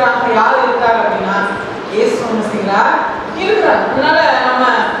மத்தியஸ்தராக யார் இருக்கார் அப்படின்னா இயேசு என்ன செய்கிறார் இருக்கிறார். அதனால நம்ம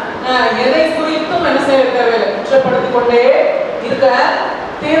எதை குறித்தும் என்ன செய்ய தேவையில்லை, குற்றப்படுத்திக் கொண்டே இருக்க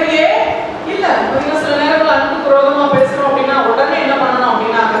தேவையே இல்லை. சில நேரங்கள் அன்புக்கு விரோதமா பேசுறோம் அப்படின்னா உடனே என்ன பண்ணணும்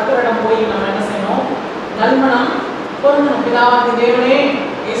அப்படின்னா கர்த்தரிடம் போய் நம்ம என்ன செய்யணும் நல்மனம் பொருந்தணும். பிதாவாகிய தேவனே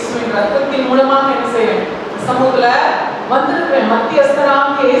இயேசுவின் ரத்தத்தின் மூலமாக என்ன செய்யணும் சமூகத்துல வந்திருக்கிறேன்.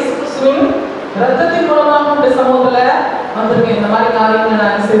 மத்தியஸ்தராக இயேசு கிறிஸ்துவின் ரத்தத்தின் மூலமாக உங்க சமூகத்துல வந்திருக்கேன். இந்த மாதிரி காரியங்களை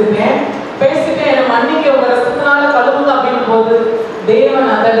நான் என்ன செய்திருக்கேன் பேசிட்டு என்னை மன்னிக்க உங்க ரத்தத்தினால கழுவுங்க அப்படின்னு போது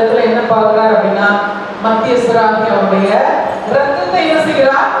தேவன் அந்த இடத்துல என்ன பார்க்கிறார் அப்படின்னா, மத்தியஸ்தராகி அவருடைய ரத்தத்தை என்ன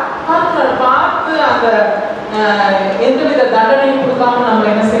செய்கிறார் பார்த்து அந்த எந்தவித தண்டனையும் கொடுக்காம நம்ம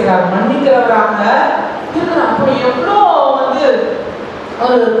என்ன செய்கிறார் மன்னிக்கிறவராக இருக்கிறார். அப்போ எவ்வளோ வந்து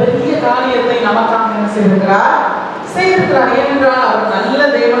ஒரு பெரிய காரியத்தை நமக்காக என்ன செய்திருக்கிறார். ஏனென்றால் அவர் நல்ல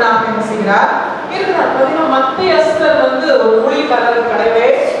தேவனாக என்ன செய்கிறார் இருக்கிறார். பார்த்தீங்கன்னா மத்தியஸ்தர் வந்து ஒரு ஊழியக்காரர் கிடையவே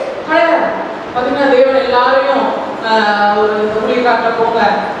கிடையாது. பார்த்தீங்கன்னா தேவன் எல்லாரையும் ஒரு ஊழியக்காரர் போங்க,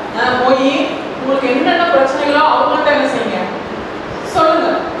 போய் உங்களுக்கு என்னென்ன பிரச்சனைகளோ அவங்கள்ட்ட என்ன செய்யுங்க சொல்லுங்க,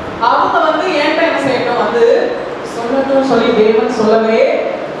 அவங்க வந்து என்கிட்ட என்ன செய்யட்டும் வந்து சொல்லட்டும் சொல்லி தேவன் சொல்லவே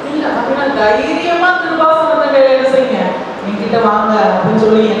இல்லை. அப்படின்னா தைரியமா கிருபாசனத்தை என்ன செய்யுங்க, என்கிட்ட வாங்க அப்படின்னு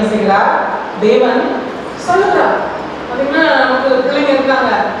சொல்லி என்ன செய்கிறார் தேவன் சொல்லுகிறார். பார்த்தீங்கன்னா நமக்கு பிள்ளைங்க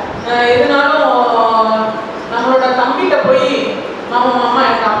இருக்காங்க, எதுனாலும் நம்மளோட தம்பிகிட்ட போய் மாமா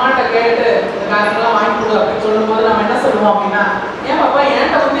எனக்கு அம்மாட்ட கேட்டு இந்த காரியங்கள்லாம் வாங்கி கொடு அப்படின்னு சொல்லும்போது நம்ம என்ன சொல்லுவோம் அப்படின்னா, ஏன் பாப்பா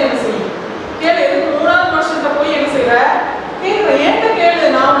என்கிட்ட வந்து என்ன செய்யும் கேளு, எதுக்கு 3வது மனுஷன்கிட்ட போய் என்ன செய்யற கேட்குற, என்கிட்ட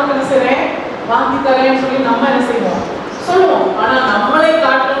கேளு, நான் உனக்கு என்ன செய்றேன் வாங்கி தரேன்னு சொல்லி நம்ம என்ன செய்வோம் சொல்லுவோம். ஆனா நம்மளை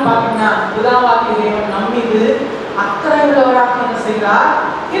காட்டும் பாத்தீங்கன்னா பிதாவாகிய தேவன் நம் மீது அக்கறை உள்ளவராக என்ன செய்கிறார்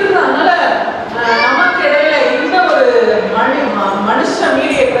இருக்கிறார். அதனால நமக்கு இடையில எந்த ஒரு மனுஷ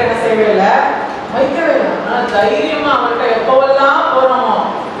மீடியேட்டர் என்ன செய்யவே இல்லை வைக்கவே இல்லை. அதனால தைரியமா அவர்கிட்ட எப்பவெல்லாம் போறோமோ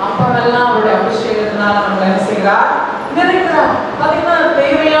அப்பவெல்லாம் அவருடைய அபிஷேகத்தினால நம்ம என்ன செய்கிறார் நிறைக்கிறார். பாத்தீங்கன்னா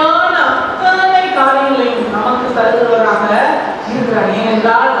தேவையான அத்தனை காரியங்களையும் நமக்கு தருகிறவராக இருக்கிறார்.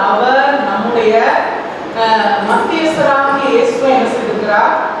 ஏனென்றால் அவர் நம்முடைய மத்தியஸ்தராகிய இயேசுவை என்ன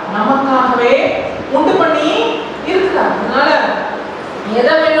செய்திருக்கிறார் நமக்காகவே உண்டு பண்ணி இருக்கிறார். அதனால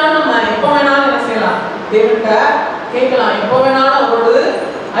எதை வேணாலும் நம்ம எப்ப வேணாலும் என்ன செய்யலாம் தேவன்கிட்ட கேட்கலாம், எப்ப வேணாலும் அவரோடு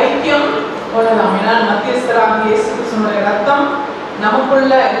ஐக்கியம் கொள்ளலாம். ஏன்னா மத்தியஸ்தராகிய இயேசு கிறிஸ்துவினுடைய ரத்தம்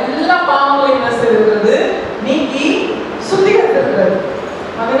நமக்குள்ள எல்லா பாவங்களையும் என்ன செய்திருக்கிறது நீக்கி சுத்திகரித்திருக்கிறது.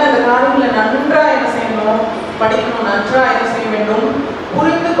 அப்படின்னா இந்த காரியங்களை நன்றா என்ன செய்யணும் படிக்கணும், நன்றா என்ன செய்ய வேண்டும்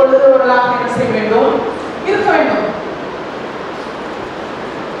புரிந்து கொள்ளுகிறவர்களாக என்ன செய்ய வேண்டும் இருக்க வேண்டும்.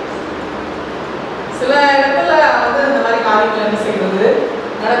 சில இடத்துல வந்து இந்த மாதிரி காரியங்கள் என்ன செய்வது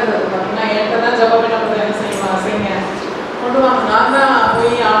நடக்கிறது. பார்த்தீங்கன்னா என்கிட்ட தான் ஜபம் என்ன என்ன செய்யுங்க கொண்டு வாங்க, நான் தான்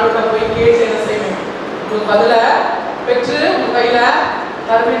போய் ஆளோட போய் கேட்டு என்ன செய்வேன் உங்களுக்கு பதில பெற்று உங்க கையில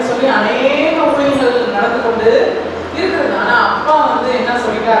தருவேன்னு சொல்லி அநேக ஊழியர்கள் நடந்து கொண்டு இருக்கிறது. ஆனா அப்பா வந்து என்ன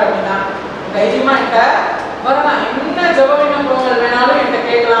சொல்லிட்டாரு அப்படின்னா, தைரியமா என்கிட்ட வரலாம், என்ன ஜப விண்ணப்பங்கள் வேணாலும் என்கிட்ட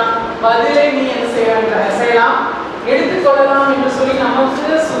கேட்கலாம், பதிலை நீ என்ன செய்யலாம் எடுத்துக்கொள்ளலாம் என்று சொல்லி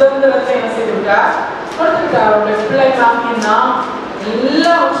நமக்கு சுதந்திரத்தை என்ன செய்து விட்டார் கொடுத்துவிட்டார். அவருடைய பிள்ளைகளாகிய நாம்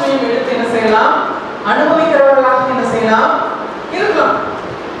எல்லாவற்றையும் எடுத்து என்ன செய்யலாம் அனுபவிக்கிறவர்களாக என்ன செய்யலாம் இருக்கலாம்.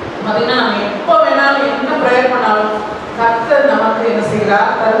 பார்த்தீங்கன்னா நம்ம எப்போ வேணாலும் என்ன பிரேயர் பண்ணாலும் கர்த்தர் நமக்கு என்ன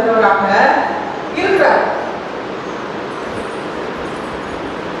செய்கிறார் தருகிறவராக இருக்கிறார்.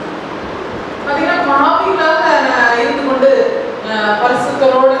 பார்த்தீங்கன்னா பாவிகளாக இருந்து கொண்டு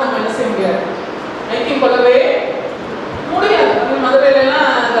பரிசுத்தரோடு நம்ம என்ன செய்ய முடியாது, ஐக்கியம் கொள்ளவே முடியாது. மதுரையில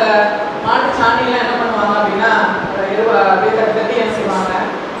எல்லாம் அந்த மாட்டு சாணியெல்லாம் என்ன பண்ணுவாங்க அப்படின்னா அப்படியே தட்டி என்ன செய்வாங்க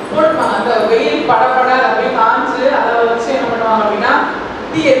போட்டுப்பாங்க. அந்த வெயில் படப்பட அப்படியே காஞ்சு அதை வச்சு என்ன பண்ணுவாங்க அப்படின்னா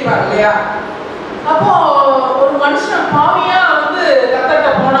தீ ஏற்பாடு இல்லையா. அப்போ ஒரு மனுஷன் பாவியா வந்து கத்தட்ட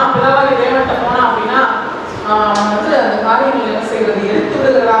போனா பிதாவாகிய தேவன்கிட்ட போனா அப்படின்னா வந்து அந்த காரியங்கள் என்ன செய்யறது எடுத்து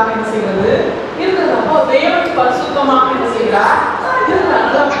விடுகிறதாக என்ன செய்யறது இருக்கிறது. அப்போ தேவன் பரிசுத்தமாக என்ன செய்கிறார் இருக்கிறார்.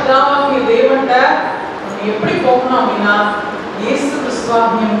 நல்லா பிதாவாகிய தேவன்கிட்ட எப்படி போகணும் அப்படின்னா இயேசு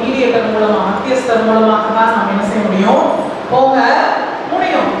கிறிஸ்துவாகிய மீடியேட்டர் மூலமா மத்தியஸ்தர் மூலமாக தான் நம்ம என்ன செய்ய முடியும் போக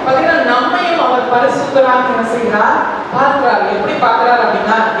முடியும். பார்த்தீங்கன்னா நம்மையும் அவர் பரிசுத்தராக என்ன செய்கிறார் பார்க்கிறார். எப்படி பார்க்கிறார்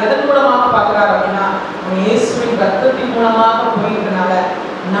அப்படின்னா எதன் மூலமாக பார்க்கிறார் அப்படின்னா இயேசுவின் ரத்தத்தின் மூலமாக போயிருந்தனால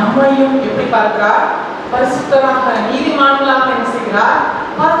நம்மையும் எப்படி பார்க்கிறார் பரிசுத்தராக நீதிமான்களாக என்ன செய்கிறார்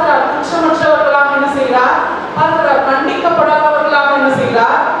பார்க்கிறார். குற்றமற்றவர்களாக என்ன செய்கிறார் பார்க்கிறார். கண்டிக்கப்படாதவர்களாக என்ன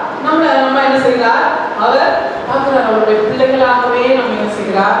செய்கிறார் நம்ம என்ன செய்கிறார் அவர் பார்க்கிறார். அவருடைய பிள்ளைகளாகவே நம்ம என்ன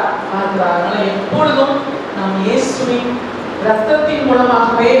செய்கிறார் பார்க்கிறார். அதனால எப்பொழுதும் நாம் இயேசுவின் ரத்தத்தின்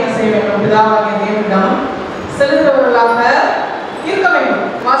மூலமாகவே என்ன செய்ய வேண்டும் பிதாவாகிய தேவனிடம் செலுத்துகிறவர்களாக இருக்க வேண்டும்.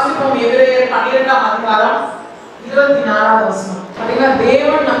 வாசிப்போம் எபிரேயர் 12ஆம் அதிகாரம் 24வது வசனம். பார்த்தீங்கன்னா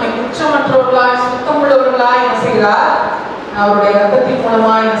தேவன் நம்மை குற்றமற்றவர்களாய் சுத்தமுள்ளவர்களாய் என்ன செய்கிறார் அவருடைய ரத்தத்தின்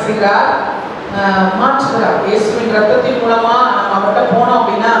மூலமா என்ன செய்கிறார் மாற்றுகிறார். இயேசுவின் ரத்தத்தின் மூலமா நம்ம அவர்கிட்ட போனோம்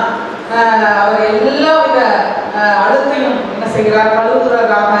அப்படின்னா அவர் எல்லா வித அழுத்தையும் என்ன செய்கிறார்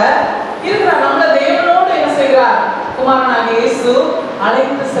கழுவுகிறவராக இருக்கிறார். நம்மள தேவனோடு என்ன செய்கிறார் குமாரனாகிய இயேசு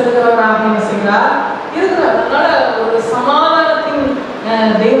அழைத்து செல்கிறவராக என்ன செய்கிறார் இருக்கிறார். அதனால ஒரு சமாதானத்தின்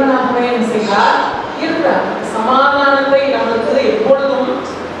தேவனாகவே என்ன செய்கிறார் இருக்கிறார். சமாதானத்தை நம்மளுக்கு எப்பொழுதும்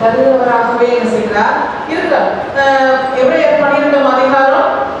தருகிறவராகவே என்ன செய்கிறார் இருக்கிறார். எபிரேயர் 12ஆம்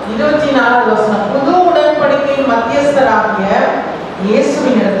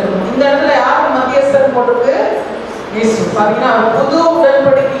பாத்தீங்கன்னா புது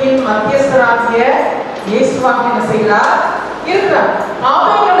உடன்படிக்கையின் மத்தியஸ்தராகிய இயேசுவாக என்ன செய்கிறார் இருக்கிறார்.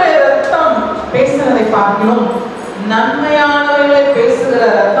 ஆபேலுடைய ரத்தம் பேசுனதை பார்க்கணும், நன்மையானவைகளை பேசுகிற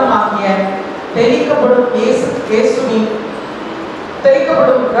ரத்தமாகிய தெளிக்கப்படும் இயேசுவின்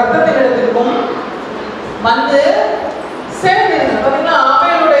தெளிக்கப்படும் ரத்தத்தினிடத்திற்கும் வந்து சேர்ந்தீர்கள். பாத்தீங்கன்னா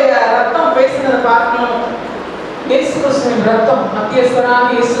ஆபேலுடைய ரத்தம் பேசுனதை பார்க்கணும். இயேசு கிறிஸ்துவின் ரத்தம், மத்தியஸ்தராக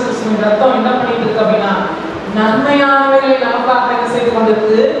இயேசு கிறிஸ்துவின் ரத்தம் என்ன பண்ணிட்டு இருக்கு அப்படின்னா நன்மையானவைகளை நமக்காக என்ன செய்து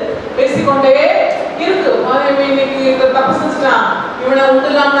கொண்டிருக்கு, பேசிக்கொண்டே இருக்கு. இன்னைக்கு தப்பு செஞ்சுட்டான், இவனை உண்டு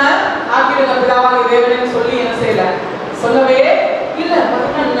இல்லாம ஆக்கிடுங்க பிதாவாகிய தேவனேன்னு சொல்லி என்ன செய்யல, சொல்லவே இல்ல.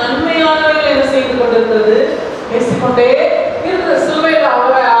 பாத்தீங்கன்னா நன்மையானவைகளை என்ன செய்து கொண்டிருக்கிறது, பேசிக்கொண்டே இருக்கிற. சிலுவையில்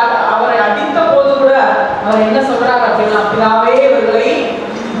அவரை அடித்த போது கூட அவர் என்ன சொல்றாரு அப்படின்னா, பிதாவே இவர்களை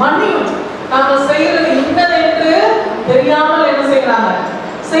மன்னியும், நாங்கள் செய்யறது இன்னது என்று தெரியாமல் என்ன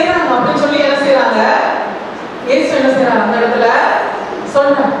செய்யறாங்க அப்படின்னு சொல்லி என்ன செய்யறாங்க, இயேசு என்ன செய்யறாங்க அந்த இடத்துல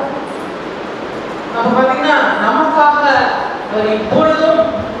சொல்றாங்க. நம்ம பாத்தீங்கன்னா நமக்காக அவர் இப்பொழுதும்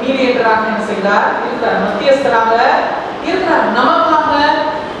மீடியேட்டராக என்ன செய்கிறார் இருக்கிறார், மத்தியஸ்தராக இருக்கிறார். நமக்காக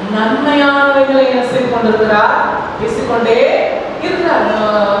நன்மையானவைகளை என்ன செய்து கொண்டிருக்கிறார், பேசிக்கொண்டே இருக்கிறார்.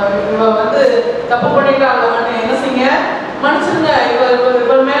 இவ வந்து தப்பு பண்ணிட்டாங்க, என்ன செய்யுங்க, மன்னிச்சிருங்க,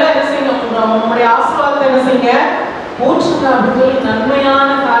 இவர் மேல என்ன செய்யுங்க, நம்முடைய ஆசீர்வாதத்தை என்ன செய்யுங்க, ஊற்றுங்க அப்படின்னு சொல்லி நன்மையான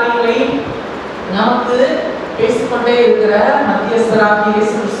காரியங்களை நமக்கு பேசிக்கொண்டே இருக்கிற மத்தியஸ்தராக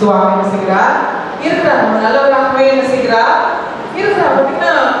இயேசு கிறிஸ்துவாக என்ன செய்கிறார் இருக்கிறார். நம்ம நல்லவராகவே என்ன செய்கிறார் இருக்கிறார்.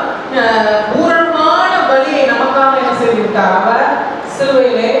 பார்த்தீங்கன்னா பூரணமான பலியை நமக்காக என்ன செய்திருக்கார், அவர்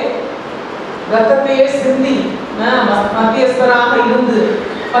சிலுவையிலே ரத்தத்தையே சிந்தி மத்தியஸ்தராக இருந்து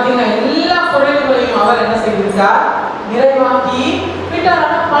பார்த்தீங்கன்னா எல்லா குறைகளையும் அவர் என்ன செய்திருக்கார், நிறைவாக்கி விட்டார்.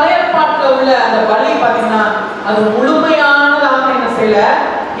 ஆனால் பழைய பாட்டில் உள்ள அந்த பலி பார்த்தீங்கன்னா அது முழுமையானதாக என்ன செய்யல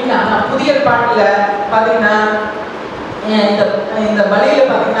இல்லை. ஆனால் புதிய பாட்டில் பார்த்தீங்கன்னா இந்த பலியில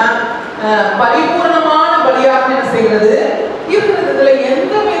பார்த்தீங்கன்னா பரிபூர்ணமான பலியாக என்ன செய்கிறது இருக்கிறதுல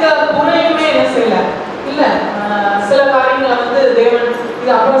எந்தவித குறையுமே என்ன செய்யல இல்ல. சில காரியங்களை வந்து தேவன்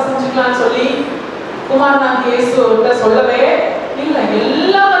இது அப்புறம் செஞ்சுக்கலாம்னு சொல்லி குமாரனாகிய இயேசுட்ட சொல்லவே இல்லை.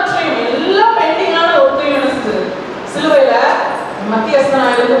 எல்லாவற்றையும் எல்லா பெண்டிங்கான ஒருத்தையும் என்ன செஞ்சது, சிலுவையில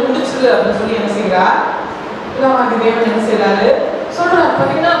மத்தியஸ்தனாயிருந்து முடிச்சது அப்படின்னு சொல்லி என்ன செய்கிறார், பிதாவாகிய தேவன் என்ன செய்யறாரு சொல்றாரு.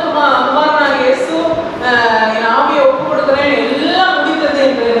 பார்த்தீங்கன்னா குமாரனாகிய இயேசு என் ஆவியை ஒப்பு கொடுக்குறேன், எல்லாம் முடிந்தது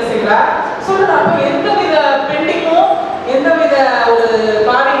என்று என்ன செய்கிறார் சொல்றாரு. அப்ப எந்தவித பெண்டிங்கும் எந்தவித ஒரு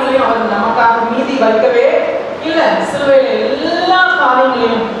காரியங்களையும் அவர் நமக்காக மீதி வைக்கவே இல்லை. சிலுவையில எல்லா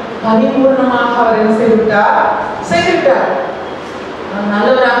காரியங்களையும் பரிபூர்ணமாக அவர் என்ன செய்துவிட்டார்.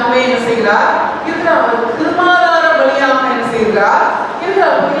 நல்லவராகவே என்ன செய்கிறார் இருக்கிறார். அவர் கிருபாதார பலியாக என்ன செய்கிறார்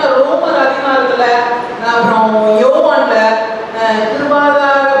இருக்கிறார். பார்த்தீங்கன்னா ரோமர் அதிகாரத்துல அப்புறம் யோவான்ல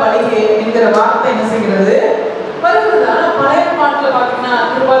கிருபாதார பலி என்கிற வார்த்தை என்ன செய்கிறது வருகிறது. ஆனால் பழைய பாட்டில் பார்த்தீங்கன்னா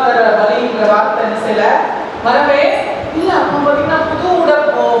கிருபாதார பலிங்கிற வார்த்தை என்ன செய்யல வரவே இல்லை. அப்போ பார்த்தீங்கன்னா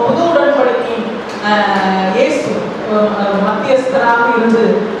புது உடன்படிக்கை இயேசு மத்தியஸ்தராக இருந்து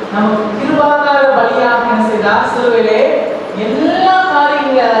நமக்கு கிருபாதார பலியாக என்ன செய்தார், சிலுவையிலே எல்லா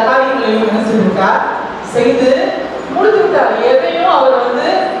காரியங்களையும் என்ன செய்திருக்கார், செய்து முடித்துவிட்டார். எதையும் அவர் வந்து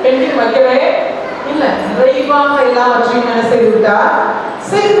பெண்டிங் வைக்கவே இல்லை. நிறைவாக எல்லாவற்றையும் என்ன செய்துவிட்டார்.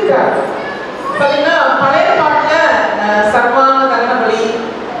 பார்த்தீங்கன்னா பழைய பாட்டுல சர்வாங்க தகன பலி,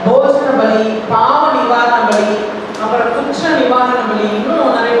 போஜன பலி, பாவ நிவாரண பலி, அப்புறம் குற்ற நிவாரண பலி,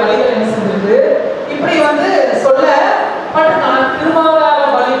 இன்னும் நிறைய பலிகள் என்ன செஞ்சிருக்கு இப்படி வந்து சொல்ல பட்டிருக்கான. கிருபாதார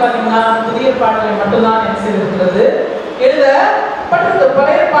பலி பார்த்தீங்கன்னா புதிய பாட்டிலே மட்டும்தான் என்ன செய்திருக்கிறது, எழுதப்பட்டிருக்கு.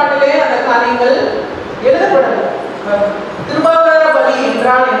 பழைய பாட்டிலே அந்த காரியங்கள் எழுதப்படலை. கிருபாதார பலி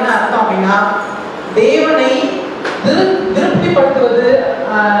என்றால் என்ன அர்த்தம் அப்படின்னா தேவனை திருப்திப்படுத்துவது,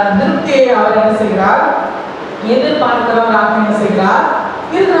 திருப்தியை அவர் என்ன செய்கிறார், எதிர்பார்க்கிறவராக என்ன செய்கிறார்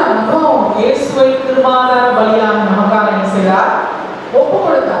இருக்கிறார். அப்புறம் இயேசுவை கிருபாதார பலியாக நமக்காக என்ன செய்கிறார், ஒப்பு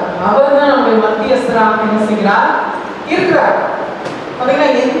கொடுத்தார். அவர் தான் நம்முடைய மத்தியஸ்தராக என்ன செய்கிறார் இருக்கிறார். பார்த்தீங்கன்னா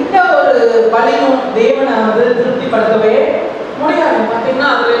எந்த ஒரு பலியும் தேவனை வந்து திருப்திப்படுத்தவே முடியாது.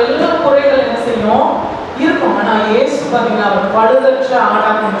 பார்த்தீங்கன்னா அதுல எல்லா குறைகள் என்ன செய்யும் இருக்கும். ஆனா இயேசு பார்த்தீங்கன்னா அவர் பழுதற்ற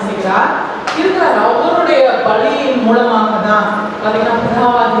ஆடாக என்ன செய்கிறார் இருக்கிறார். அவருடைய பலியின் மூலமாக தான் பார்த்தீங்கன்னா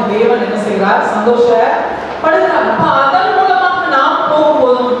பிதாவாகிய தேவன் என்ன செய்கிறார், சந்தோஷப்படுகிறார். அப்ப அதன் மூலமாக நாம்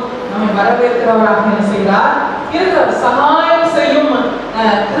போகும்போதும் நம்மை வரவேற்கிறவராக என்ன செய்கிறார் இருக்கிறார். சகாயம் செய்யும்,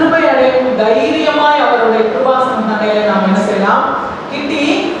 கிருபை அடையும் தைரியமாய் அவருடைய கிருபாசன தண்டையில நாம் என்ன செய்யலாம், கிட்டி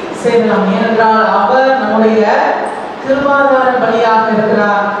சேரலாம். ஏனென்றால் அவர் நம்முடைய கிருபாதார பலியாக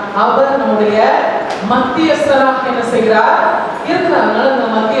இருக்கிறார். அவர் நம்முடைய மத்தியஸ்தராக என்ன செய்கிறார் இருக்கிறார். அதனால இந்த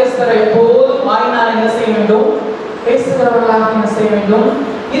மத்தியஸ்தரை எப்போதும் வாயினால் என்ன செய்ய வேண்டும், பேசுகிறவர்களாக என்ன செய்ய வேண்டும்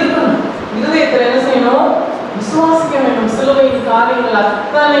இருக்கணும். இருதயத்தில் என்ன செய்யணும், விசுவாசிக்க வேண்டும். சில சிலுவையின் காரியங்கள்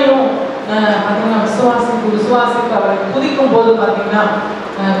அத்தனையும் பார்த்தீங்கன்னா விசுவாசித்து அவரை துதிக்கும் போது பார்த்தீங்கன்னா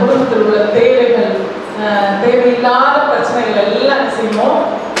குடும்பத்தில் உள்ள தேவைகள், தேவையில்லாத பிரச்சனைகள் எல்லாம் என்ன செய்யும்,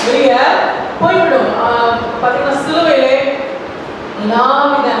 வெளியே போய்விடும். பார்த்தீங்கன்னா சிலுவையிலே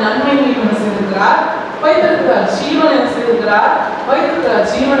எல்லாவித நன்மைகளையும் என்ன செய்திருக்கிறார், வைத்திருக்கிறார். ஜீவன் என்ன செய்திருக்கிறார், வைத்திருக்கிறார்.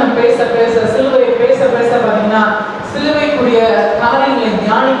 ஜீவனை பேச பேச, சிலுவையை பேச பேச பார்த்தீங்கன்னா சிலுவைக்குரிய காரியங்களை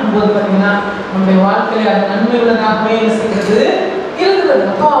தியானிக்கும் போது பார்த்தீங்கன்னா நம்முடைய வாழ்க்கையில அது நன்மை உள்ளதாகவே என்ன செய்கிறது இருக்கிறது.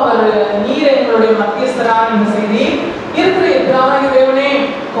 அப்போ அவர் நீர் எங்களுடைய மத்தியஸ்தராக என்ன செய்தி இருக்கிற தேவனே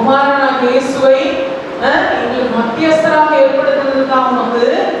குமாரனாக இயேசுவை எங்களுக்கு மத்தியஸ்தராக ஏற்படுத்துறதுக்காக நமக்கு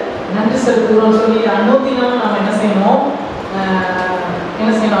நன்றி செலுத்துகிறோம் சொல்லி அனுதினம் நாம் என்ன செய்யணும்,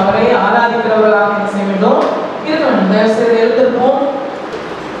 அவரை ஆராதிக்கிறவர்களாக என்ன செய்ய வேண்டும், இருக்க வேண்டும். தயவு செய்து எழுந்திருப்போம்.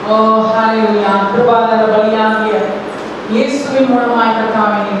 ஓ ஹல்லேலூயா. கிருபாதார பலியாகிய இயேசுவின் மூலமாய்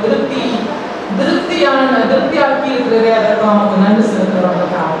கர்த்தாவே திருப்தியாக்கி இருக்கிறதே, அதற்கு நமக்கு நன்றி செலுத்துகிறோம்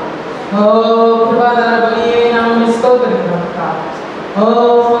கர்த்தாவே. ஓ கிருபாதார பலியே நாம் ஸ்தோத்திரிக்கிறோம் கர்த்தாவே. ஓ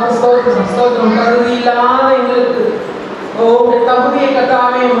ஸ்தோத்திரம் தகுதி இல்லாத எங்களுக்கு தகுதியை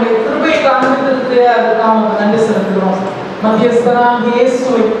கர்த்தாவே உங்களுடைய கிருபையை காண்பித்திருக்கிறதே, அதற்கு நமக்கு நன்றி செலுத்துகிறோம். மத்தியஸ்தராக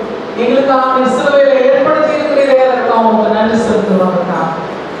இயேசுவை எங்களுக்காக சிலுவையில ஏற்படுத்தி இருக்கிறதே, அதற்கு நமக்கு நன்றி செலுத்துகிறோம் கர்த்தாவே.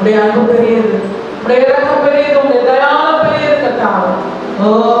 உடைய அன்பு பெரியது, உடைய இரக்கம் பெரியது, உடைய தயாள பெரியது கர்த்தாவே. ஓ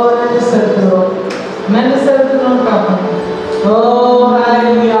நன்றி செலுத்துகிறோம், நன்றி செலுத்துகிறோம் கர்த்தாவே. ஓ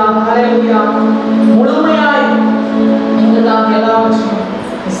ஹல்லேலூயா, ஹல்லேலூயா. முழுமையாய் எங்களுக்காக எல்லாவற்றையும்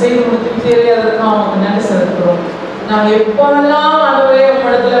செய்து முடித்து அதற்கு நமக்கு நன்றி செலுத்துகிறோம். நாங்கள் எப்போதெல்லாம் ஆண்டவரே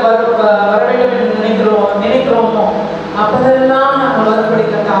உங்களிடத்துல வர வேண்டும் என்று நினைக்கிறோமோ அப்பதெல்லாம் நாங்கள் வரும்படி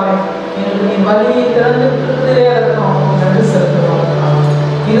கர்த்தாவே எங்களுக்கு நீ வழியை திறந்து இருக்கிறதே, அதற்கு நமக்கு நன்றி செலுத்துகிறோம்.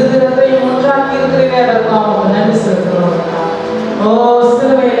 இருதினத்தை ஒன்றாக்கி இருக்கிறதே, அதற்கு நமக்கு நன்றி செலுத்துகிறோம். ஓ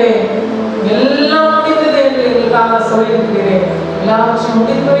சிலுவையிலே எல்லாம் முடிந்தது என்று எங்களுக்காக சொல்லியிருக்கிறேன், எல்லாவற்றையும்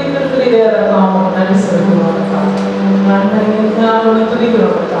முடித்து வைத்திருக்கிறதே, அதற்கு நமக்கு நன்றி செலுத்துகிறோம். நான்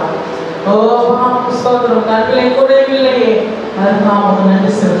துதிக்கிறோம். ஓ ஸ்தோத்திரம். நன்றிகளை குறைவில்லையே, அதற்கு நமக்கு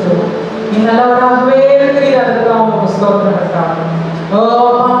நன்றி செலுத்துகிறோம். நீ நல்லவராகவே இருக்கிறீர், அதற்கு நமக்கு ஸ்தோத்திரம். ஓ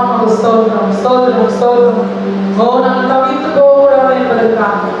ஸ்தோத்திரம், ஸ்தோத்திரம், ஸ்தோத்திரம். ஓ நான் தவித்து போகக்கூடாது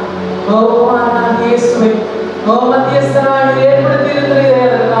என்பதற்காக ஓ நான் இயேசுவை மத்தியஸ்தராக ஏற்படுத்தி இருக்கிறதே,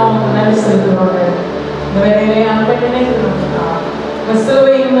 அதற்கு நமக்கு நன்றி செலுத்துகிறோம். இந்த வேலையிலே அன்பை நினைக்கிறோம்.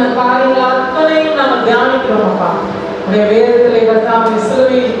 சிலுவையின் காரியங்கள் அத்தனையும் நாங்கள் தியானிக்கிறோம். அப்பா உடைய வேதத்திலே கர்த்தாவே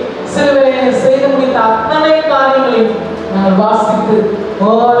சிலுவையை செய்து முடித்த அத்தனை காரியங்களையும் நாங்கள் வாசித்து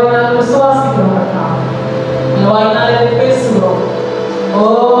அதை நாங்கள் விசுவாசிக்கிறோம். வாயினாலே பேசுகிறோம். ஓ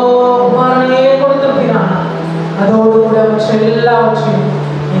குமாரனையே கொடுத்திருக்கிறான், அதோடு கூட எல்லாவற்றையும்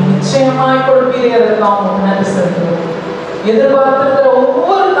நிச்சயமாய் கொடுப்பீரே, அதற்கு அவங்க நன்றி செலுத்துகிறோம். எதிர்பார்த்திருக்கிற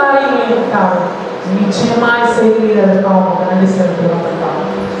ஒவ்வொரு காரியங்களையும் நிச்சயமாய் செய்கிறீர், அதற்கு அவங்க நன்றி செலுத்துகிறோம்.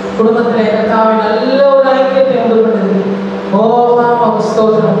 குடும்பத்திலே கர்த்தாவே நல்ல ஒரு ஐக்கியத்தை உண்டு பண்ணுது. ஓ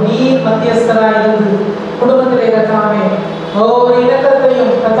ஸ்தோத்திரம். நீர் மத்தியஸ்தராய் இருந்து குடும்பத்திலே கர்த்தாவே ஒரு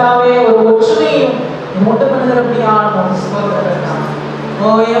இணக்கத்தையும் கர்த்தாவே ஒரு ஒற்றுமையும் முட்டு பண்ணுகிறபடியான ஸ்தோத்திரம்.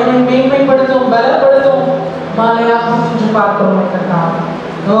 ஓ எவனை மேன்மைப்படுத்தும் பலப்படுத்தும் மாலையாக சென்று பார்க்கிறோம் கர்த்தாவே.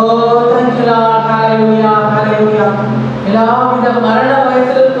 ஓ தங்கிலா ஹல்லேலூயா, ஹல்லேலூயா. எல்லாவித மரண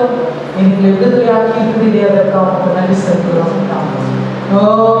பயத்திற்கும் எங்களை விடுதலையாக்கி இருக்கிறதே, அதற்கு நமக்கு நன்றி செலுத்துகிறோம். ஓ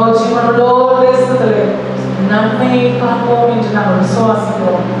ஜீவனோட தேசத்திலே நன்மையை காண்போம் என்று நாங்கள்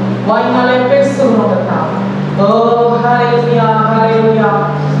விசுவாசிக்கிறோம். வாயினாலே பேசுகிறோம் கர்த்தாவே. ஓ ஹல்லேலூயா, ஹல்லேலூயா.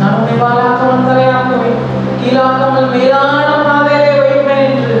 நான் உன்னை வாழாக்காமல் தலையாக்குவேன், கீழாக்காமல் மேலான பாதையிலே வைப்பேன்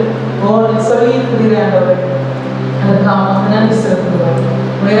என்று நீ சொல்லி இருக்கிறீரே ஆண்டவரே, அதற்கு நமக்கு நன்றி செலுத்துகிறோம்.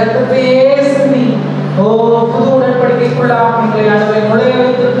 உடைய இரத்தத்தையே சிந்தி புது உடன்படிக்கைக்குள்ளாக எங்களை ஆண்டவரை நுழைய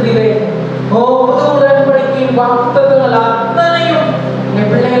வைத்திருக்கிறீரே. புது உடன்படிக்கையின் வாக்குத்தத்தங்கள் அத்தனையும் என்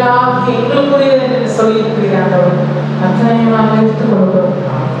பிள்ளைகளாக எங்களுக்குரியது என்று சொல்லி இருக்கிறீரே ஆண்டவர், அத்தனையும் நாங்கள் எடுத்துக் கொள்கிறோம்.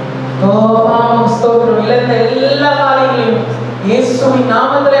 ஸ்தோத்திரம். இழந்த எல்லா காரியங்களையும் இயேசுவின்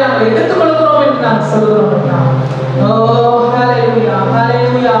நாமத்திலே நாங்கள் எடுத்துக்கொள்கிறோம் என்று நாங்கள் சொல்கிறோம். ஓ ஹல்லேலூயா,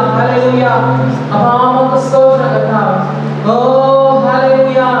 ஹல்லேலூயா, ஹல்லேலூயா. அம்மாவுக்கு ஸ்தோத்திரம் கர்த்தாவே. ஓ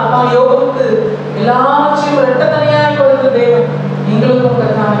ஹல்லேலூயா. அம்மா யோபுக்கு எல்லாவற்றையும் இரட்டத்தனையாய் கொடுத்த தேவன் எங்களுக்கும்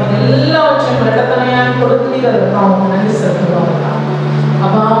கர்த்தாவே எல்லாவற்றையும் இரட்டத்தனையாய் கொடுத்தீர், அதற்கு நன்றி செலுத்துகிறோம்.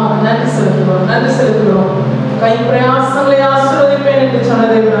 அம்மா நன்றி செலுத்துகிறோம், நன்றி செலுத்துகிறோம். கை பிரயாசங்களை ஆசீர்வதிப்பேன் என்று சொன்ன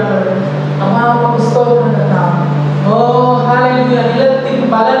தேவன் அம்மா ஸ்தோத்திரம் கர்த்தாவே. ஓ ஹல்லேலூயா.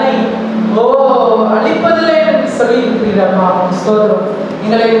 நிலத்தின் பலனை அழிப்பதில்லை என்று சொல்லி இருக்கிறீரம்மா ஸ்தோத்திரம்.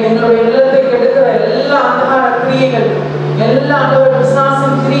 எங்களுடைய நிலத்தை கெடுக்கிற எல்லா அந்தகார கிரியைகள், எல்லா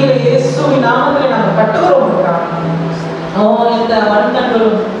விசுவாசம் கிரியைகளை இயேசுவின் நாமத்திலே நாங்கள் கட்டுகிறோம். இந்த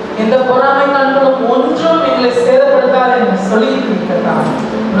வன்கண்களும் எந்த பொறாமை கண்களும் ஒன்றும் எங்களை சேதப்படுத்தாது என்று சொல்லியிருக்கிறார்.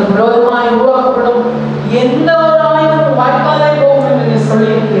 உங்களுக்கு விரோதமாய் உருவாக்கப்படும் எந்த ஒரு ஆயுதமும் வாய்க்காலே போகும் என்று நீ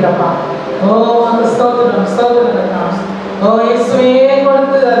சொல்லியிருக்கிறப்பா. ஓ அந்த ஸ்தோத்திரம் ஸ்தோத்திரம். ஓ இயேசுவே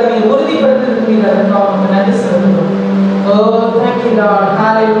கொடுத்து அதை நீ உறுதிப்படுத்தியிருக்கிறீர்கள். அதற்கு நன்றி செலுத்துகிறோம். ஓ thank you Lord.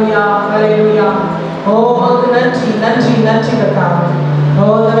 Hallelujah hallelujah. ஓ உமக்கு நன்றி நன்றி நன்றி கர்த்தாவே. ஓ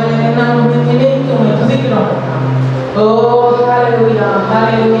நாம் நினைத்து உம்மை துதிக்கிறோம் கர்த்தாவே. ஓ hallelujah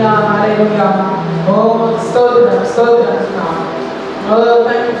hallelujah hallelujah. ஓ ஸ்தோத்திரம் ஸ்தோத்திரம். Oh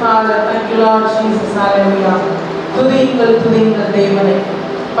thank you Father, thank you Lord Jesus. Hallelujah. துதியுங்கள் துதியுங்கள் தேவனை.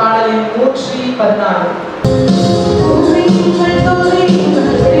 பாடலின் 114. துதியுங்கள்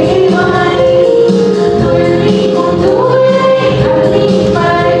துதியுங்கள் தேவனை. துதி கொண்டு அன்னி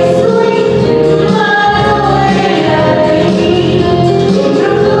பரிசுவை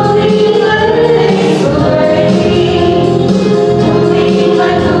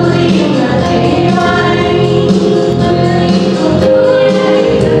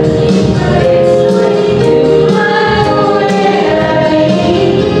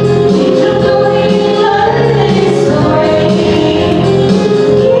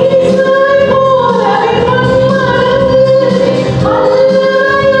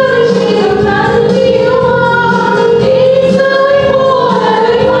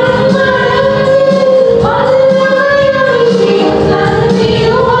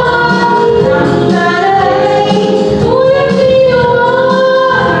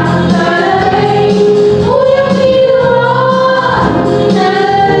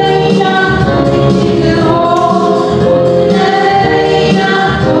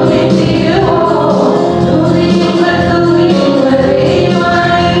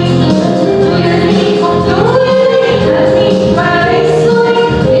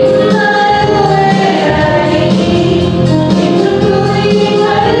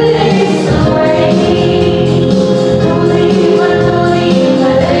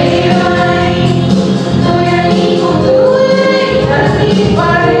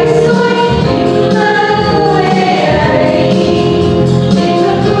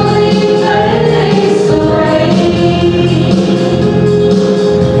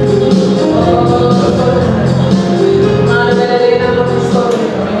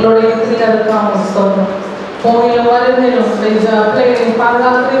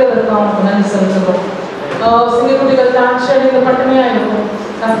சிங்கக்குட்டிகள் தாட்சியடைந்த பட்டமையாக இருக்கும்.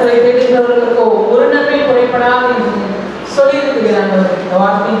 கர்த்தரை தேடுகிறவர்களுக்கு ஒரு நன்மை குறைபடாது என்று சொல்லியிருக்கிறார்கள். இந்த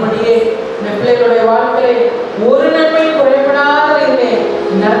வார்த்தையின்படியே இந்த பிள்ளைகளுடைய வாழ்க்கையை ஒரு நன்மை குறைபடாத இல்லை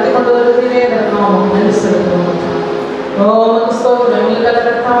நடத்தி கொண்டு வருகிறே நாம் நன்றி செலுத்துவோம். ஓ ஸ்தோத்திரம். எங்களுக்கு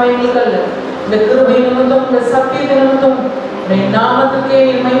கர்த்தாவே எங்களுக்கு இந்த கிருபை நிமித்தம் இந்த சத்திய நிமித்தம் நாமத்துக்கே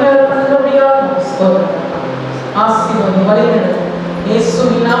மகிமைப்படுத்தும்படியாக ஸ்தோத்திரம். ஆசீர்வாதம் வழிநடத்தும்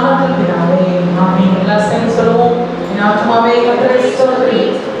இயேசுவின் நாமத்தில் பிதாவே ஆமென். எல்லாம் சேர்ந்து சொல்லுவோம். என் ஆத்துமாவே கர்த்தரை ஸ்தோத்திரி,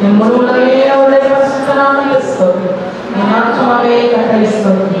 என் முழு உள்ளமே அவருடைய பரிசுத்த நாமத்தை ஸ்தோத்திரி. என் ஆத்துமாவே கர்த்தரை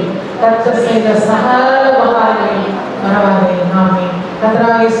ஸ்தோத்திரி, கர்த்தர் செய்த சகல உபகாரங்களையும் மறவாதே. ஆமென்.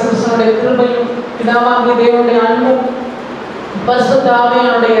 கர்த்தராகிய இயேசு கிறிஸ்துவினுடைய கிருபையும் பிதாவாகிய தேவனுடைய அன்பும் பரிசுத்த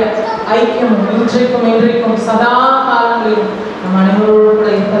ஆவியானவருடைய ஐக்கியமும் இன்றைக்கும் என்றைக்கும் சதா காலங்களிலும் நம் அனைவரோடு கூட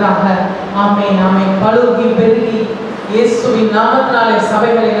இருப்பதாக. ஆமென் ஆமென். பழுகி பெருகி இயேசுவின் நாமத்தினாலே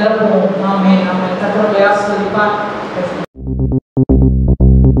சபைகளை நிரப்புவோம். ஆமென் ஆமென். கர்த்தர் ஆசீர்வதிப்பார்.